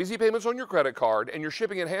 5 easy payments on your credit card, and your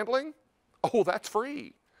shipping and handling, oh, that's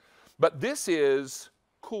free. But this is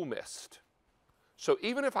Cool Mist. So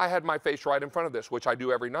even if I had my face right in front of this, which I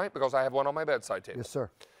do every night because I have one on my bedside table. Yes,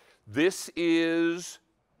 sir. This is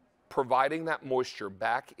providing that moisture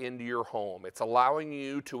back into your home. It's allowing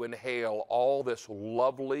you to inhale all this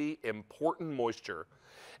lovely, important moisture,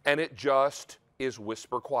 and it just is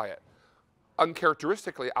whisper quiet.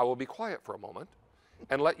 Uncharacteristically, I will be quiet for a moment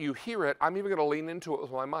and let you hear it. I'm even going to lean into it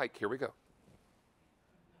with my mic. Here we go.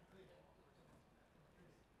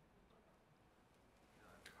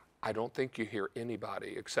 I don't think you hear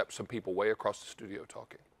anybody except some people way across the studio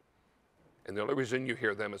talking. And the only reason you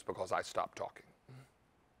hear them is because I stopped talking.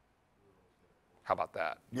 How about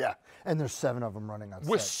that? Yeah, and there's 7 of them running on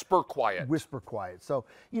set. Whisper quiet. Whisper quiet. So,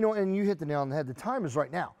 you know, and you hit the nail on the head. The time is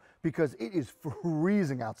right now because it is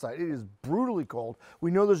freezing outside. It is brutally cold.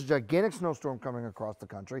 We know there's a gigantic snowstorm coming across the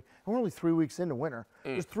country, and we're only 3 weeks into winter.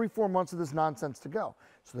 There's 3-4 months of this nonsense to go.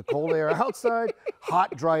 So the cold air outside,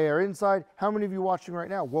 hot, dry air inside. How many of you watching right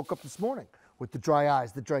now woke up this morning with the dry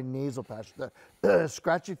eyes, the dry nasal patch, the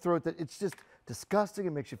scratchy throat? That it's just disgusting.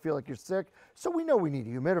 It makes you feel like you're sick. So we know we need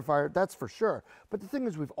a humidifier, that's for sure. But the thing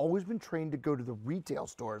is, we've always been trained to go to the retail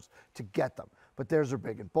stores to get them. But theirs are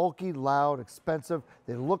big and bulky, loud, expensive.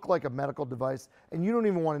 They look like a medical device, and you don't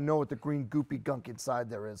even want to know what the green goopy gunk inside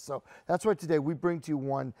there is. So that's why today we bring to you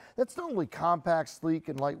one that's not only compact, sleek,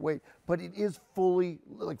 and lightweight, but it is fully,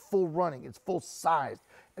 like full running. It's full sized.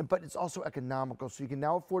 But it's also economical, so you can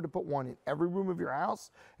now afford to put one in every room of your house,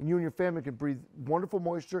 and you and your family can breathe wonderful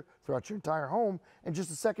moisture throughout your entire home. In just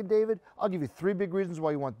a second, David, I'll give you 3 big reasons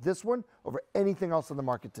why you want this one over anything else on the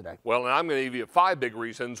market today. Well, and I'm going to give you 5 big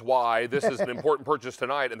reasons why this is an important purchase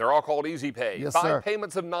tonight, and they're all called Easy Pay. Yes, 5 sir.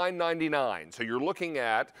 payments of $9.99. So you're looking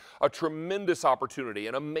at a tremendous opportunity,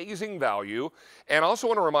 an amazing value. And I also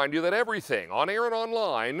want to remind you that everything on air and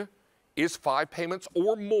online is 5 payments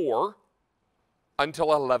or more until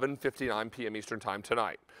 11:59 p.m. Eastern Time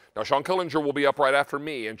tonight. Now, Sean Killinger will be up right after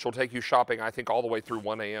me, and she'll take you shopping, I think, all the way through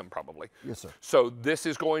 1 a.m. probably. Yes, sir. So this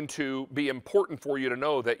is going to be important for you to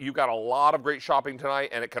know that you've got a lot of great shopping tonight,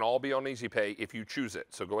 and it can all be on Easy Pay if you choose it.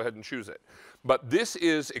 So go ahead and choose it. But this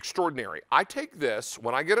is extraordinary. I take this,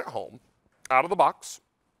 when I get it home, out of the box,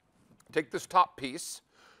 take this top piece,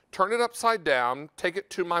 turn it upside down, take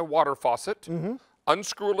it to my water faucet,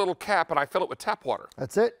 unscrew a little cap, and I fill it with tap water.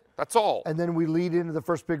 That's it. That's all. And then we lead into the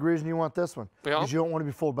first big reason you want this one. Yeah. Because you don't want to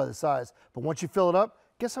be fooled by the size. But once you fill it up,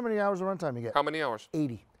 guess how many hours of runtime you get? How many hours?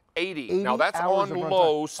 80. 80. Now that's hours on of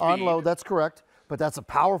low runtime. speed. On low, that's correct. But that's a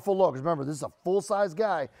powerful low. Because remember, this is a full-size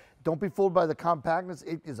guy. Don't be fooled by the compactness.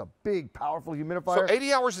 It is a big, powerful humidifier. So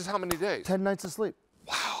 80 hours is how many days? 10 nights of sleep.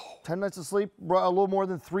 Wow. 10 nights of sleep, a little more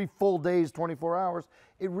than 3 full days, 24 hours.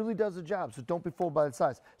 It really does the job, so don't be fooled by the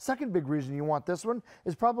size. Second big reason you want this one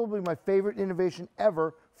is probably my favorite innovation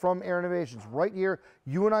ever from Air Innovations. Right here,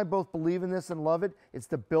 you and I both believe in this and love it. It's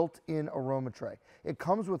the built-in aroma tray. It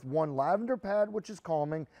comes with one lavender pad, which is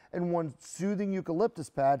calming, and one soothing eucalyptus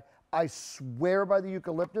pad. I swear by the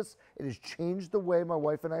eucalyptus, it has changed the way my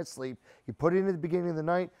wife and I sleep. You put it in at the beginning of the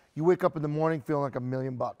night, you wake up in the morning feeling like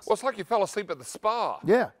 $1,000,000. Well, it's like you fell asleep at the spa.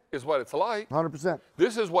 Yeah. Is what it's like. 100%.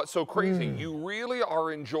 This is what's so crazy. You really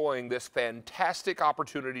are enjoying this fantastic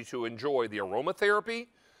opportunity to enjoy the aromatherapy,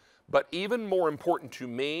 but even more important to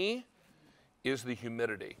me is the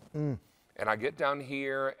humidity. And I get down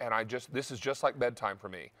here and this is just like bedtime for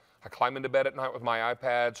me. I climb into bed at night with my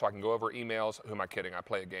iPad so I can go over emails. Who am I kidding? I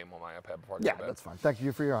play a game on my iPad before I go to bed. Yeah, that's fine. Thank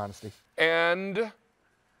you for your honesty. And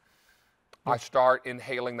I start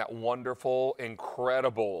inhaling that wonderful,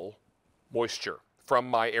 incredible moisture from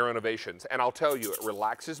my Air Innovations. And I'll tell you, it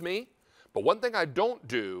relaxes me. But one thing I don't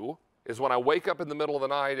do is when I wake up in the middle of the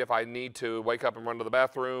night, if I need to wake up and run to the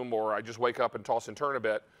bathroom, or I just wake up and toss and turn a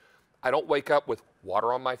bit, I don't wake up with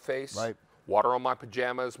water on my face. Right. Water on my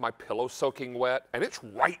pajamas, my pillow soaking wet, and it's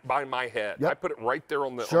right by my head. Yep. I put it right there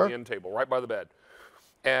on the Sure. end table, right by the bed.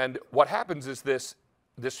 And what happens is this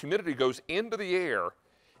humidity goes into the air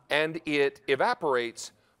and it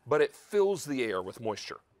evaporates, but it fills the air with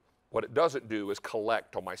moisture. What it doesn't do is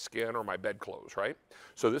collect on my skin or my bedclothes, right?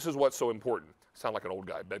 So this is what's so important. I sound like an old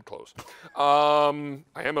guy, bedclothes. I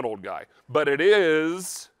am an old guy, but it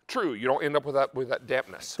is true. You don't end up with that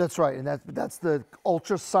dampness. That's right, and that's the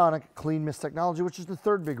ultrasonic clean mist technology, which is the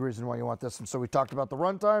third big reason why you want this. And so we talked about the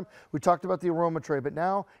runtime, we talked about the aroma tray, but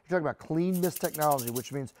now you're talking about clean mist technology,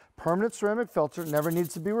 which means permanent ceramic filter never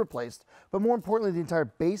needs to be replaced. But more importantly, the entire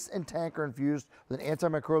base and tank are infused with an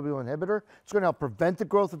antimicrobial inhibitor. It's going to help prevent the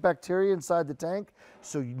growth of bacteria inside the tank,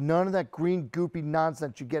 so none of that green goopy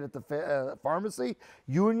nonsense you get at the pharmacy.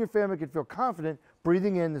 You and your family can feel confident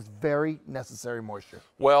breathing in this very necessary moisture.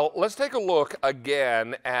 Well, let's take a look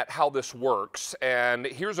again at how this works. And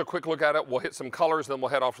here's a quick look at it. We'll hit some colors, then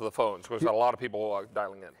we'll head off to the phones because we've got a lot of people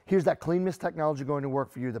dialing in. Here's that clean mist technology going to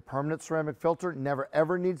work for you. The permanent ceramic filter never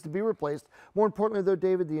ever needs to be replaced. More importantly though,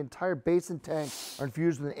 David, the entire base and tank are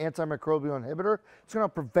infused with an antimicrobial inhibitor. It's going to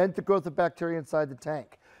prevent the growth of bacteria inside the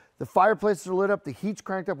tank. The fireplaces are lit up, the heat's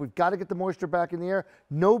cranked up, we've got to get the moisture back in the air.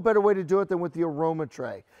 No better way to do it than with the aroma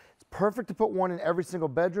tray. It's perfect to put one in every single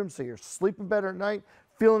bedroom so you're sleeping better at night,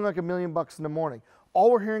 feeling like $1,000,000 in the morning.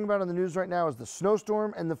 All we're hearing about on the news right now is the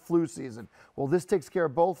snowstorm and the flu season. Well, this takes care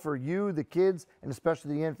of both for you, the kids, and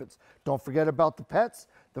especially the infants. Don't forget about the pets.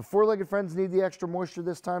 The four-legged friends need the extra moisture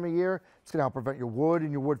this time of year. It's going to help prevent your wood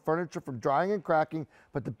and your wood furniture from drying and cracking.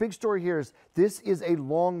 But the big story here is this is a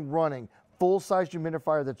long-running, full-size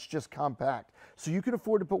humidifier that's just compact. So you can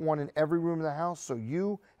afford to put one in every room in the house so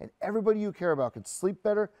you and everybody you care about can sleep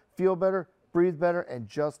better, feel better, breathe better, and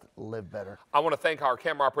just live better. I want to thank our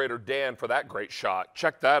camera operator, Dan, for that great shot.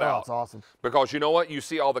 Check that out. That's awesome. Because you know what? You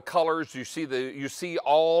see all the colors, you see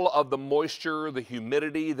all of the moisture, the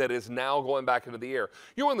humidity that is now going back into the air.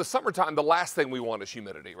 You know, in the summertime, the last thing we want is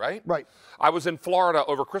humidity, right? Right. I was in Florida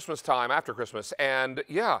over Christmas time, after Christmas, and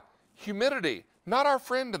yeah, humidity, not our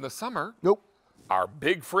friend in the summer. Nope. Our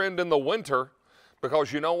big friend in the winter,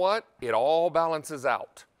 because you know what? It all balances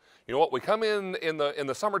out. You know what? We come in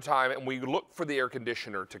the summertime and we look for the air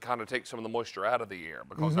conditioner to kind of take some of the moisture out of the air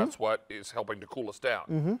because that's what is helping to cool us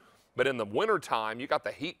down. But in the wintertime, you got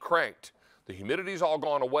the heat cranked, the humidity's all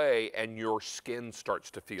gone away, and your skin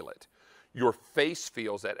starts to feel it. Your face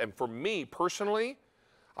feels it. And for me personally,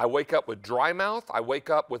 I wake up with dry mouth. I wake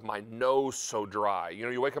up with my nose so dry. You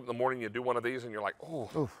know, you wake up in the morning, you do one of these, and you're like,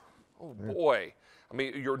 oh boy. I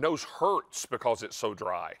mean, your nose hurts because it's so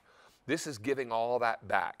dry. This is giving all that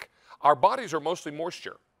back. Our bodies are mostly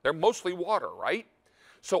moisture. They're mostly water, right?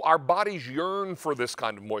 So our bodies yearn for this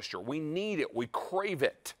kind of moisture. We need it. We crave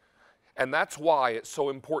it. And that's why it's so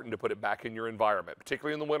important to put it back in your environment,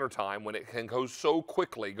 particularly in the wintertime when it can go so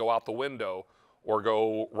quickly, go out the window or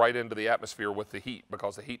go right into the atmosphere with the heat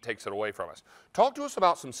because the heat takes it away from us. Talk to us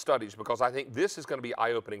about some studies because I think this is going to be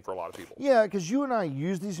eye-opening for a lot of people. Yeah, because you and I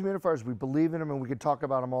use these humidifiers, we believe in them, and we could talk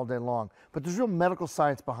about them all day long. But there's real medical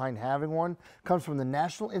science behind having one. It comes from the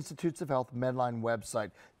National Institutes of Health Medline website,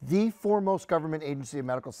 the foremost government agency of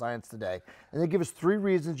medical science today. And they give us 3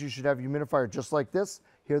 reasons you should have a humidifier just like this.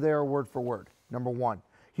 Here they are word for word. Number 1,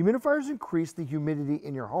 humidifiers increase the humidity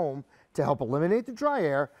in your home to help eliminate the dry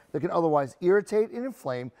air that can otherwise irritate and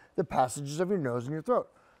inflame the passages of your nose and your throat.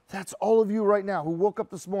 That's all of you right now who woke up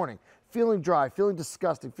this morning feeling dry, feeling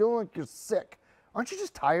disgusting, feeling like you're sick. Aren't you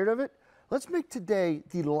just tired of it? Let's make today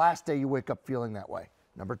the last day you wake up feeling that way.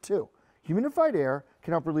 Number 2, humidified air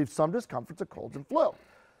can help relieve some discomforts of colds and flu.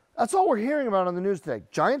 That's all we're hearing about on the news today.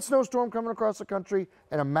 Giant snowstorm coming across the country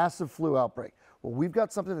and a massive flu outbreak. Well, we've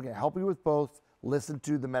got something that can help you with both. Listen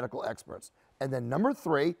to the medical experts. And then number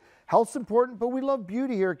 3, health's important, but we love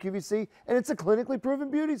beauty here at QVC, and it's a clinically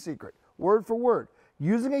proven beauty secret. Word for word,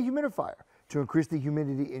 using a humidifier to increase the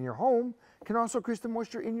humidity in your home can also increase the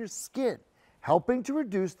moisture in your skin, helping to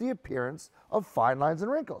reduce the appearance of fine lines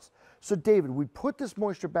and wrinkles. So David, we put this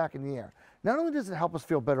moisture back in the air. Not only does it help us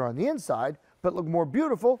feel better on the inside, but look more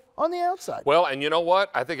beautiful on the outside. Well, and you know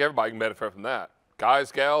what? I think everybody can benefit from that.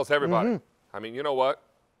 Guys, gals, everybody. I mean, you know what?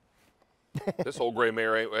 This old gray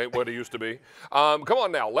mare ain't what it used to be. Come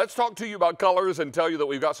on now, let's talk to you about colors and tell you that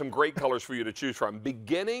we've got some great colors for you to choose from,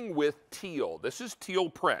 beginning with teal. This is teal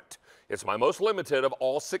print. It's my most limited of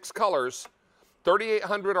all 6 colors.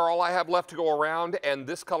 3,800 are all I have left to go around, and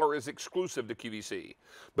this color is exclusive to QVC.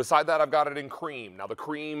 Beside that, I've got it in cream. Now, the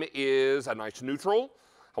cream is a nice neutral.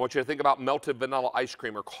 I want you to think about melted vanilla ice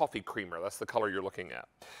cream or coffee creamer. That's the color you're looking at.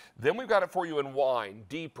 Then we've got it for you in wine,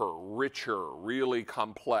 deeper, richer, really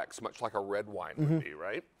complex, much like a red wine would be,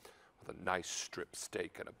 right? With a nice strip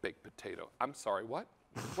steak and a baked potato. I'm sorry, what?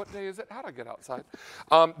 What day is it? How'd I get outside?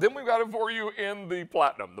 Then we've got it for you in the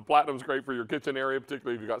platinum. The platinum's great for your kitchen area,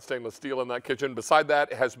 particularly if you've got stainless steel in that kitchen. Beside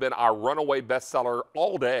that has been our runaway bestseller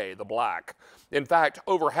all day, the black. In fact,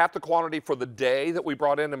 over half the quantity for the day that we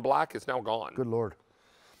brought in black is now gone. Good Lord.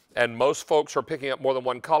 And most folks are picking up more than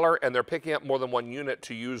one color, and they're picking up more than one unit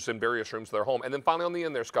to use in various rooms of their home. And then finally on the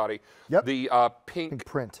end there, Scotty, the pink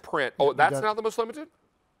print. Oh, that's not the most limited?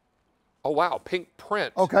 Oh, wow. Pink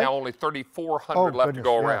print. Okay. Now only 3,400 left to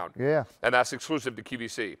go around. Yeah. And that's exclusive to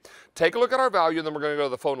QVC. Take a look at our value, and then we're going to go to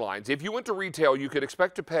the phone lines. If you went to retail, you could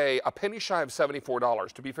expect to pay a penny shy of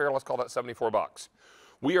 $74. To be fair, let's call that $74.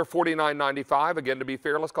 We are $49.95. Again, to be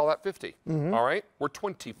fair, let's call that $50. All right? We're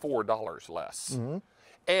 $24 less.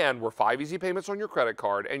 And we're 5 easy payments on your credit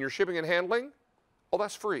card, and your shipping and handling, oh,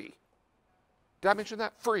 that's free. Did I mention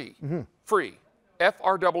that? Free. Free.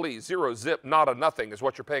 FREE, 0 zip, not a nothing is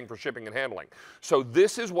what you're paying for shipping and handling. So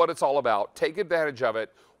this is what it's all about. Take advantage of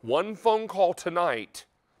it. One phone call tonight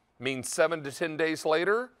means 7 to 10 days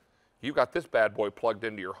later, you've got this bad boy plugged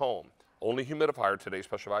into your home. Only humidifier today,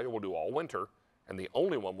 special value, will do all winter, and the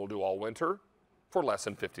only one will do all winter for less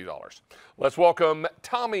than $50. Let's welcome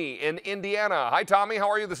Tommy in Indiana. Hi, Tommy. How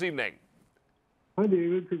are you this evening? Hi,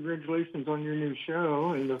 David. Congratulations on your new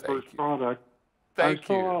show and the first product. Thank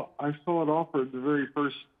you. I saw it offered, the very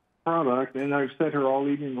first product, and I've sat here all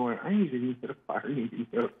evening going, I need a humidifier, I need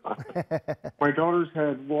a humidifier. My daughter's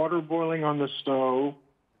had water boiling on the stove,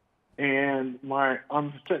 and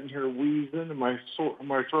I'm sitting here wheezing, and my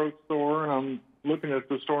throat's sore, and I'm looking at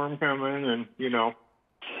the storm coming, and, you know.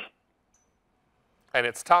 And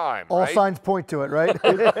it's time, All right? signs point to it, right?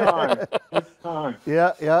 It's time. It's time.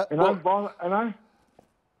 Yeah, yeah. And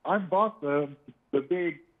I bought the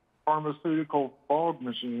big pharmaceutical fog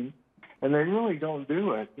machine, and they really don't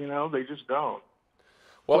do it. You know, they just don't.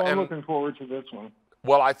 Well, so I'm and looking forward to this one.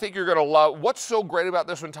 Well, I think you're going to love. What's so great about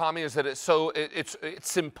this one, Tommy, is that it's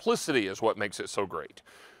simplicity is what makes it so great,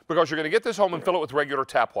 because you're going to get this home and fill it with regular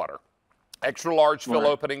tap water. Extra large fill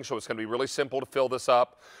opening, so it's going to be really simple to fill this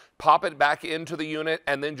up. Pop it back into the unit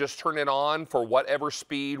and then just turn it on for whatever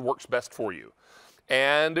speed works best for you.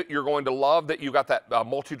 And you're going to love that you got that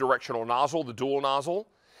multi-directional nozzle, the dual nozzle.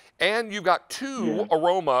 And you've got 2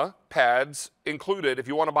 aroma pads included. If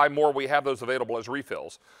you want to buy more, we have those available as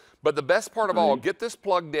refills. But the best part of all, get this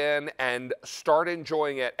plugged in and start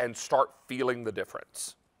enjoying it and start feeling the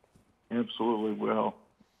difference. Absolutely will.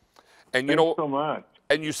 And you know so much.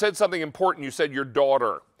 And you said something important. You said your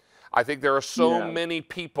daughter. I think there are so many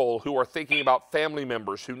people who are thinking about family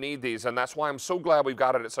members who need these, and that's why I'm so glad we've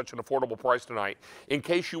got it at such an affordable price tonight. In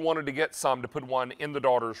case you wanted to get some to put one in the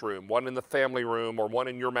daughter's room, one in the family room, or one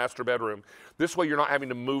in your master bedroom. This way you're not having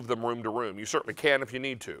to move them room to room. You certainly can if you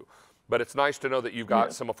need to. But it's nice to know that you've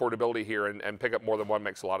got some affordability here, and pick up more than one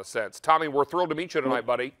makes a lot of sense. Tommy, we're thrilled to meet you tonight,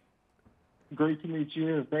 buddy. Great to meet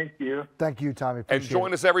you. Thank you. Thank you, Tommy. And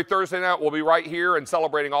join us every Thursday night. We'll be right here and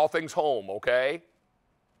celebrating all things home, okay?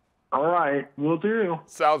 All right. Will do.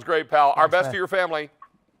 Sounds great, pal. Our best to your family.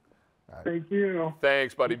 Thank you.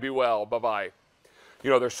 Thanks, buddy. Be well. Bye-bye. You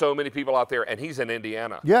know, there's so many people out there, and he's in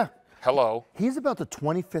Indiana. Yeah. Hello. He's about the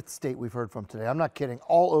 25th state we've heard from today. I'm not kidding.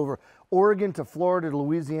 All over. Oregon to Florida to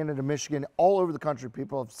Louisiana to Michigan, all over the country,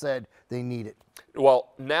 people have said they need it.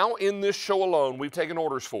 Well, now in this show alone, we've taken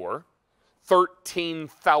orders for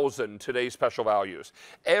 13,000 today's special values.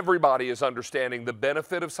 Everybody is understanding the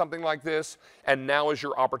benefit of something like this, and now is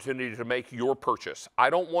your opportunity to make your purchase. I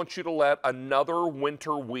don't want you to let another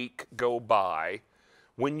winter week go by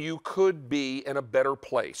when you could be in a better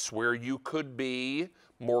place, where you could be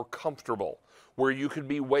more comfortable, where you could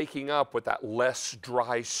be waking up with that less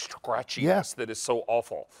dry scratchiness that is so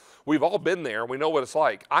awful. We've all been there. We know what it's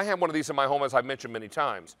like. I have one of these in my home, as I've mentioned many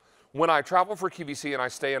times. When I travel for QVC and I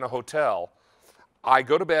stay in a hotel, I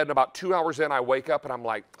go to bed and about 2 hours in, I wake up and I'm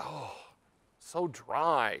like, oh, so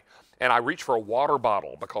dry. And I reach for a water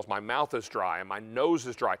bottle because my mouth is dry and my nose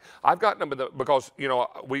is dry. I've gotten them because, you know,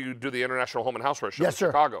 we do the International Home and Houseware Show in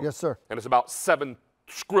Chicago. Yes, sir. And it's about 7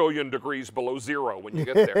 trillion degrees below zero when you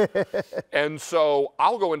get there. And so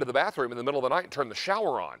I'll go into the bathroom in the middle of the night and turn the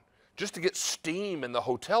shower on just to get steam in the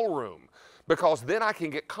hotel room, because then I can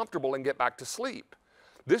get comfortable and get back to sleep.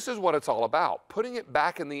 This is what it's all about, putting it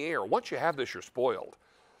back in the air. Once you have this, you're spoiled.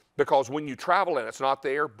 Because when you travel and it's not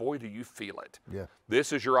there, boy, do you feel it. Yeah.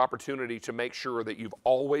 This is your opportunity to make sure that you've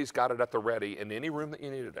always got it at the ready in any room that you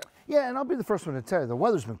need it in. Yeah, and I'll be the first one to tell you, the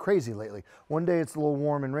weather's been crazy lately. One day it's a little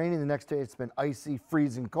warm and rainy, the next day it's been icy,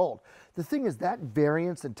 freezing cold. The thing is, that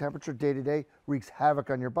variance in temperature day to day wreaks havoc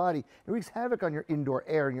on your body. It wreaks havoc on your indoor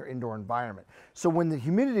air and your indoor environment. So when the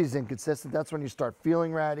humidity is inconsistent, that's when you start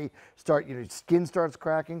feeling ratty, your skin starts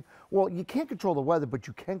cracking. Well, you can't control the weather, but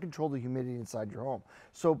you can control the humidity inside your home.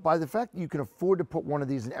 So by the fact that you can afford to put one of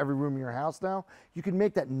these in every room in your house now, you can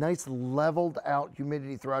make that nice leveled out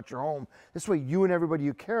humidity throughout your home. This way you and everybody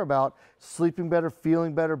you care about sleeping better,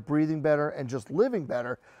 feeling better, breathing better, and just living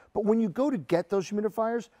better. But when you go to get those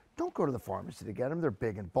humidifiers, don't go to the pharmacy to get them. They're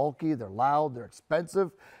big and bulky, they're loud, they're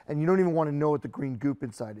expensive, and you don't even want to know what the green goop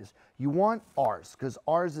inside is. You want ours, because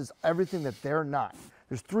ours is everything that they're not.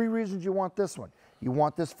 There's 3 reasons you want this one. You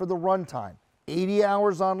want this for the run time, 80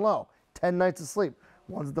 hours on low, 10 nights of sleep.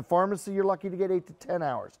 One's at the pharmacy, you're lucky to get 8 to 10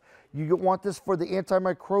 hours. You want this for the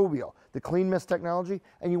antimicrobial, the clean mist technology,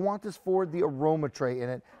 and you want this for the aroma tray in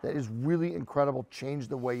it that is really incredible, change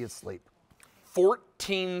the way you sleep.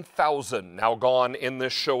 14,000 now gone in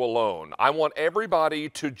this show alone. I want everybody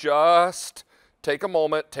to just take a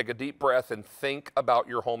moment, take a deep breath, and think about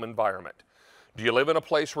your home environment. Do you live in a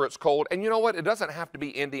place where it's cold? And you know what? It doesn't have to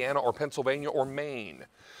be Indiana or Pennsylvania or Maine.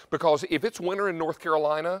 Because if it's winter in North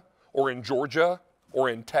Carolina or in Georgia or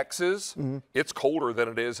in Texas, it's colder than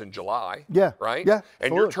it is in July. Yeah. Right? Yeah.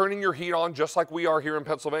 And you're turning your heat on just like we are here in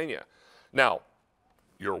Pennsylvania. Now,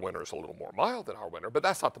 your winter is a little more mild than our winter, but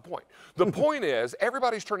that's not the point. The point is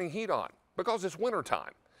everybody's turning heat on because it's winter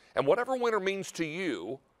time. And whatever winter means to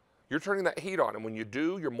you, you're turning that heat on. And when you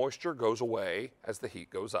do, your moisture goes away as the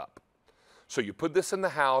heat goes up. So you put this in the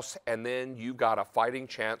house, and then you've got a fighting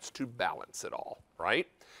chance to balance it all, right?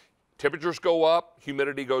 Temperatures go up,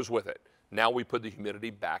 humidity goes with it. Now we put the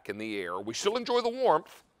humidity back in the air. We still enjoy the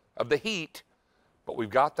warmth of the heat, but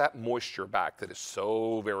we've got that moisture back that is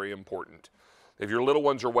so very important. If your little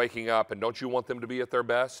ones are waking up, and don't you want them to be at their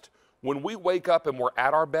best? When we wake up and we're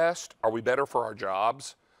at our best, are we better for our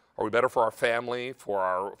jobs? Are we better for our family, for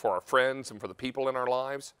our friends, and for the people in our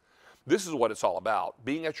lives? This is what it's all about,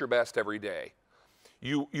 being at your best every day.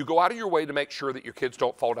 You go out of your way to make sure that your kids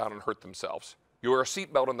don't fall down and hurt themselves. You wear a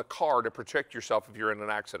seatbelt in the car to protect yourself if you're in an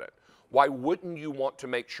accident. Why wouldn't you want to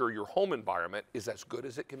make sure your home environment is as good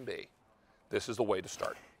as it can be? This is the way to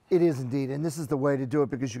start. It is indeed, and this is the way to do it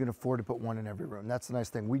because you can afford to put one in every room. That's the nice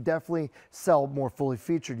thing. We definitely sell more fully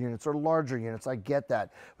featured units or larger units. I get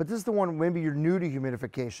that. But this is the one, maybe you're new to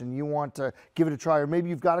humidification. You want to give it a try, or maybe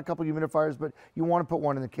you've got a couple humidifiers, but you want to put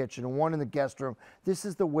one in the kitchen and one in the guest room. This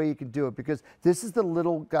is the way you can do it because this is the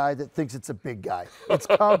little guy that thinks it's a big guy. It's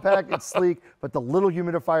compact, it's sleek, but the little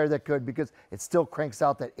humidifier that could, because it still cranks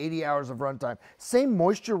out that 80 hours of runtime. Same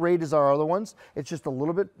moisture rate as our other ones. It's just a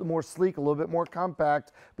little bit more sleek, a little bit more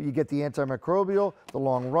compact, but you get the antimicrobial, the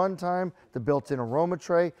long run time, the built-in aroma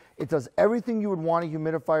tray. It does everything you would want a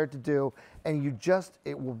humidifier to do, and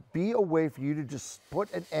it will be a way for you to just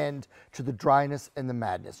put an end to the dryness and the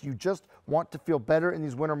madness. You just want to feel better in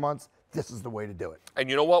these winter months. This is the way to do it. And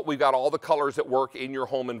you know what? We've got all the colors that work in your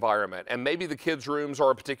home environment. And maybe the kids' rooms are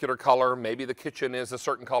a particular color. Maybe the kitchen is a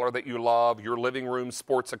certain color that you love. Your living room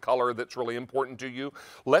sports a color that's really important to you.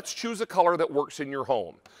 Let's choose a color that works in your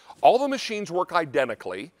home. All the machines work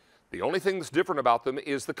identically. The only thing that's different about them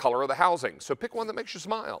is the color of the housing. So pick one that makes you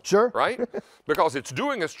smile. Sure. Right? Because it's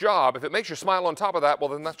doing its job. If it makes you smile on top of that, well,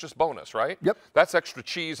 then that's just bonus, right? Yep. That's extra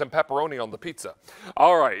cheese and pepperoni on the pizza.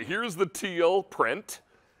 All right, here's the teal print.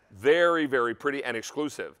 Very, very pretty and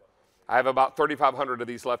exclusive. I have about 3,500 of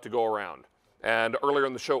these left to go around. And earlier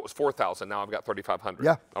in the show, it was 4,000. Now I've got 3,500.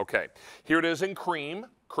 Yeah. Okay. Here it is in cream.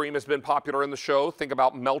 Cream has been popular in the show. Think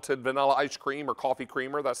about melted vanilla ice cream or coffee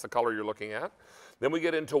creamer. That's the color you're looking at. Then we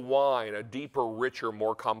get into wine, a deeper, richer,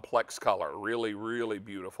 more complex color. Really, really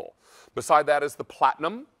beautiful. Beside that is the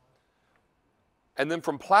platinum. And then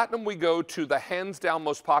from platinum, we go to the hands down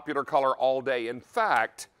most popular color all day. In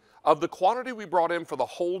fact, of the quantity we brought in for the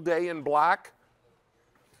whole day in black,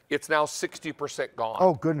 it's now 60% gone.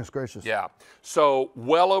 Oh, goodness gracious. Yeah. So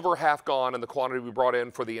well over half gone, and the quantity we brought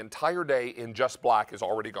in for the entire day in just black is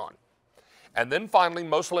already gone. And then finally,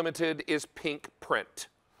 most limited is pink print.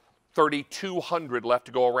 3,200 left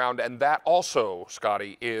to go around, and that also,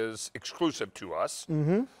 Scotty, is exclusive to us.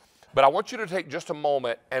 Mm-hmm. But I want you to take just a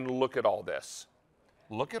moment and look at all this.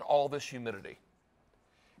 Look at all this humidity.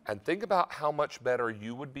 And think about how much better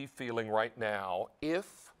you would be feeling right now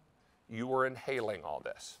if you were inhaling all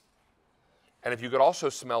this. And if you could also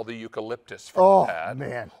smell the eucalyptus from the pad,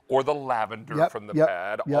 man. or the lavender from the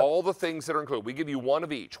pad, all the things that are included. We give you one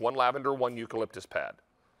of each, one lavender, one eucalyptus pad.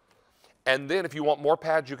 And then if you want more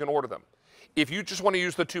pads, you can order them. If you just want to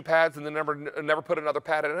use the 2 pads and then never put another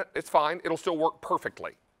pad in it, it's fine. It'll still work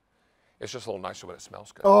perfectly. It's just a little nicer when it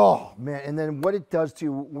smells good. Oh, man. And then what it does to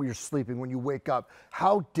you when you're sleeping, when you wake up,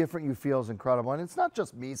 how different you feel is incredible. And it's not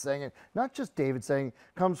just me saying it, not just David saying it.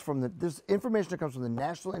 Comes from there's information that comes from the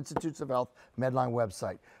National Institutes of Health Medline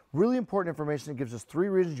website. Really important information. It gives us 3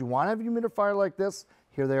 reasons you want to have a humidifier like this.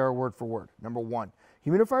 Here they are word for word. Number 1,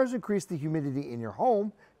 humidifiers increase the humidity in your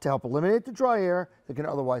home to help eliminate the dry air that can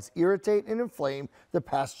otherwise irritate and inflame the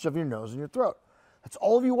passage of your nose and your throat. That's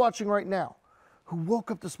all of you watching right now who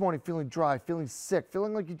woke up this morning feeling dry, feeling sick,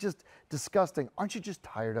 feeling like you're just disgusting. Aren't you just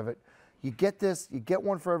tired of it? You get this, you get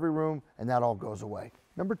one for every room, and that all goes away.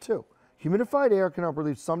 Number 2, humidified air can help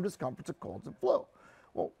relieve some discomforts of colds and flu.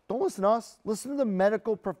 Well, don't listen to us. Listen to the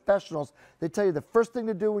medical professionals. They tell you the first thing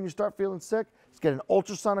to do when you start feeling sick is get an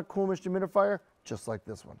ultrasonic cool mist humidifier just like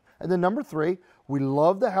this one. And then number 3, we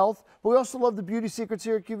love the health, but we also love the beauty secrets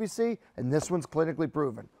here at QVC, and this one's clinically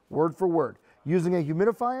proven, word for word. Using a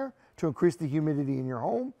humidifier to increase the humidity in your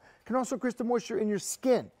home can also increase the moisture in your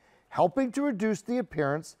skin, helping to reduce the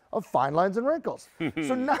appearance of fine lines and wrinkles.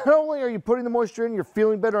 So not only are you putting the moisture in, you're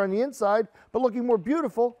feeling better on the inside, but looking more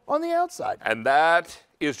beautiful on the outside. And that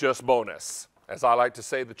is just bonus. As I like to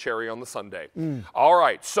say, the cherry on the sundae. All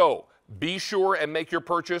right, so be sure and make your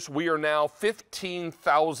purchase. We are now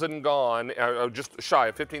 15,000 gone, just shy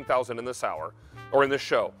of 15,000 in this hour, or in this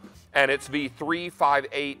show. And it's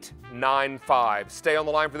V35895. Stay on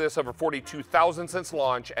the line for this. Over 42,000 since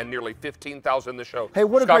launch and nearly 15,000 in the show. Hey,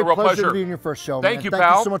 what Scott, a great real pleasure to be in your first show, Thank man. you, Thank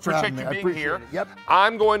pal. you so much for Appreciate having me. you being here. Yep.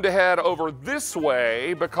 I'm going to head over this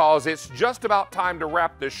way because it's just about time to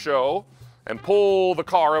wrap this show and pull the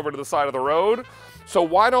car over to the side of the road. So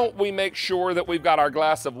why don't we make sure that we've got our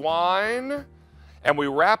glass of wine and we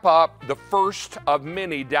wrap up the first of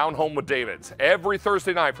many Down Home with Davids. Every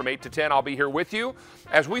Thursday night from 8 to 10, I'll be here with you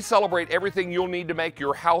as we celebrate everything you'll need to make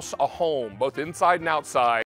your house a home, both inside and outside.